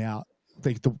pulled them out.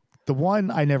 Like the one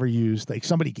I never used, like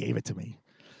somebody gave it to me,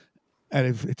 and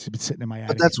it's been sitting in my attic.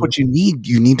 But that's what you need.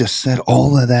 You need to set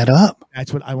all of that up.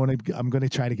 That's what I want to. I'm going to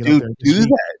try to get Dude, up there. Do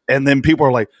that, and then people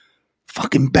are like,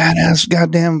 "Fucking badass,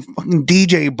 goddamn fucking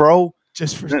DJ, bro!"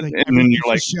 Just for like, and then you're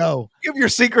like, "Show, give your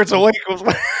secrets away."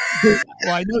 Well,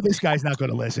 I know this guy's not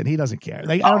going to listen. He doesn't care.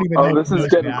 Like I don't even. Oh, this is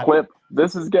getting clipped.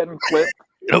 This is getting clipped.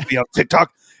 It'll be on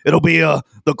TikTok. It'll be the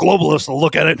globalists will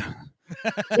look at it.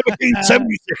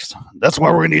 1776. That's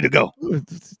where we need to go.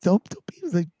 Don't be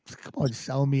like, come on,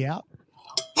 selling me out.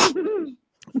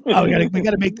 Oh, we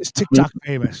gotta make this TikTok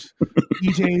famous.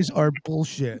 DJs are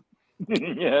bullshit.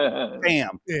 Yeah.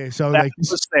 Damn. Yeah. So that like,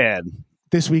 was sad.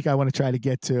 This week I want to try to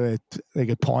get to like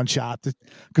a pawn shop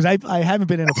because I haven't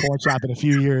been in a pawn shop in a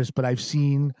few years, but I've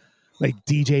seen like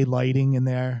DJ lighting in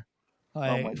there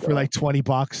for like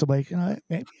 $20. I'm like,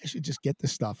 maybe I should just get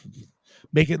this stuff,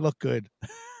 make it look good.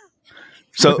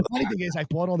 So the funny thing is, I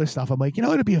bought all this stuff. I'm like,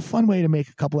 it'd be a fun way to make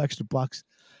a couple extra bucks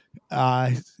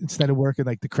instead of working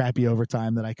like the crappy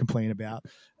overtime that I complain about.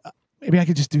 Maybe I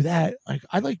could just do that. Like,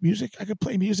 I like music. I could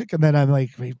play music. And then I'm like,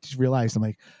 I just realized I'm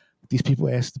like, these people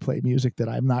asked to play music that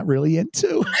I'm not really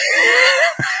into.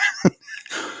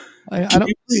 I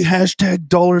don't play hashtag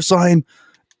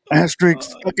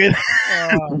 $asterisk fucking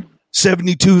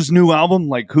 72's new album.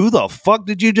 Like, who the fuck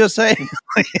did you just say?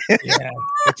 Yeah,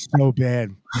 it's so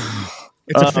bad.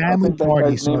 It's a family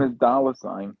party. His name is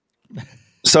 $.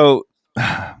 So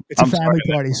it's a family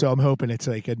party. So I'm hoping it's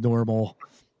like a normal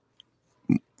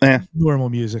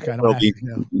music. I don't have to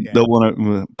know. Yeah. They'll want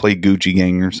to play Gucci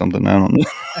Gang or something. I don't know.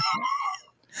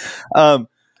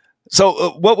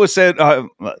 So what was said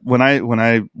when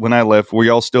I left? Were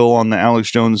y'all still on the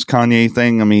Alex Jones Kanye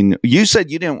thing? I mean, you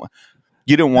said you didn't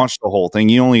watch the whole thing.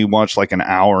 You only watched like an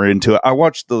hour into it. I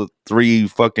watched the 3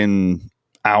 fucking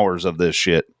hours of this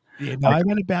shit. Yeah, no, I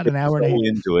went about an hour and a half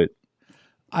into it.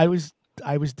 I was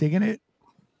digging it,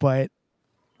 but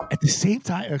at the same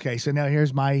time, okay. So now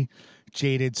here's my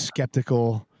jaded,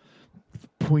 skeptical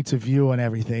points of view on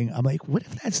everything. I'm like, what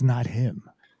if that's not him?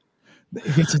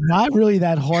 It's not really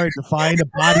that hard to find a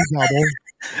body double.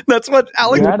 That's what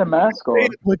Alex had a mask on.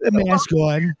 Put the mask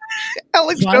on.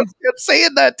 Alex Jones kept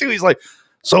saying that too. He's like,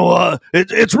 so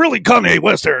it's really Kanye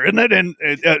West there, isn't it? And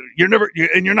you're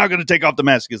not going to take off the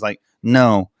mask. He's like,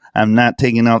 no, I'm not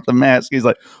taking off the mask. He's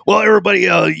like, well, everybody,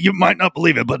 you might not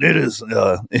believe it, but it is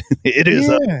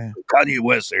Kanye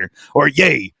West there, or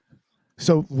yay.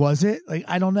 So was it? Like,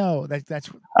 I don't know. That's.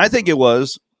 I think it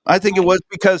was.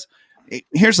 Because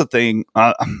here's the thing.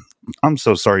 I'm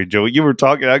so sorry, Joe. You were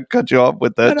talking. I cut you off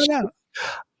with that. No.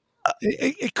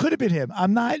 It could have been him.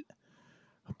 I'm not.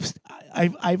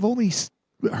 I've only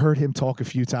heard him talk a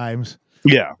few times.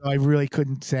 Yeah. So I really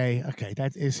couldn't say, okay,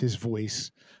 that is his voice.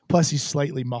 Plus, he's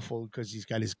slightly muffled because he's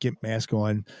got his GIMP mask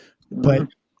on. But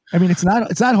I mean, it's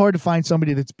not hard to find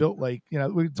somebody that's built like,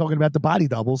 we're talking about the body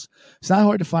doubles. It's not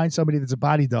hard to find somebody that's a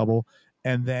body double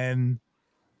and then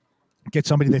get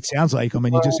somebody that sounds like him,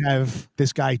 and you just have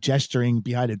this guy gesturing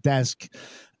behind a desk.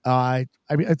 I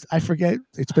mean, I forget.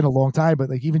 It's been a long time, but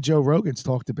like even Joe Rogan's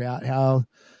talked about how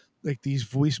like these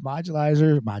voice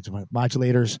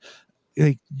modulators,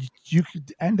 like you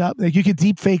could end up like you could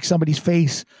deep fake somebody's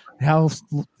face. How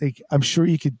like I'm sure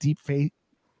you could deep fake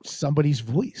somebody's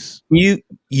voice.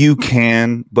 You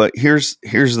can, but here's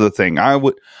the thing. I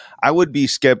would be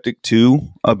skeptic too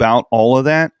about all of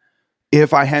that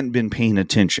if I hadn't been paying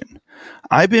attention.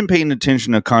 I've been paying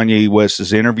attention to Kanye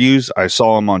West's interviews. I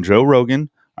saw him on Joe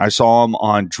Rogan. I saw him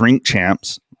on Drink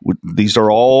Champs. These are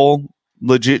all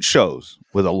legit shows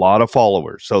with a lot of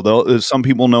followers. So some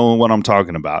people know what I'm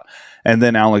talking about. And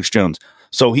then Alex Jones.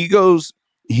 So he goes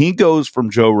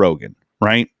from Joe Rogan,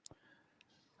 right?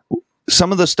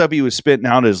 Some of the stuff he was spitting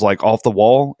out is like off the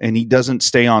wall and he doesn't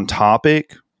stay on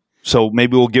topic. So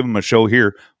maybe we'll give him a show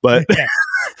here, but,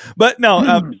 but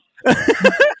no,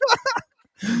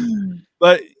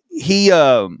 but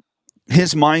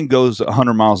his mind goes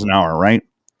 100 miles an hour, right?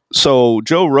 So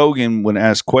Joe Rogan would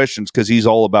ask questions because he's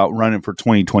all about running for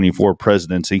 2024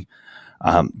 presidency.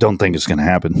 Don't think it's going to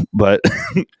happen, but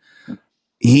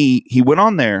he went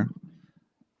on there,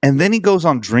 and then he goes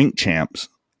on Drink Champs,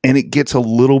 and it gets a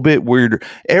little bit weirder.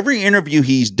 Every interview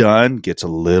he's done gets a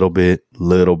little bit,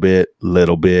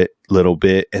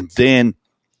 and then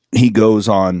he goes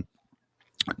on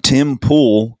Tim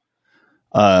Pool's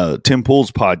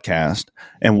podcast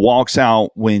and walks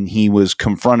out when he was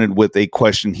confronted with a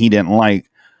question he didn't like.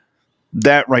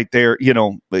 That right there,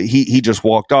 he just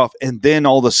walked off, and then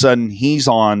all of a sudden he's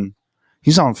on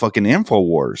fucking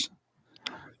InfoWars,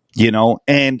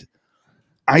 and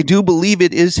I do believe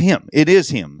it is him. It is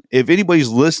him. If anybody's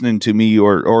listening to me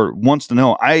or wants to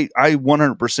know, I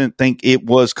 100% think it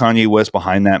was Kanye West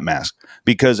behind that mask,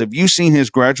 because if you've seen his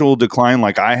gradual decline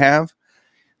like I have,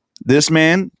 this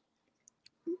man,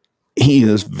 he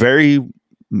is very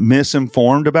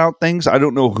misinformed about things. I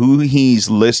don't know who he's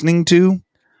listening to.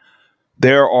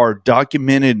 There are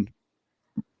documented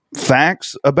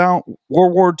facts about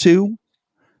World War II.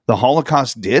 The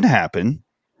Holocaust did happen.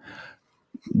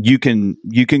 You can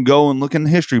go and look in the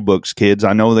history books, kids.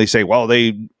 I know they say, well,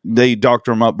 they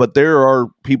doctor them up, but there are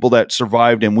people that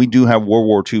survived, and we do have World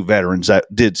War II veterans that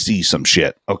did see some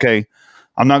shit. Okay.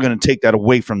 I'm not going to take that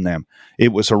away from them. It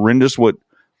was horrendous what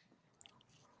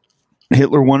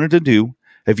Hitler wanted to do.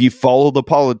 If you follow the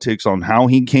politics on how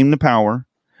he came to power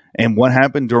and what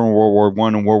happened during World War I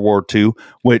and World War II,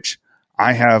 which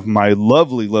I have my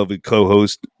lovely, lovely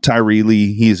co-host, Tyree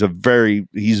Lee. He's very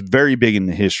big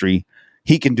into history.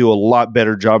 He can do a lot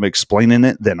better job explaining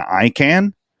it than I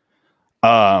can.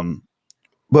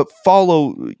 But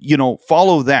follow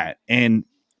that and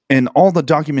all the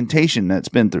documentation that's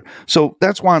been through. So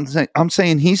that's why I'm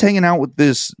saying he's hanging out with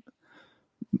this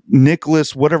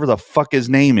Nicholas, whatever the fuck his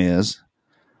name is,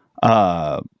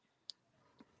 Nick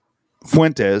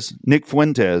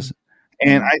Fuentes.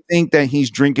 And I think that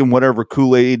he's drinking whatever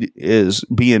Kool-Aid is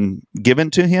being given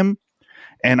to him.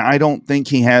 And I don't think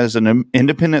he has an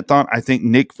independent thought. I think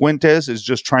Nick Fuentes is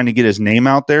just trying to get his name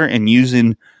out there and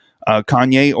using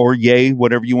Kanye or Ye,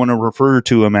 whatever you want to refer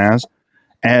to him as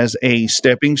a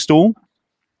stepping stool.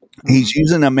 He's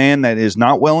using a man that is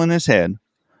not well in his head.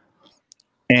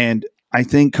 And I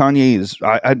think Kanye is,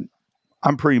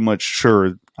 I'm pretty much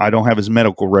sure, I don't have his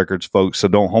medical records, folks, so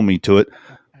don't hold me to it.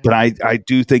 But I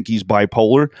do think he's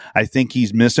bipolar. I think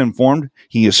he's misinformed.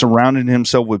 He is surrounding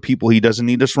himself with people he doesn't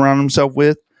need to surround himself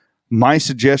with. My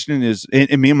suggestion is,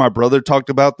 and me and my brother talked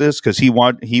about this because he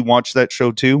watched that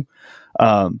show too.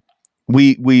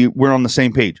 We're on the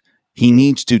same page. He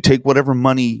needs to take whatever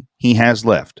money he has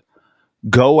left,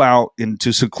 go out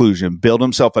into seclusion, build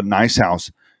himself a nice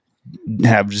house,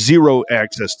 have zero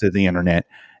access to the internet,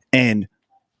 and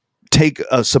take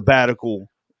a sabbatical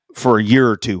for a year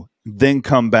or two, then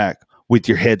come back with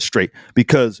your head straight.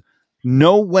 Because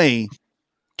no way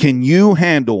can you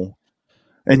handle,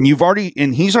 and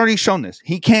he's already shown this,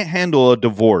 he can't handle a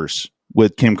divorce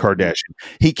with Kim Kardashian.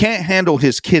 He can't handle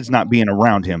his kids not being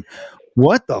around him.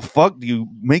 What the fuck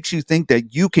makes you think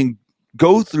that you can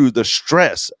go through the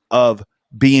stress of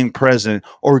being president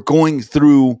or going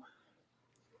through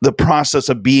the process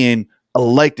of being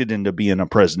elected into being a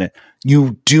president?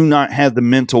 You do not have the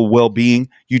mental well-being.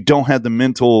 You don't have the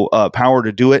mental power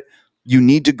to do it. You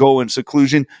need to go in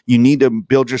seclusion. You need to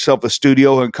build yourself a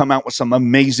studio and come out with some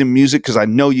amazing music, because I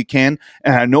know you can.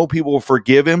 And I know people will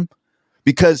forgive him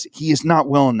because he is not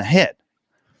well in the head.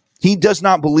 He does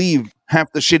not believe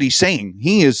half the shit he's saying.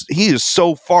 He is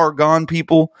so far gone,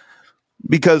 people.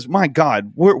 Because my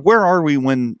God, where are we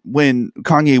when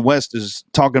Kanye West is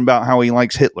talking about how he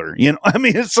likes Hitler? You know, I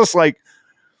mean, it's just like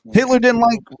Hitler didn't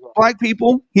like black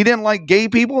people. He didn't like gay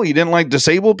people. He didn't like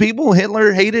disabled people.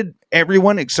 Hitler hated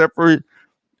everyone except for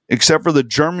the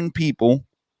German people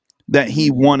that he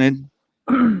wanted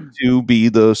to be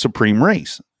the supreme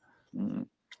race.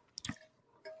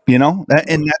 You know,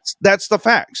 that's the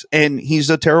facts. And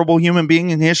he's a terrible human being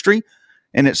in history,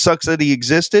 and it sucks that he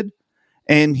existed.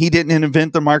 And he didn't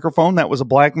invent the microphone. That was a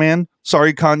black man.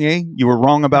 Sorry, Kanye, you were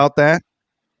wrong about that.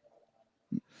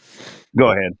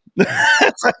 Go ahead. I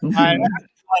had a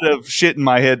lot of shit in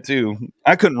my head too.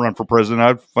 I couldn't run for president.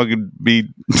 I'd fucking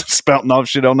be spouting off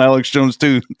shit on Alex Jones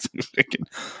too.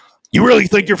 You really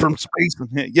think you're from space?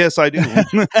 Yes, I do.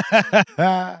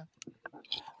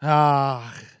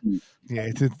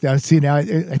 Yeah. See, now I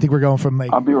think we're going from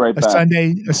like I'll be right back.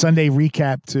 a Sunday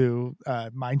recap to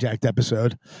Mindjacked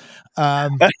episode. I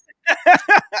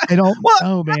don't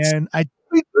know, man.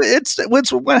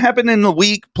 It's what happened in the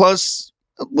week, plus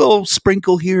a little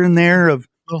sprinkle here and there of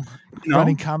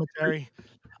running commentary.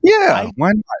 Yeah,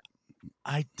 why not?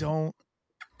 I don't.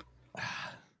 All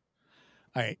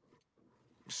right.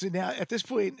 So now at this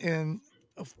point in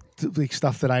the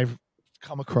stuff that I've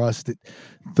come across, that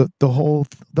the whole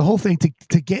thing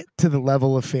to get to the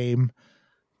level of fame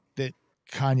that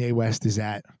Kanye West is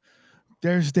at,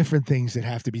 there's different things that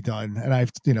have to be done. And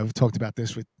I've talked about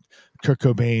this with Kurt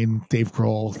Cobain, Dave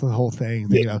Grohl, the whole thing.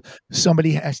 Yeah.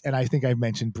 Somebody has, and I think I've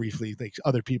mentioned briefly, like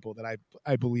other people that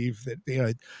I believe that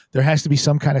there has to be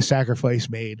some kind of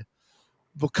sacrifice made.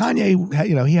 Well,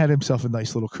 Kanye, he had himself a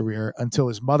nice little career until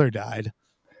his mother died.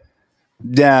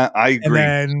 Yeah, I agree.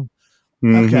 And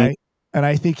then, okay. And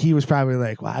I think he was probably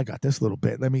like, well, I got this little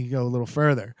bit. Let me go a little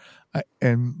further.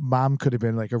 And mom could have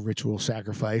been like a ritual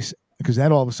sacrifice, because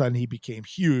then all of a sudden he became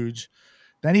huge.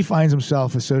 Then he finds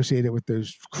himself associated with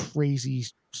those crazy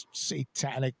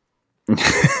satanic,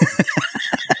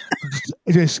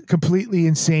 just completely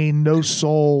insane, no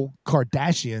soul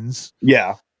Kardashians.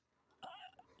 Yeah.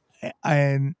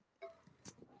 And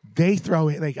they throw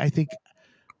it like, I think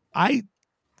I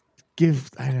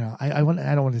don't know.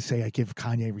 I don't want to say I give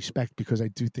Kanye respect, because I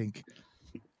do think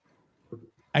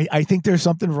I think there's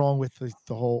something wrong with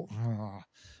the whole.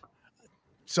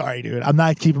 Sorry, dude. I'm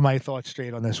not keeping my thoughts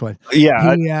straight on this one.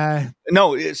 Yeah.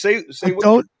 No. Say what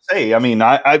you say. I mean,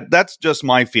 I that's just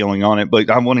my feeling on it, but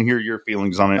I want to hear your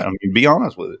feelings on it. I mean, be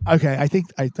honest with it. Okay. I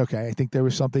think there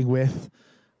was something with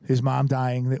his mom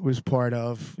dying that was part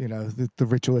of, the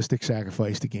ritualistic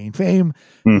sacrifice to gain fame.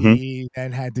 Mm-hmm. He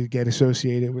then had to get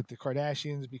associated with the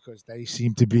Kardashians because they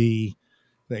seem to be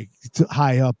like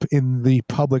high up in the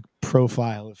public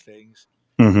profile of things.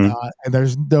 Mm-hmm. And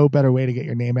there's no better way to get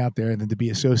your name out there than to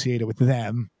be associated with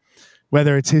them,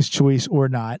 whether it's his choice or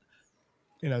not.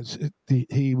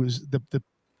 He was the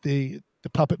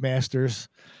puppet masters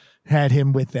had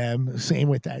him with them. Same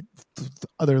with that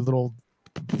other little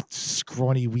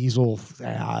scrawny weasel,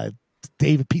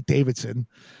 Pete Davidson.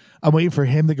 I'm waiting for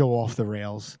him to go off the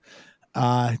rails.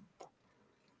 So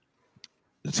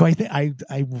I think I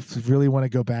really want to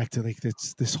go back to like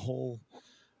this whole.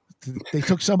 They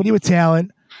took somebody with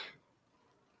talent,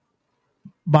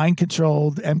 mind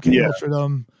controlled, MK Ultra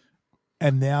them,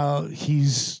 and now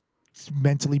he's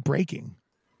mentally breaking.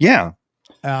 Yeah.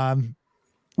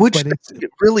 Which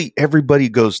really everybody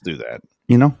goes through that.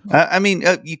 I mean,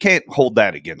 you can't hold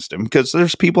that against him, because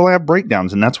there's people that have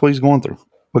breakdowns, and that's what he's going through.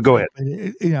 But go ahead.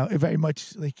 But very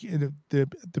much like in the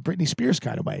Britney Spears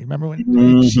kind of way. Remember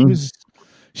when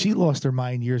she lost her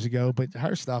mind years ago? But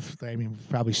her stuff, I mean,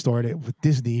 probably started with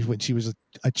Disney when she was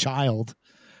a child.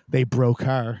 They broke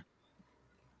her,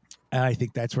 and I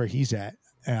think that's where he's at.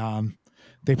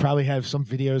 They probably have some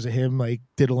videos of him like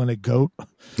diddling a goat.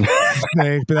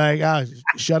 They'd be like,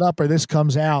 shut up or this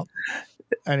comes out.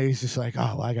 And he's just like,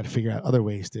 oh, well, I got to figure out other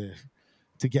ways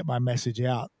to get my message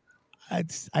out.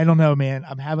 I don't know, man.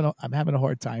 I'm having a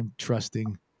hard time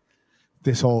trusting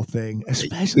this whole thing,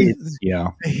 especially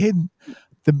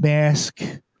the mask.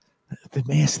 The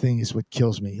mask thing is what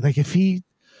kills me. Like if he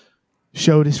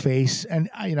showed his face, and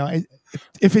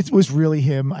if it was really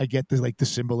him, I get the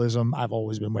symbolism. I've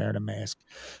always been wearing a mask,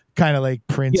 kind of like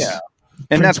Prince. Yeah,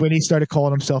 and that's when he started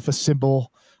calling himself a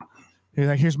symbol. He's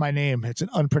like, "Here's my name. It's an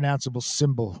unpronounceable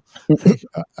symbol." Like,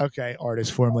 okay,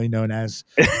 artist formerly known as.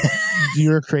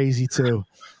 You're crazy too.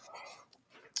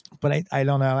 But I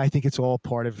don't know. I think it's all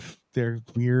part of their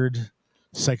weird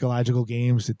psychological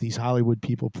games that these Hollywood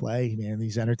people play, man.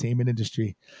 These entertainment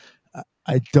industry.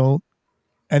 I don't.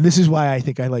 And this is why I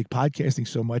think I like podcasting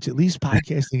so much. At least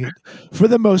podcasting, for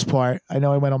the most part. I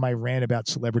know I went on my rant about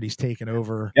celebrities taking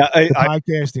over the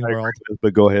podcasting world.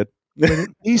 But go ahead. But at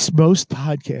least most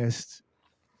podcasts,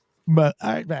 but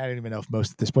I don't even know if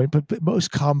most at this point, but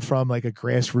most come from like a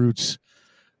grassroots,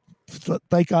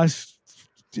 like us,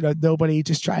 nobody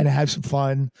just trying to have some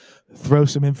fun, throw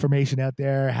some information out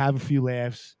there, have a few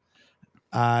laughs.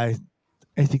 I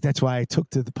think that's why I took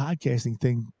to the podcasting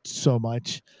thing so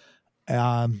much.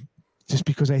 Just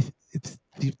because it's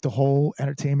the whole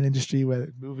entertainment industry,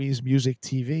 whether movies, music,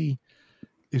 TV,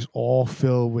 is all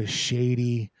filled with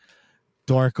shady,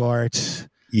 dark arts,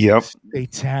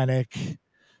 satanic,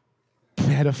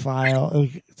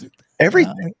 pedophile,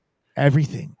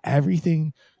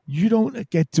 everything. You don't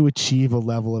get to achieve a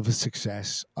level of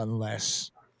success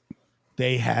unless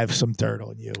they have some dirt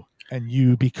on you and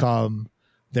you become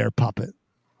their puppet.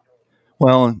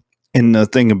 Well, and the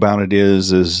thing about it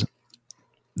is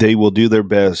they will do their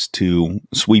best to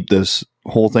sweep this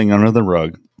whole thing under the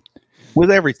rug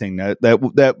with everything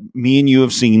that me and you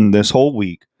have seen this whole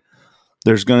week.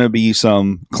 There's going to be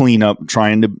some cleanup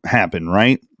trying to happen,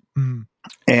 right? Mm.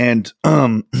 And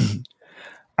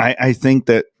I think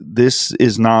that this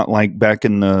is not like back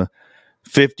in the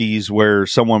 50s where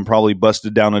someone probably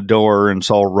busted down a door and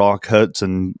saw Rock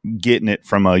Hudson getting it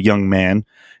from a young man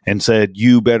and said,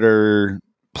 "You better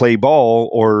play ball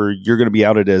or you're going to be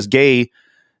outed as gay."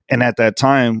 And at that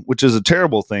time, which is a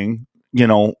terrible thing,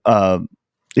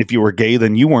 if you were gay,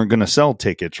 then you weren't going to sell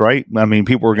tickets, right? I mean,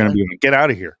 people were going to be like, "Get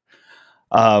out of here."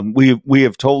 We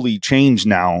have totally changed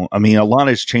now. I mean, a lot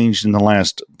has changed in the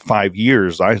last 5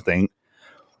 years, I think.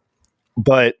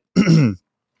 But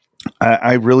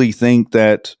I really think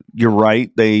that you're right.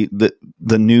 The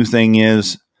new thing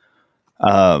is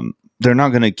they're not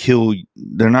going to kill.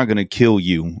 They're not going to kill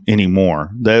you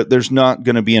anymore. There's not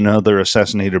going to be another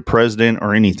assassinated president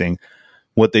or anything.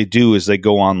 What they do is they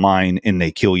go online and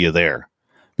they kill you there,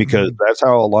 because that's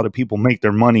how a lot of people make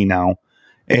their money now.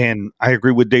 And I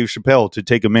agree with Dave Chappelle. To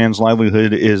take a man's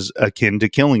livelihood is akin to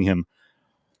killing him.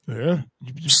 Yeah.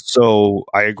 So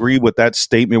I agree with that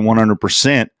statement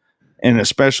 100%. And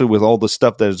especially with all the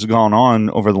stuff that has gone on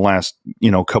over the last,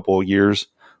 couple of years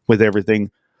with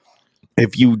everything.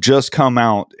 If you just come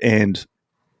out and,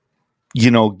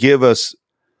 give us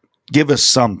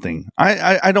something.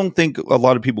 I don't think a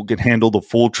lot of people can handle the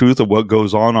full truth of what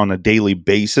goes on a daily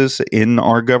basis in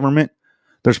our government.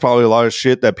 There's probably a lot of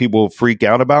shit that people freak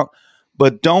out about,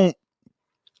 but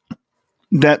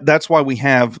that's why we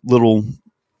have little,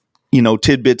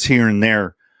 tidbits here and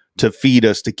there to feed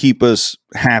us, to keep us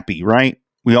happy, right?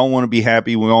 We all want to be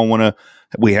happy.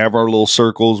 We have our little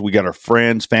circles. We got our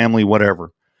friends, family,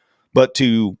 whatever. But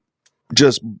to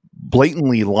just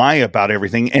blatantly lie about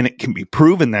everything, and it can be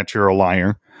proven that you're a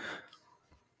liar,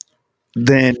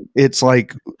 then it's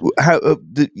like,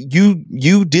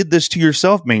 you did this to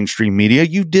yourself, mainstream media.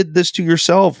 You did this to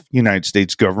yourself, United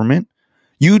States government.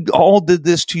 You all did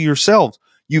this to yourselves.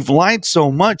 You've lied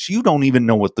so much, you don't even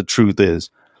know what the truth is.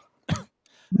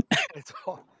 It's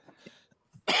all...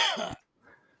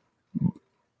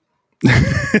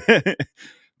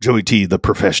 Joey T, the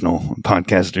professional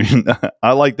podcaster.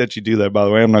 I like that you do that, by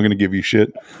the way. I'm not going to give you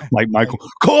shit. Like Michael,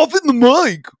 cough in the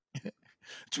mic.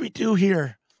 That's what we do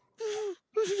here.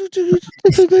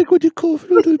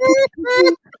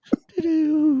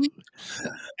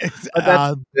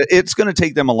 It's going to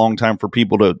take them a long time for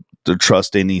people to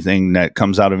trust anything that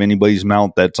comes out of anybody's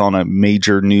mouth that's on a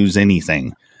major news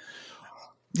anything.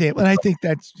 Yeah, but I think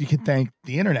you can thank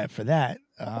the internet for that.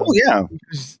 Yeah,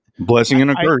 blessing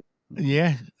and a curse.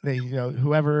 Yeah, they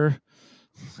whoever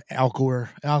Al Gore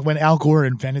when Al Gore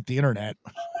invented the internet.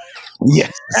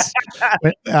 Yes.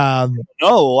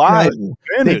 No, I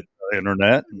invented the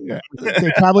internet.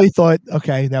 They probably thought,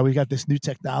 okay, now we got this new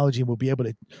technology, and we'll be able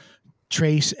to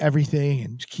trace everything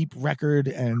and keep record,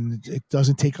 and it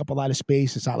doesn't take up a lot of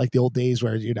space. It's not like the old days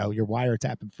where you're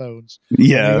wiretapping phones.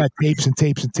 Yeah. You got tapes and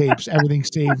tapes and tapes. Everything's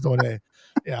saved on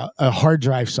a hard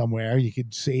drive somewhere. You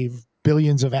could save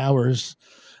billions of hours.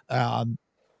 I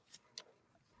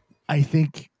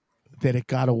think that it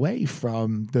got away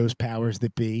from those powers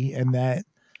that be, and that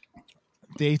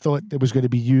they thought it was going to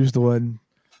be used on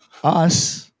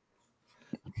us,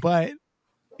 but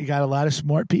you got a lot of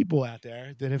smart people out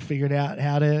there that have figured out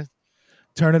how to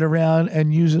turn it around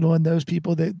and use it on those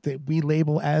people that we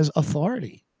label as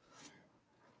authority.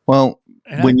 Well,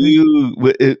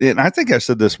 and I think I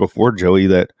said this before, Joey,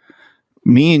 that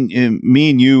me and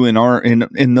you in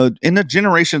the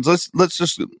generations,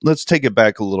 let's take it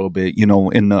back a little bit,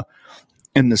 in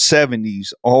the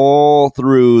 70s all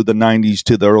through the 90s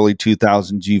to the early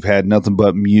 2000s, you've had nothing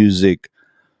but music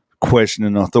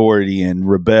questioning authority and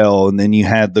rebel, and then you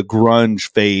had the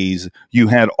grunge phase. You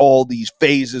had all these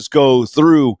phases go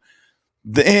through.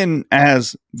 Then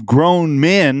as grown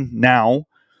men now,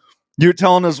 you're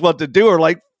telling us what to do, or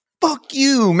like, fuck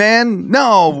you, man.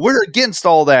 No, we're against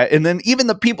all that. And then even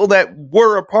the people that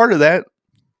were a part of that,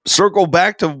 circle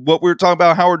back to what we were talking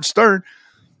about, Howard Stern,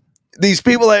 these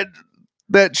people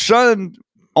that shunned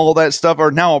all that stuff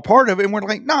are now a part of it, and we're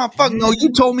like, nah, fuck no,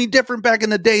 you told me different back in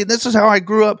the day. This is how I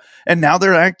grew up. And now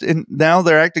they're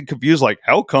acting confused, like,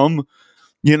 how come,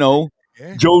 Joe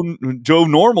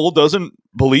Normal doesn't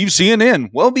believe CNN?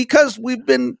 Well, because we've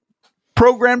been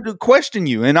programmed to question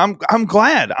you, and I'm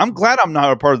glad I'm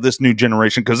not a part of this new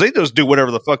generation, because they just do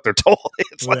whatever the fuck they're told.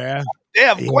 It's like,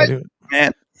 question,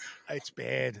 man. It's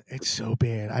bad. It's so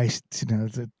bad.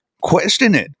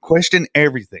 Question it. Question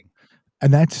everything.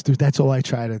 And that's all I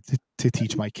try to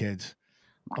teach my kids.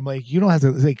 I'm like, you don't have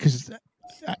to, because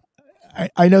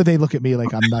I know they look at me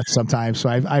like I'm nuts sometimes, so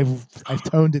I've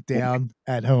toned it down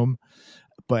at home.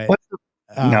 But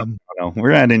no,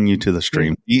 we're adding you to the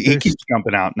stream. He keeps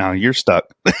jumping out now. You're stuck.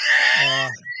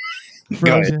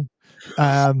 Frozen.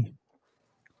 They're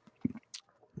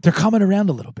coming around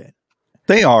a little bit.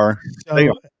 They are.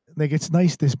 So, like, it's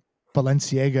nice, this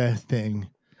Balenciaga thing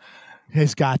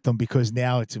has got them, because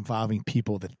now it's involving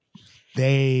people that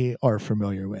they are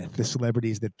familiar with, the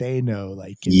celebrities that they know,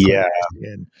 like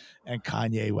and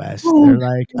Kanye West. They're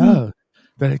like,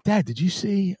 they're like, Dad, did you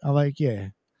see? I'm like, yeah.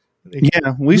 Like,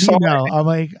 we saw. I'm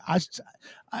like,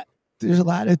 there's a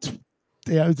lot of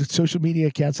the social media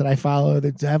accounts that I follow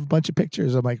that have a bunch of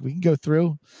pictures. I'm like, we can go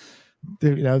through.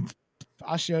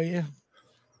 I'll show you.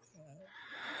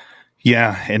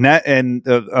 Yeah,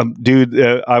 dude,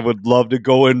 I would love to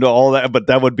go into all that, but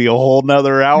that would be a whole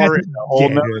nother hour and a whole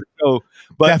nother show.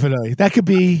 But definitely, that could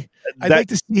be. I'd like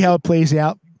to see how it plays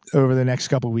out over the next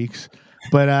couple of weeks.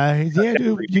 But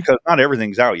dude, because not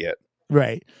everything's out yet,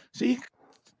 right? So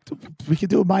we could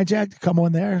do a Mind Jack to come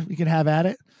on there. We can have at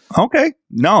it. Okay,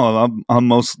 no,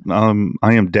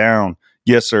 I am down.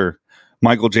 Yes, sir.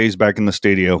 Michael J's back in the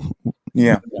studio.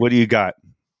 Yeah. What do you got?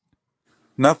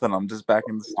 Nothing. I'm just back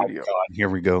in the studio. Oh, God, here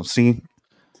we go. See,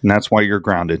 and that's why you're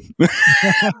grounded.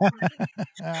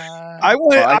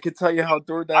 I could tell you how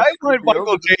DoorDash. I went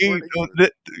Michael J.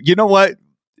 You know what?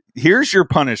 Here's your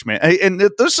punishment, and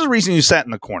this is the reason you sat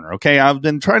in the corner. Okay, I've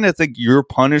been trying to think your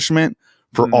punishment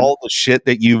for all the shit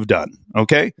that you've done.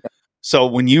 Okay, so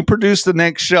when you produce the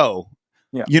next show,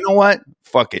 you know what?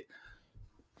 Fuck it.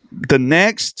 The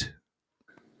next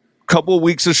couple of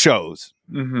weeks of shows.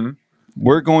 Mm-hmm.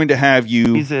 We're going to have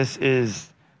you. Jesus is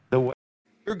the way.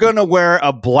 You're going to wear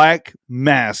a black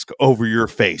mask over your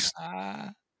face,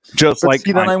 just like.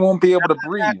 Then I won't be able to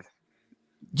breathe.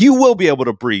 You will be able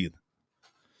to breathe.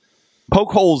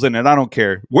 Poke holes in it. I don't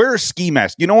care. Wear a ski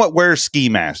mask. You know what? Wear a ski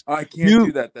mask. I can't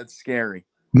do that. That's scary.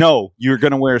 No, you're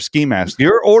going to wear a ski mask.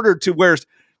 You're ordered to wear.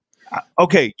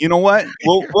 Okay, you know what?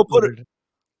 We'll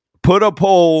put a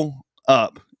poll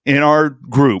up in our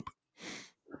group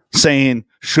saying,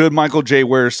 should Michael J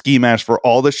wear a ski mask for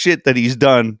all the shit that he's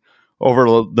done over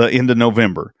the end of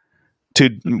November?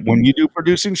 When you do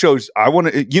producing shows, I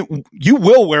want to. You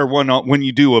will wear one when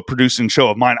you do a producing show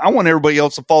of mine. I want everybody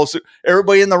else to follow suit.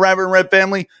 Everybody in the Rabbit and Red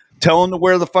family, tell him to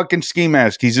wear the fucking ski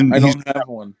mask. I don't have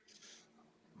one.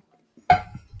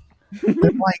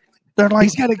 They're like,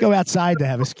 he's got to go outside to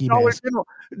have a ski mask.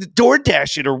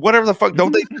 DoorDash it or whatever the fuck.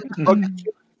 Don't they?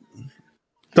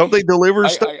 Don't they deliver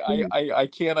stuff? I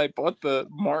can't. I bought the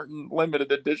Martin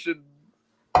limited edition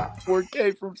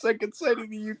 4K from Second Sight in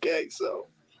the UK, so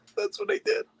that's what I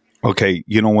did. Okay,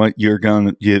 you know what? You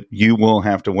will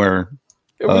have to wear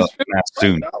It was mask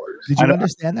soon. Did you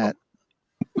understand that?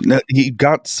 No, he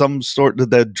got some sort of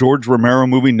that George Romero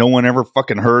movie no one ever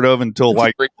fucking heard of until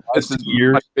like This is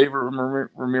years. my favorite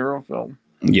Ramiro film.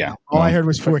 Yeah. All I heard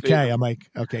was My 4K. favorite. I'm like,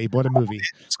 okay, he bought a movie.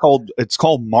 It's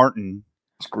called Martin.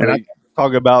 It's And I great.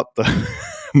 talk about the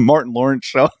Martin Lawrence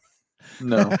show.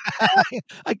 No,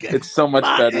 it's so much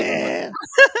better than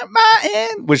that.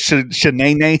 Martin with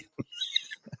Shanae.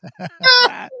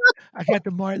 I got the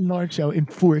Martin Lawrence show in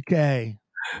 4K.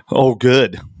 Oh,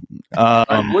 good.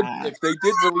 I would, if they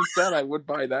did release that, I would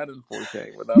buy that in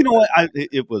 4K. Without You know what?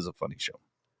 It was a funny show.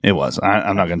 It was.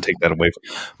 I'm not going to take that away from.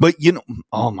 But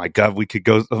oh my God, we could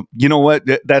go. You know what?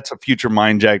 That's a future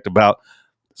mind jacked about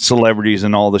celebrities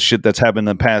and all the shit that's happened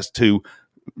in the past to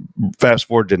fast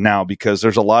forward to now, because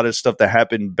there's a lot of stuff that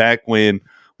happened back when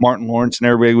Martin Lawrence and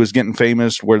everybody was getting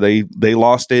famous, where they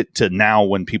lost it, to now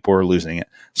when people are losing it.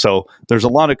 So there's a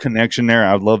lot of connection there.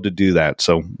 I'd love to do that.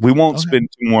 So we won't spend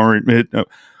too more.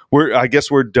 I guess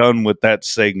we're done with that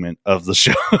segment of the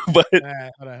show. But Hold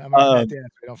on. I'm writing that down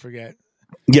so I don't forget.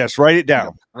 yes, write it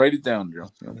down. Write it down, Joe.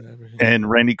 And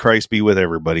Randy Christ be with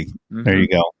everybody. Mm-hmm. There you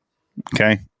go.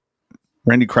 Okay.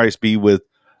 Randy Christ be with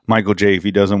Michael J. if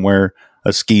he doesn't wear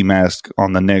a ski mask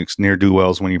on the next near do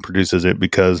wells when he produces it,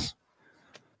 because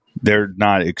they're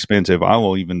not expensive. I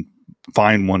will even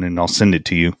find one and I'll send it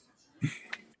to you.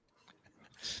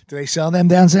 Do they sell them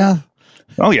down south?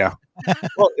 Oh yeah.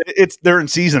 Well, they're in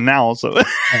season now, so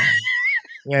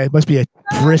Yeah, it must be a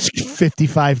brisk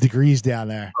 55 degrees down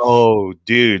there. oh,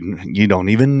 dude, you don't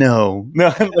even know.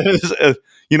 No,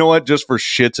 you know what? Just for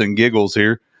shits and giggles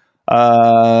here.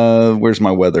 Where's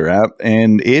my weather app?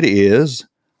 And it is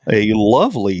a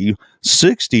lovely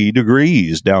 60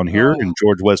 degrees down here in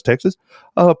George West, Texas.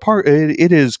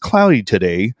 It is cloudy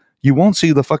today. You won't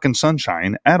see the fucking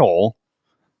sunshine at all.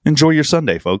 Enjoy your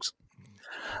Sunday, folks.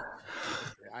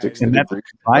 And that's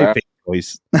my favorite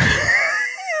voice.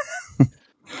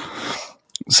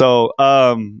 So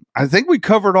I think we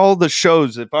covered all the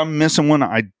shows. If I'm missing one,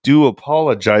 I do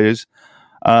apologize.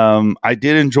 I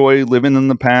did enjoy Living in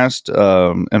the Past,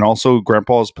 and also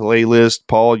Grandpa's Playlist.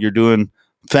 Paul, you're doing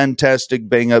fantastic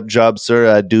bang up job,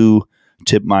 sir. I do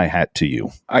tip my hat to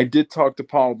you. I did talk to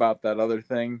Paul about that other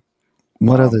thing.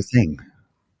 What other thing?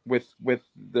 With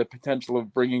the potential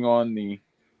of bringing on the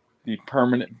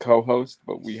permanent co-host,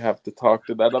 but we have to talk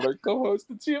to that other co-host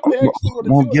and see if they actually want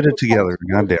to We'll do get it together.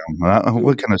 Goddamn.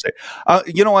 What can I say?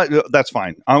 You know what? That's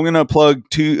fine. I'm going to plug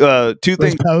two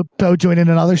things. Poe joining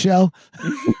another show?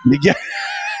 Yeah.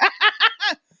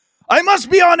 I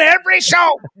must be on every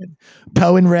show.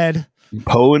 Poe in red.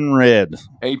 Poe in red.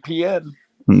 APN.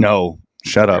 No,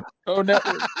 shut up. Oh,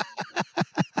 network.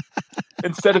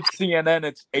 Instead of CNN,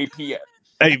 it's APN.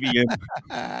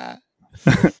 AVN.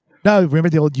 No, remember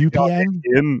the old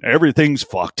UPN? Everything's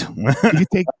fucked. You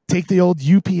could take the old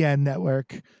UPN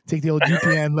network, take the old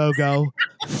UPN logo,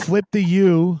 flip the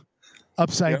U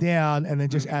upside down, and then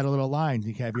just add a little line.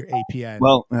 You can have your APN.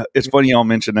 Well, it's funny y'all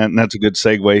mention that, and that's a good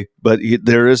segue. But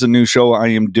there is a new show I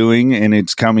am doing, and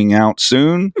it's coming out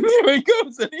soon. Here he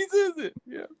goes, and he says it.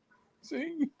 Yeah.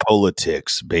 See?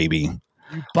 Politics, baby.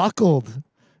 You buckled.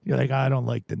 You're like, I don't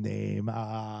like the name.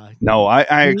 No, I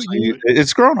actually,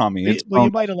 it's grown on me.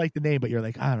 You might have liked the name, but you're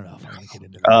like, I don't know if I want to get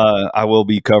into that. I will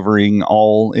be covering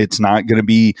all. It's not going to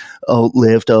be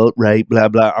left, out, right, blah,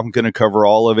 blah. I'm going to cover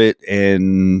all of it,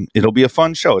 and it'll be a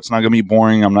fun show. It's not going to be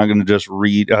boring. I'm not going to just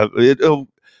read. It'll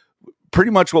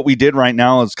pretty much what we did right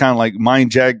now is kind of like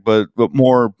Mind Jack, but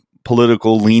more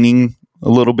political leaning a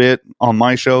little bit on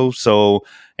my show. So,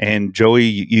 and Joey,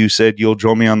 you said you'll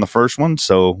join me on the first one,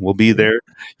 so we'll be there.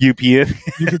 UPN.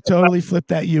 You could totally flip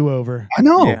that U over. I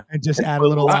know. Yeah. And just add a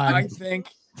little line I think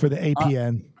for the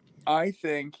APN. I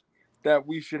think that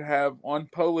we should have on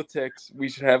Politics, we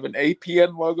should have an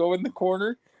APN logo in the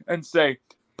corner and say,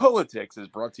 Politics is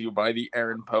brought to you by the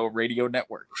Aaron Poe Radio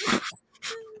Network.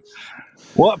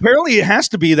 Well, apparently it has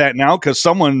to be that now because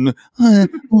someone. I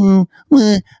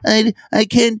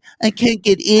can't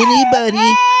get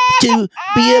anybody to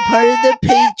be a part of the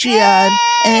Patreon,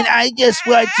 and I just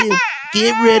want to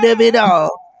get rid of it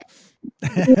all.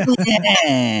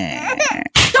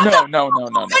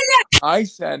 No. I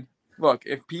said, look,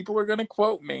 if people are going to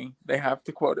quote me, they have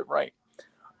to quote it right.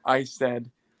 I said,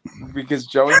 because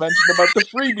Joey mentioned about the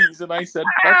freebies, and I said,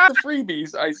 fuck the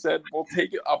freebies. I said, we'll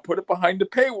take it, I'll put it behind a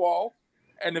paywall,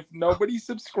 and if nobody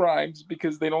subscribes,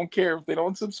 because they don't care if they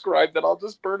don't subscribe, then I'll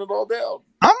just burn it all down.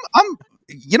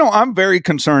 I'm very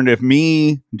concerned if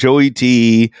me, Joey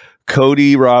T,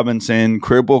 Cody Robinson,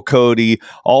 Cripple Cody,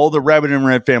 all the Rabbit and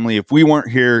Red family, if we weren't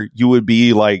here, you would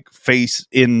be like face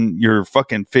in your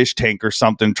fucking fish tank or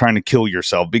something trying to kill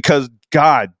yourself because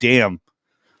god damn,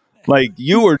 like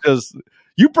you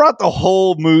brought the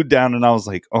whole mood down and I was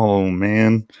like, oh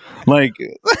man, like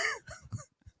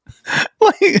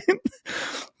like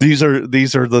these are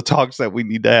the talks that we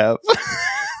need to have.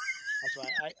 That's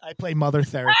why I play mother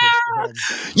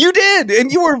therapist. You did,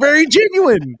 and you were very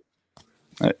genuine.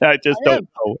 I just don't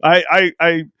know.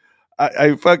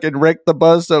 I fucking wrecked the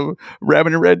bus of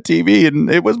Rabbit and Red TV,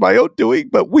 and it was my own doing,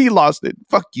 but we lost it.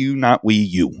 Fuck you, not we,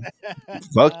 you.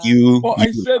 Fuck you. Well,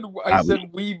 you, I said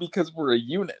we because we're a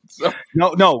unit. So.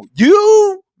 No,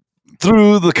 you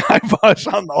threw the kibosh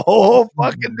on the whole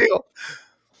fucking deal.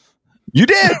 You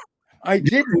did. I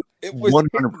didn't. It was 100%.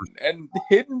 Hidden, and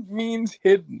hidden means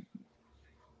hidden.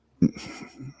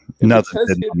 Nothing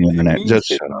hidden on the internet. Just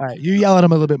shut up. All right, you yell at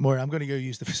him a little bit more. I'm going to go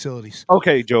use the facilities.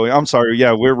 Okay, Joey. I'm sorry.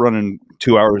 Yeah, we're running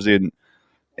 2 hours in,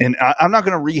 and I'm not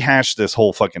going to rehash this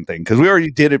whole fucking thing because we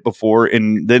already did it before,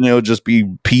 and then it'll just be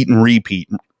Pete and repeat.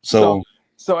 So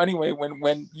anyway,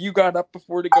 when you got up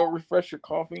before to go refresh your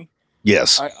coffee,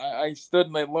 yes, I stood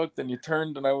and I looked, and you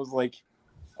turned, and I was like,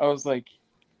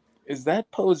 is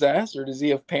that Poe's ass or does he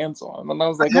have pants on? And I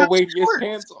was like, oh wait, he has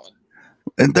pants on.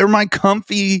 And they're my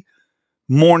comfy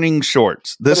morning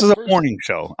shorts. This is a morning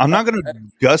show. I'm not going to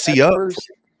gussy up.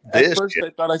 At first,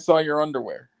 I thought I saw your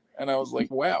underwear, and I was like,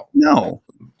 "Wow." No,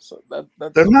 so that's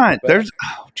they're not. There's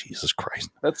Jesus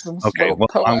Christ. That's some okay.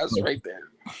 Well, ass right there.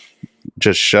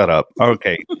 Just shut up.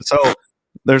 Okay, so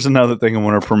there's another thing I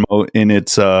want to promote, and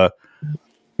it's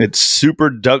Super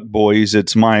Duck Boys.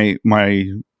 It's my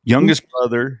youngest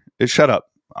brother. Shut up.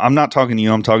 I'm not talking to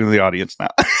you. I'm talking to the audience now.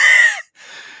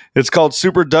 It's called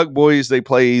Super Duck Boys. They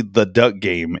play the duck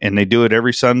game, and they do it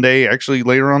every Sunday. Actually,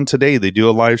 later on today, they do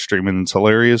a live stream, and it's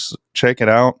hilarious. Check it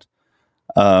out.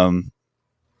 Yeah,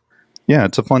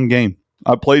 it's a fun game.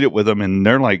 I played it with them, and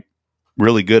they're like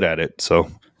really good at it. So,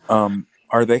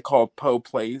 are they called Poe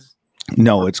Plays?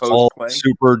 No, it's called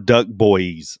Super Duck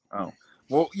Boys. Oh,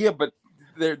 well, yeah, but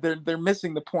they're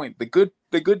missing the point. The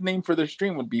good name for their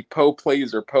stream would be Poe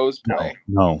Plays or Poe's Play.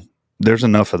 No. There's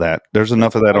enough of that. There's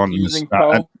enough of that on using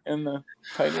Poe in the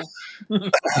title.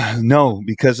 No,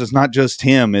 because it's not just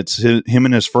him. It's him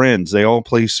and his friends. They all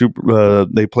play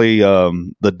they play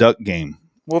the duck game.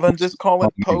 Well, then just call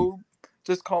it Poe.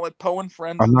 Just call it Poe and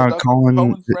Friends. I'm not calling.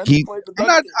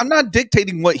 I'm not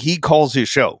dictating what he calls his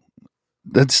show.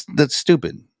 That's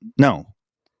stupid. No,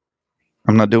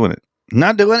 I'm not doing it.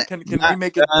 Not doing it. Can we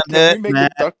make it? Can we make a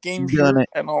duck game shirt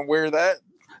and I'll wear that?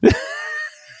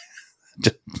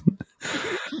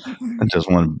 I just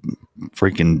want to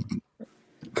freaking.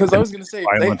 Because I was going to say,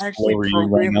 if they actually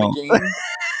program the game,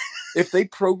 if they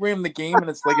program the game and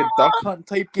it's like a duck hunt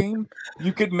type game,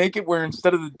 you could make it where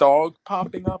instead of the dog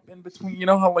popping up in between, you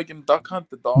know how like in Duck Hunt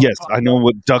the dog. Yes, I know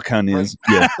what Duck Hunt is.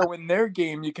 Yeah. So in their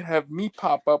game, you could have me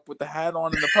pop up with the hat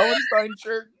on and the Poenstein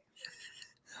shirt.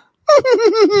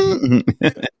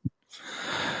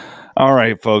 All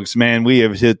right, folks, man, we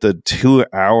have hit the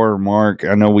 2-hour mark.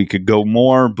 I know we could go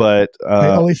more, but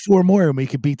only 4 more and we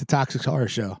could beat the Toxic Horror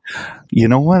Show. You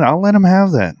know what? I'll let him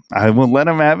have that. I will let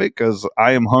him have it because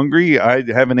I am hungry. I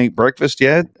haven't ate breakfast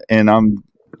yet, and I'm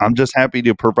just happy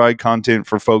to provide content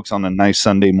for folks on a nice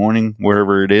Sunday morning,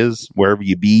 wherever it is, wherever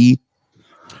you be.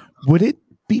 Would it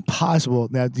be possible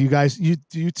now? Do you guys, you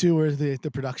two are the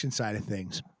production side of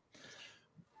things?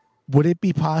 Would it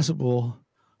be possible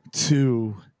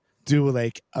to do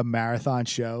like a marathon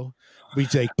show? We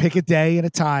like pick a day and a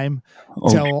time,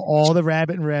 tell all the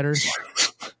Rabbit and Redders,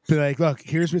 be like, look,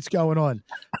 here's what's going on,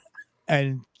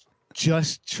 and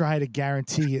just try to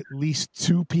guarantee at least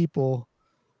 2 people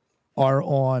are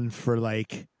on for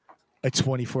like a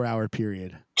 24-hour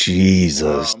period.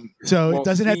 Jesus. So it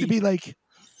doesn't have to be like.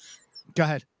 Go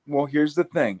ahead. Well, here's the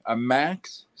thing: a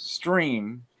max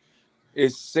stream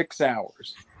is 6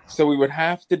 hours, so we would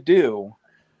have to do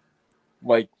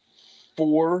like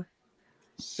 4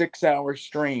 6-hour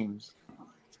streams,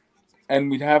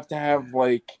 and we'd have to have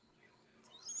like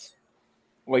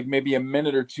maybe a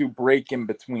minute or 2 break in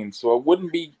between. So it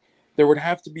wouldn't be. There would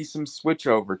have to be some switch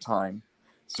over time,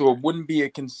 so it wouldn't be a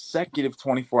consecutive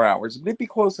 24 hours. It'd be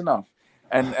close enough,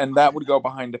 and that would go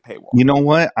behind a paywall. You know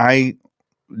what,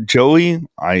 Joey,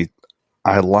 I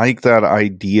like that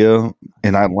idea,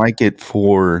 and I like it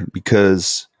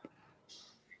because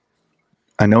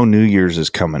I know New Year's is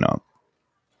coming up,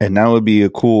 and that would be a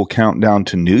cool countdown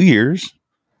to New Year's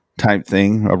type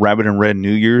thing, a Rabbit and Red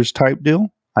New Year's type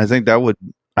deal. I think that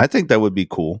would be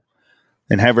cool.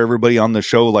 and have everybody on the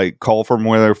show like call from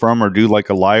where they're from or do like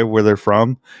a live where they're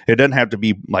from. It doesn't have to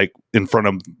be like in front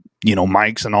of,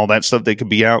 mics and all that stuff. They could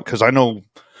be out because I know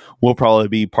we'll probably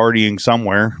be partying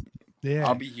somewhere. Yeah.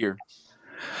 I'll be here.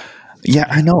 Yeah,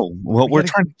 I know. Well, we're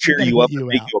gotta- trying to cheer we gotta you get up you and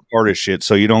make out. you a part of shit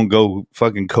so you don't go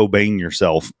fucking Cobain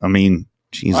yourself. I mean,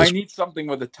 Jesus. I need something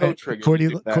with a toe trigger. Courtney,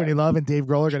 to do that. Courtney Love and Dave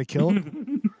Grohl are going to kill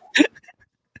him.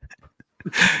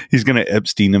 He's going to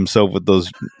Epstein himself with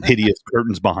those hideous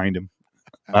curtains behind him.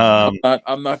 I'm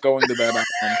not going to that island.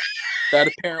 That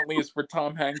apparently is for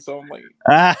Tom Hanks only.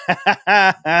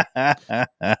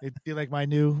 It'd be like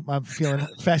I'm feeling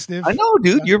festive. I know,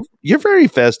 dude. You're very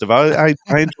festive. I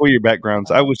enjoy your backgrounds.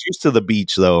 I was used to the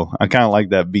beach, though. I kind of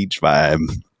like that beach vibe.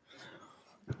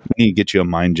 We need to get you a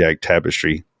Mind Jack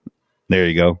tapestry. There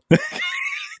you go.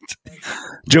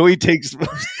 Joey takes.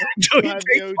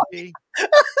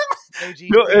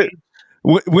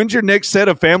 When's your next set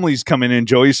of families coming in,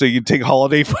 Joey? So you take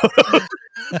holiday photos.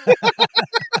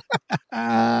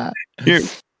 Here,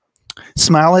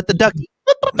 smile at the ducky.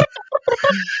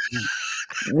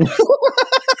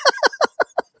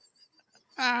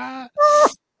 I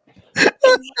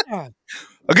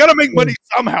gotta make money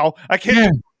somehow. I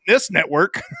can't do this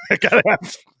network. I gotta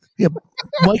have. Yeah,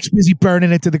 Mike's busy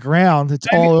burning it to the ground. It's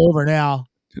all over now.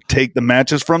 Take the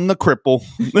matches from the cripple.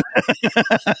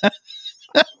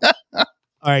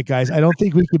 All right, guys. I don't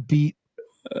think we could beat.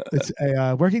 It's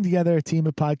working together, a team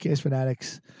of podcast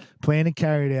fanatics, planned and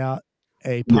carried out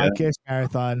a podcast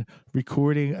marathon,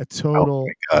 recording a total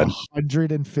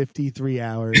 153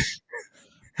 hours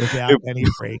without any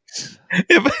breaks.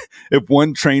 If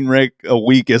one train wreck a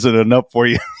week isn't enough for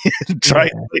you, try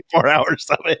 4 hours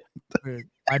of it. Dude,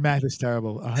 my math is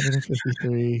terrible.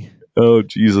 153. Oh,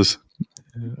 Jesus.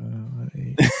 Oh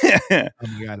my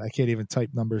God, I can't even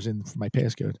type numbers in for my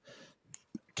passcode.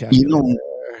 Calculator.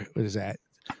 What is that?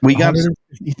 We got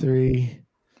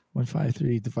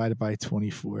 153 divided by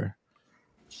 24.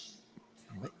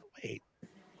 Wait,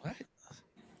 what?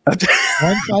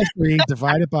 153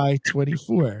 divided by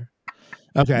 24.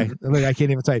 Okay, look, I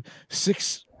can't even type.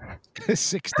 6 days.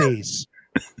 6 days.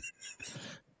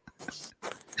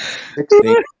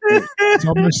 It's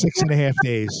almost 6.5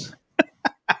 days.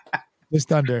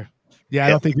 Just under. Yeah, I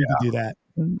don't think we can do that.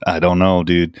 I don't know,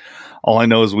 dude. All I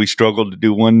know is we struggled to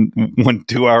do one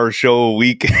 2-hour show a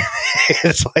week.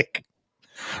 It's like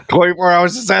 24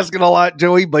 hours is asking a lot,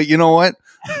 Joey, but you know what?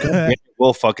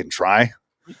 We'll fucking try.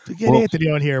 Get Anthony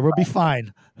on here. We'll be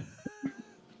fine.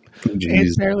 And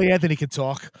barely Anthony can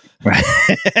talk.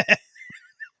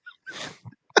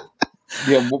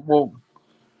 Yeah, we'll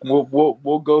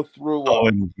go through.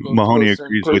 And Mahoney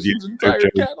agrees with you. Entire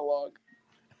catalog.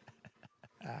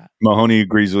 Mahoney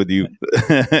agrees with you.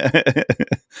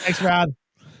 Thanks, Rod.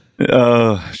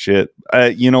 Oh, shit.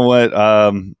 You know what?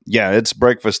 Yeah, it's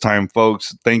breakfast time,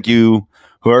 folks. Thank you,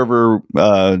 whoever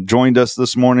joined us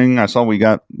this morning. I saw we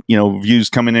got,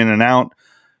 views coming in and out.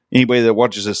 Anybody that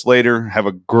watches this later, have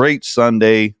a great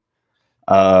Sunday.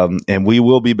 And we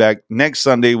will be back next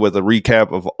Sunday with a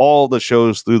recap of all the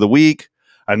shows through the week.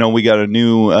 I know we got a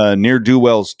new Near Do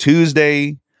Wells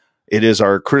Tuesday. It is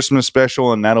our Christmas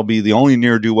special, and that'll be the only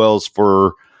Near Do Wells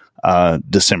for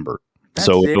December.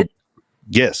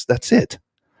 Yes, that's it.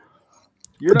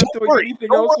 You're not doing anything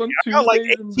else on Tuesdays. I got like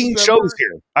 18 shows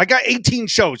here. I got 18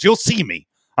 shows. You'll see me.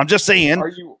 I'm just saying.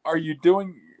 Are you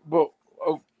doing well?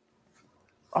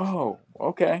 Oh,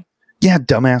 okay. Yeah,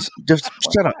 dumbass. Just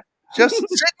shut up. Just sit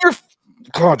in your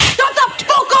God. Shut the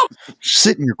fuck up.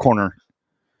 Sit in your corner.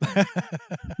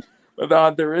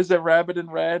 But there is a Rabbit in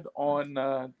Red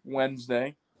on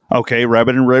Wednesday. Okay,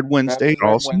 Rabbit in Red Wednesday.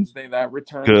 Awesome. Wednesday that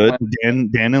returns. Good. Dan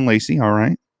and Lacey. All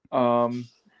right.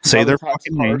 Say their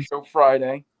fucking names. Show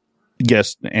Friday.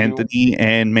 Yes, Anthony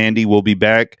and Mandy will be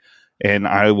back, and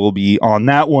I will be on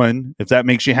that one. If that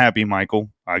makes you happy,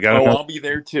 Michael, I'll be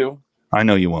there too. I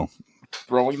know you will.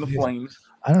 Throwing the flames.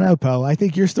 I don't know, Poe. I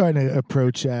think you're starting to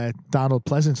approach Donald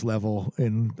Pleasance level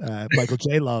in Michael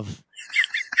J. Love.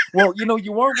 Well, you are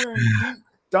wearing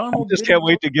Donald. I just can't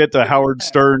wait to get to Howard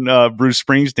Stern, Bruce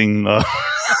Springsteen.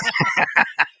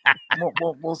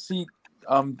 We'll see.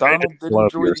 Donald did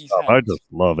enjoy these hats. I just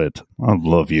love it. I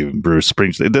love you, Bruce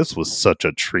Springsteen. This was such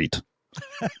a treat.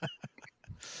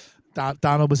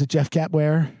 Donald was a Jeff Cat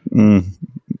wearer.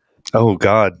 Oh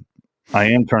God, I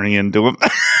am turning into him.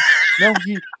 No,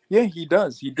 he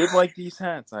does. He did like these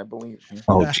hats, I believe.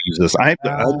 Oh Jesus, I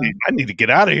need to get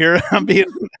out of here. I'm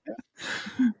being.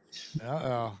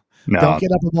 Uh-oh. No. Don't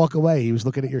get up and walk away. He was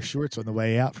looking at your shorts on the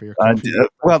way out for your coffee.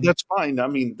 Well, that's fine. I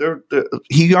mean,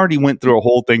 he already went through a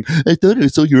whole thing. I thought I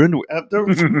saw your underwear.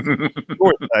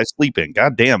 I sleep in.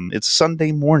 God damn, it's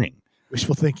Sunday morning.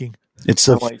 Wishful thinking. It's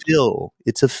a fill.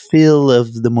 It's a fill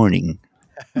of the morning.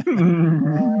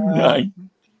 I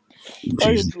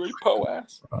Jesus. enjoy Poe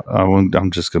ass.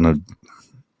 I'm just gonna.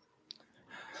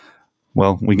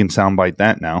 Well, we can soundbite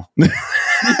that now.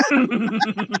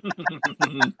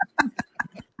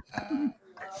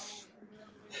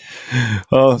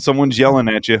 Oh, someone's yelling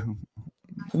at you.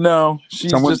 No,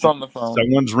 she's just on the phone.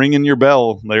 Someone's ringing your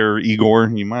bell there, Igor.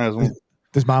 You might as well.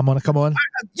 Does Mom want to come on?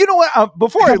 You know what?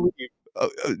 Before I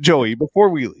leave, Joey, before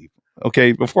we leave,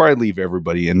 okay, before I leave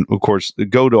everybody, and of course,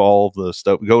 go to all of the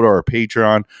stuff, go to our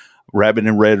Patreon, Rabbit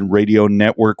and Red Radio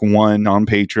Network 1 on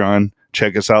Patreon.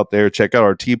 Check us out there. Check out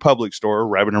our T Public store,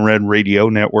 Rabbit and Red Radio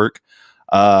Network.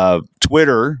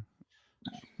 Twitter,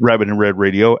 Rabbit and Red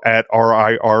Radio, at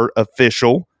RIR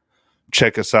Official.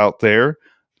 Check us out there.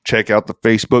 Check out the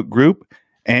Facebook group.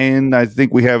 And I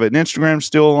think we have an Instagram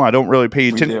still. I don't really pay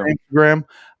attention to Instagram.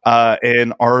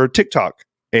 And our TikTok.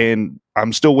 And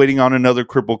I'm still waiting on another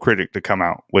Cripple Critic to come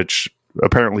out, which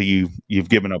apparently you've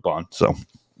given up on. So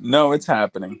no, it's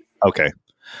happening. Okay.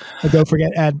 And don't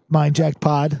forget, add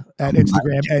MindJackPod at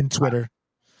Instagram and Twitter.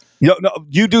 No,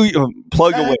 you do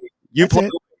plug away. You That's plug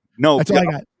it. away. No, That's all I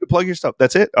got. You plug your stuff.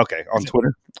 That's it? Okay. On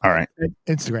Twitter. All right.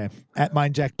 Instagram at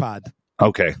MindJackPod.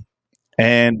 Okay.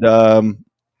 And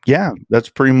yeah, that's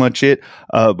pretty much it.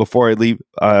 Before I leave,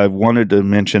 I wanted to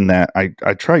mention that I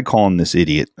tried calling this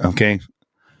idiot. Okay.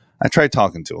 I tried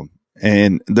talking to him.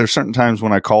 And there's certain times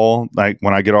when I call, like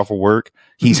when I get off of work,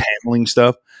 he's handling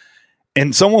stuff.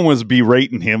 And someone was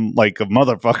berating him like a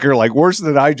motherfucker, like worse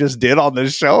than I just did on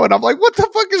this show. And I'm like, what the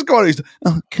fuck is going on? He's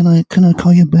like, can I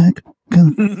call you back?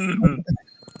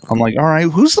 I'm like, all right,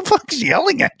 who's the fuck is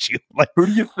yelling at you? Like, who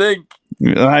do you think?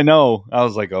 I know. I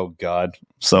was like, oh God.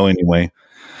 So anyway,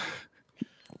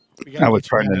 I was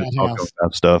trying to talk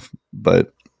about stuff,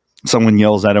 but someone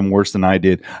yells at him worse than I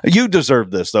did. You deserve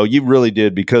this, though. You really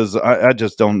did, because I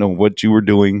just don't know what you were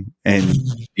doing, and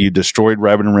you destroyed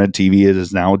Rabbit and Red TV. It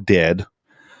is now dead,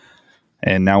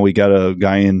 and now we got a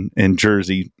guy in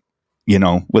Jersey,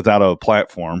 without a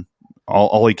platform.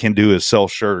 All he can do is sell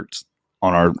shirts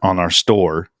on our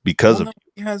store because of.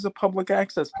 He has a public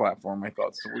access platform. I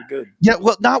thought, so we're good. Yeah,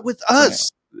 well, not with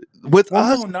us. With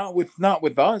us, no, not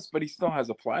with us, but he still has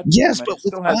a platform. Yes, but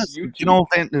still with has us,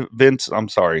 YouTube. Vince, I'm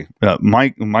sorry,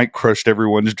 Mike crushed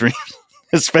everyone's dreams,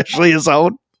 especially his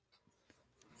own.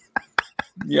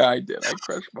 Yeah, I did. I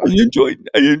crushed my.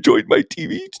 I enjoyed my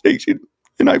TV station,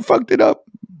 and I fucked it up.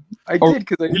 I did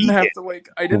because I didn't have to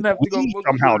I didn't have to go look.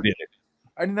 Somehow did it.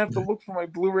 I didn't have to look for my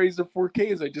Blu-rays or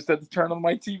 4Ks. I just had to turn on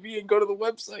my TV and go to the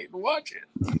website and watch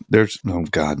it. There's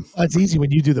God. That's easy when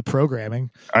you do the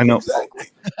programming. I know. Exactly.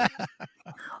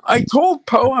 I told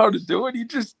Poe how to do it. He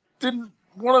just didn't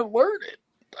want to learn it.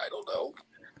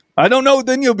 I don't know.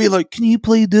 Then you'll be like, can you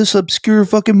play this obscure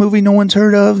fucking movie no one's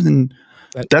heard of? And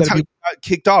that's how you got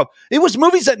kicked off. It was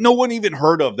movies that no one even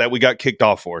heard of that we got kicked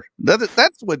off for.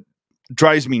 That's what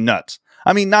drives me nuts.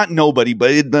 I mean, not nobody,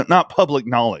 but not public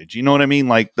knowledge. You know what I mean?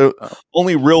 Like the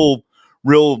only real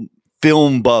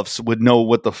film buffs would know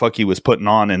what the fuck he was putting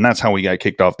on, and that's how we got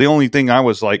kicked off. The only thing I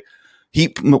was like,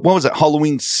 what was it?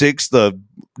 Halloween 6, the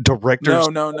director.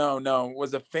 No. It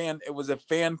was a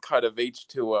fan cut of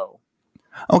H2O.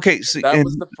 Okay, so that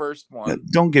was the first one.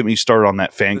 Don't get me started on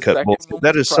that fan cut.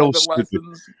 That is so stupid.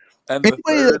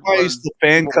 Anybody that buys the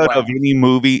fan cut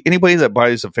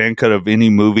of any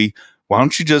movie, why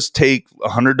don't you just take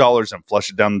 $100 and flush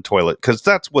it down the toilet? Because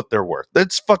that's what they're worth.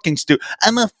 That's fucking stupid.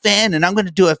 I'm a fan and I'm going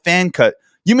to do a fan cut.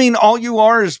 You mean all you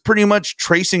are is pretty much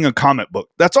tracing a comic book?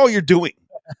 That's all you're doing.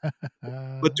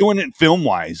 But doing it film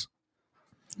wise.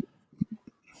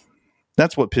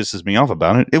 That's what pisses me off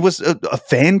about it. It was a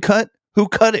fan cut. Who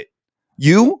cut it?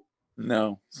 You?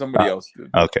 No, somebody else did.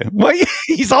 Okay. Well,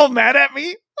 he's all mad at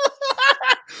me.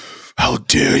 How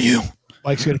dare you?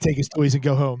 Mike's going to take his toys and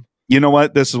go home. You know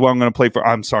what? This is what I'm going to play for.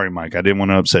 I'm sorry, Mike. I didn't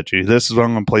want to upset you. This is what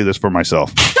I'm going to play this for myself.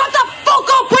 Shut the fuck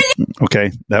up, will you?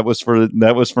 Okay, that was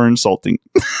for insulting.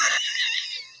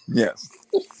 Yes.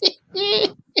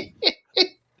 These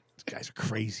guys are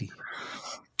crazy.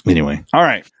 Anyway, all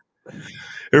right.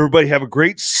 Everybody have a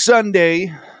great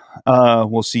Sunday.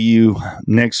 We'll see you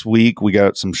next week. We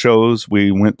got some shows.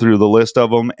 We went through the list of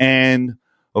them, and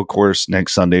of course,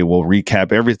 next Sunday we'll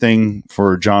recap everything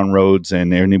for John Rhodes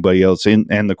and anybody else and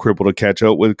the cripple to catch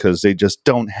up with, because they just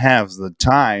don't have the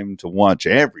time to watch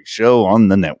every show on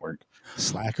the network.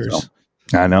 Slackers.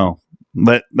 So, I know,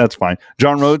 but that's fine.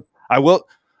 John Rhodes,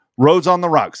 Rhodes on the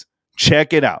Rocks.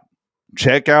 Check it out.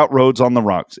 Check out Rhodes on the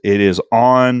Rocks. It is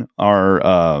on our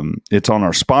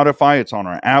Spotify. It's on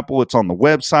our Apple. It's on the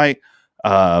website.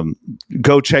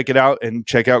 go check it out and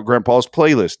check out Grandpa's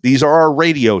playlist. These are our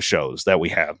radio shows that we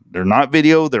have. They're not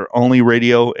video, they're only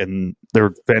radio, and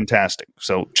they're fantastic.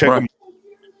 So check them.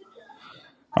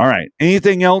 All right.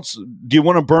 Anything else? Do you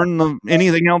want to burn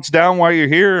anything else down while you're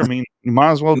here? I mean, you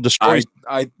might as well destroy.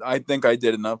 I think I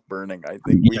did enough burning. I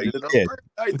think we did enough burning.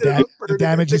 I did enough burning. The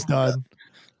damage is done.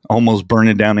 Almost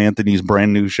burning down Anthony's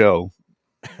brand new show.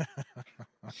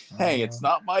 Hey, it's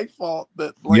not my fault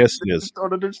that yes, it is.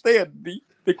 Don't understand.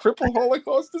 The cripple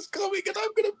Holocaust is coming, and I'm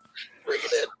gonna bring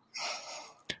it in.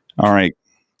 All right,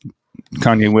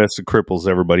 Kanye West the cripples,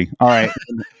 everybody. All right,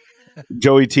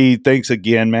 Joey T, thanks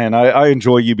again, man. I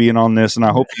enjoy you being on this, and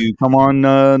I hope you come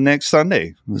on next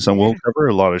Sunday. So we'll cover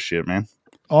a lot of shit, man.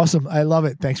 Awesome, I love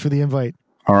it. Thanks for the invite.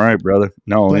 All right, brother.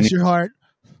 No, bless your heart.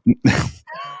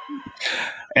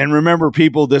 And remember,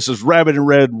 people, this is Rabbit and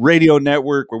Red Radio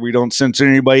Network, where we don't censor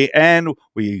anybody and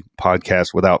we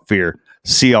podcast without fear.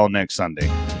 See y'all next Sunday.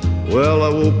 Well, I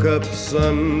woke up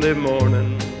Sunday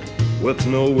morning with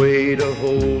no way to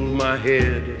hold my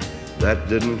head. That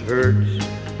didn't hurt.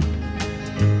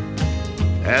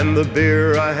 And the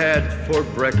beer I had for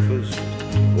breakfast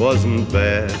wasn't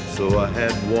bad, so I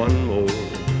had one more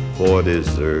for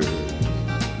dessert.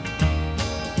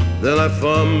 Then I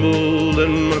fumbled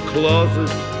in my closet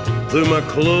through my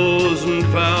clothes and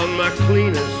found my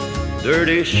cleanest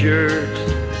dirty shirt.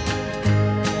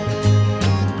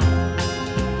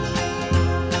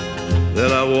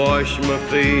 Then I washed my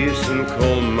face and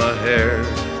combed my hair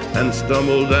and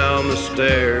stumbled down the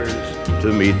stairs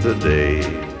to meet the day.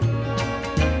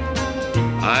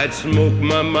 I'd smoked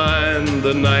my mind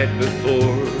the night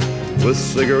before with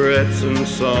cigarettes and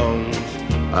songs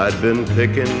I'd been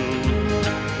picking.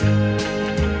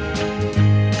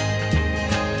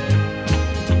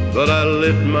 But I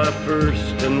lit my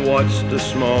first and watched a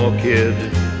small kid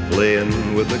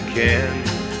playing with a can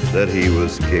that he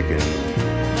was kicking.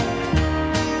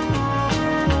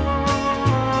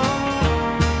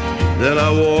 Then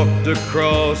I walked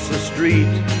across the street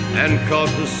and caught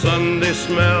the Sunday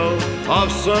smell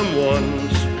of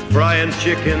someone's frying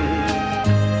chicken.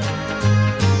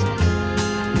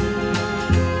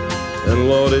 And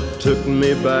Lord, it took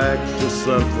me back to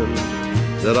something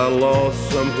that I lost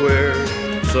somewhere,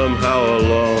 somehow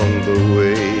along the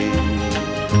way.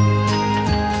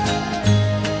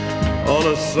 On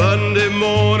a Sunday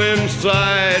morning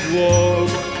sidewalk,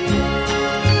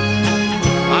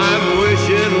 I'm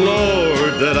wishing,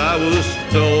 Lord, that I was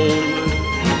stoned.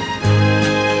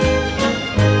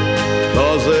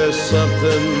 'Cause there's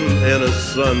something in a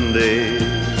Sunday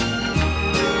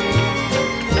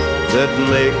that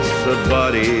makes a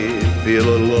body feel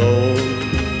alone.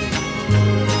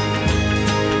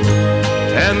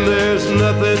 And there's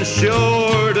nothing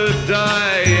short of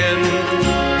dying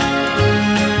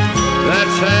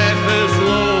that's half as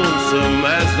lonesome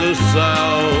as the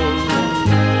sound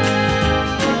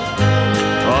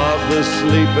of the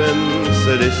sleeping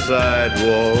city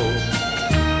sidewalk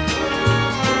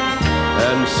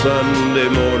and Sunday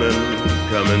morning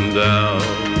coming down.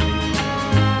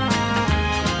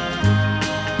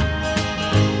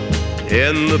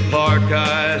 In the park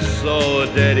I saw a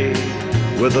daddy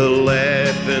with a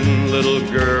laughing little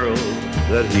girl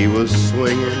that he was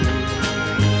swinging.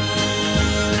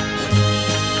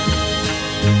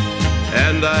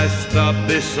 And I stopped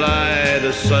beside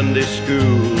a Sunday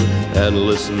school and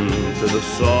listened to the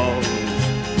songs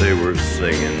they were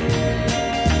singing.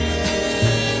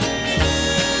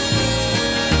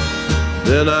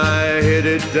 Then I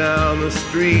headed down the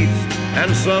street,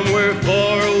 and somewhere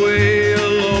far away a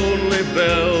lonely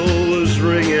bell was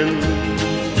ringing.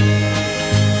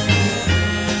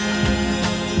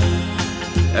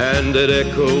 And it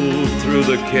echoed through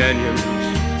the canyons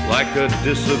like a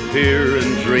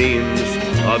disappearing dreams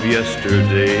of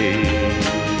yesterday.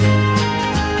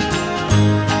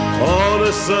 On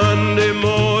a Sunday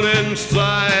morning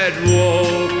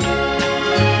sidewalk,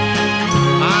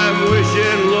 I'm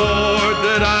wishing, Lord,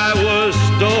 that I was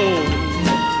stoned.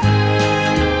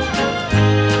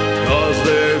 'Cause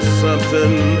there's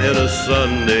something in a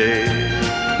Sunday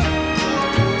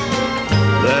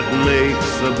that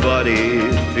makes a body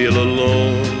feel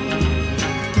alone.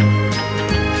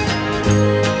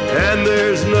 And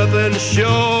there's nothing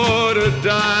short of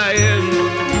dying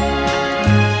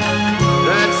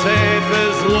that's half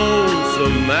as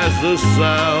lonesome as the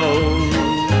sound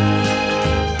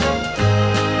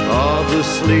of the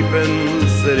sleeping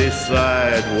city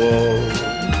sidewalk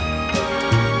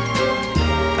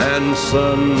and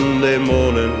Sunday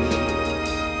morning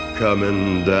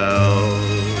coming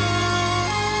down.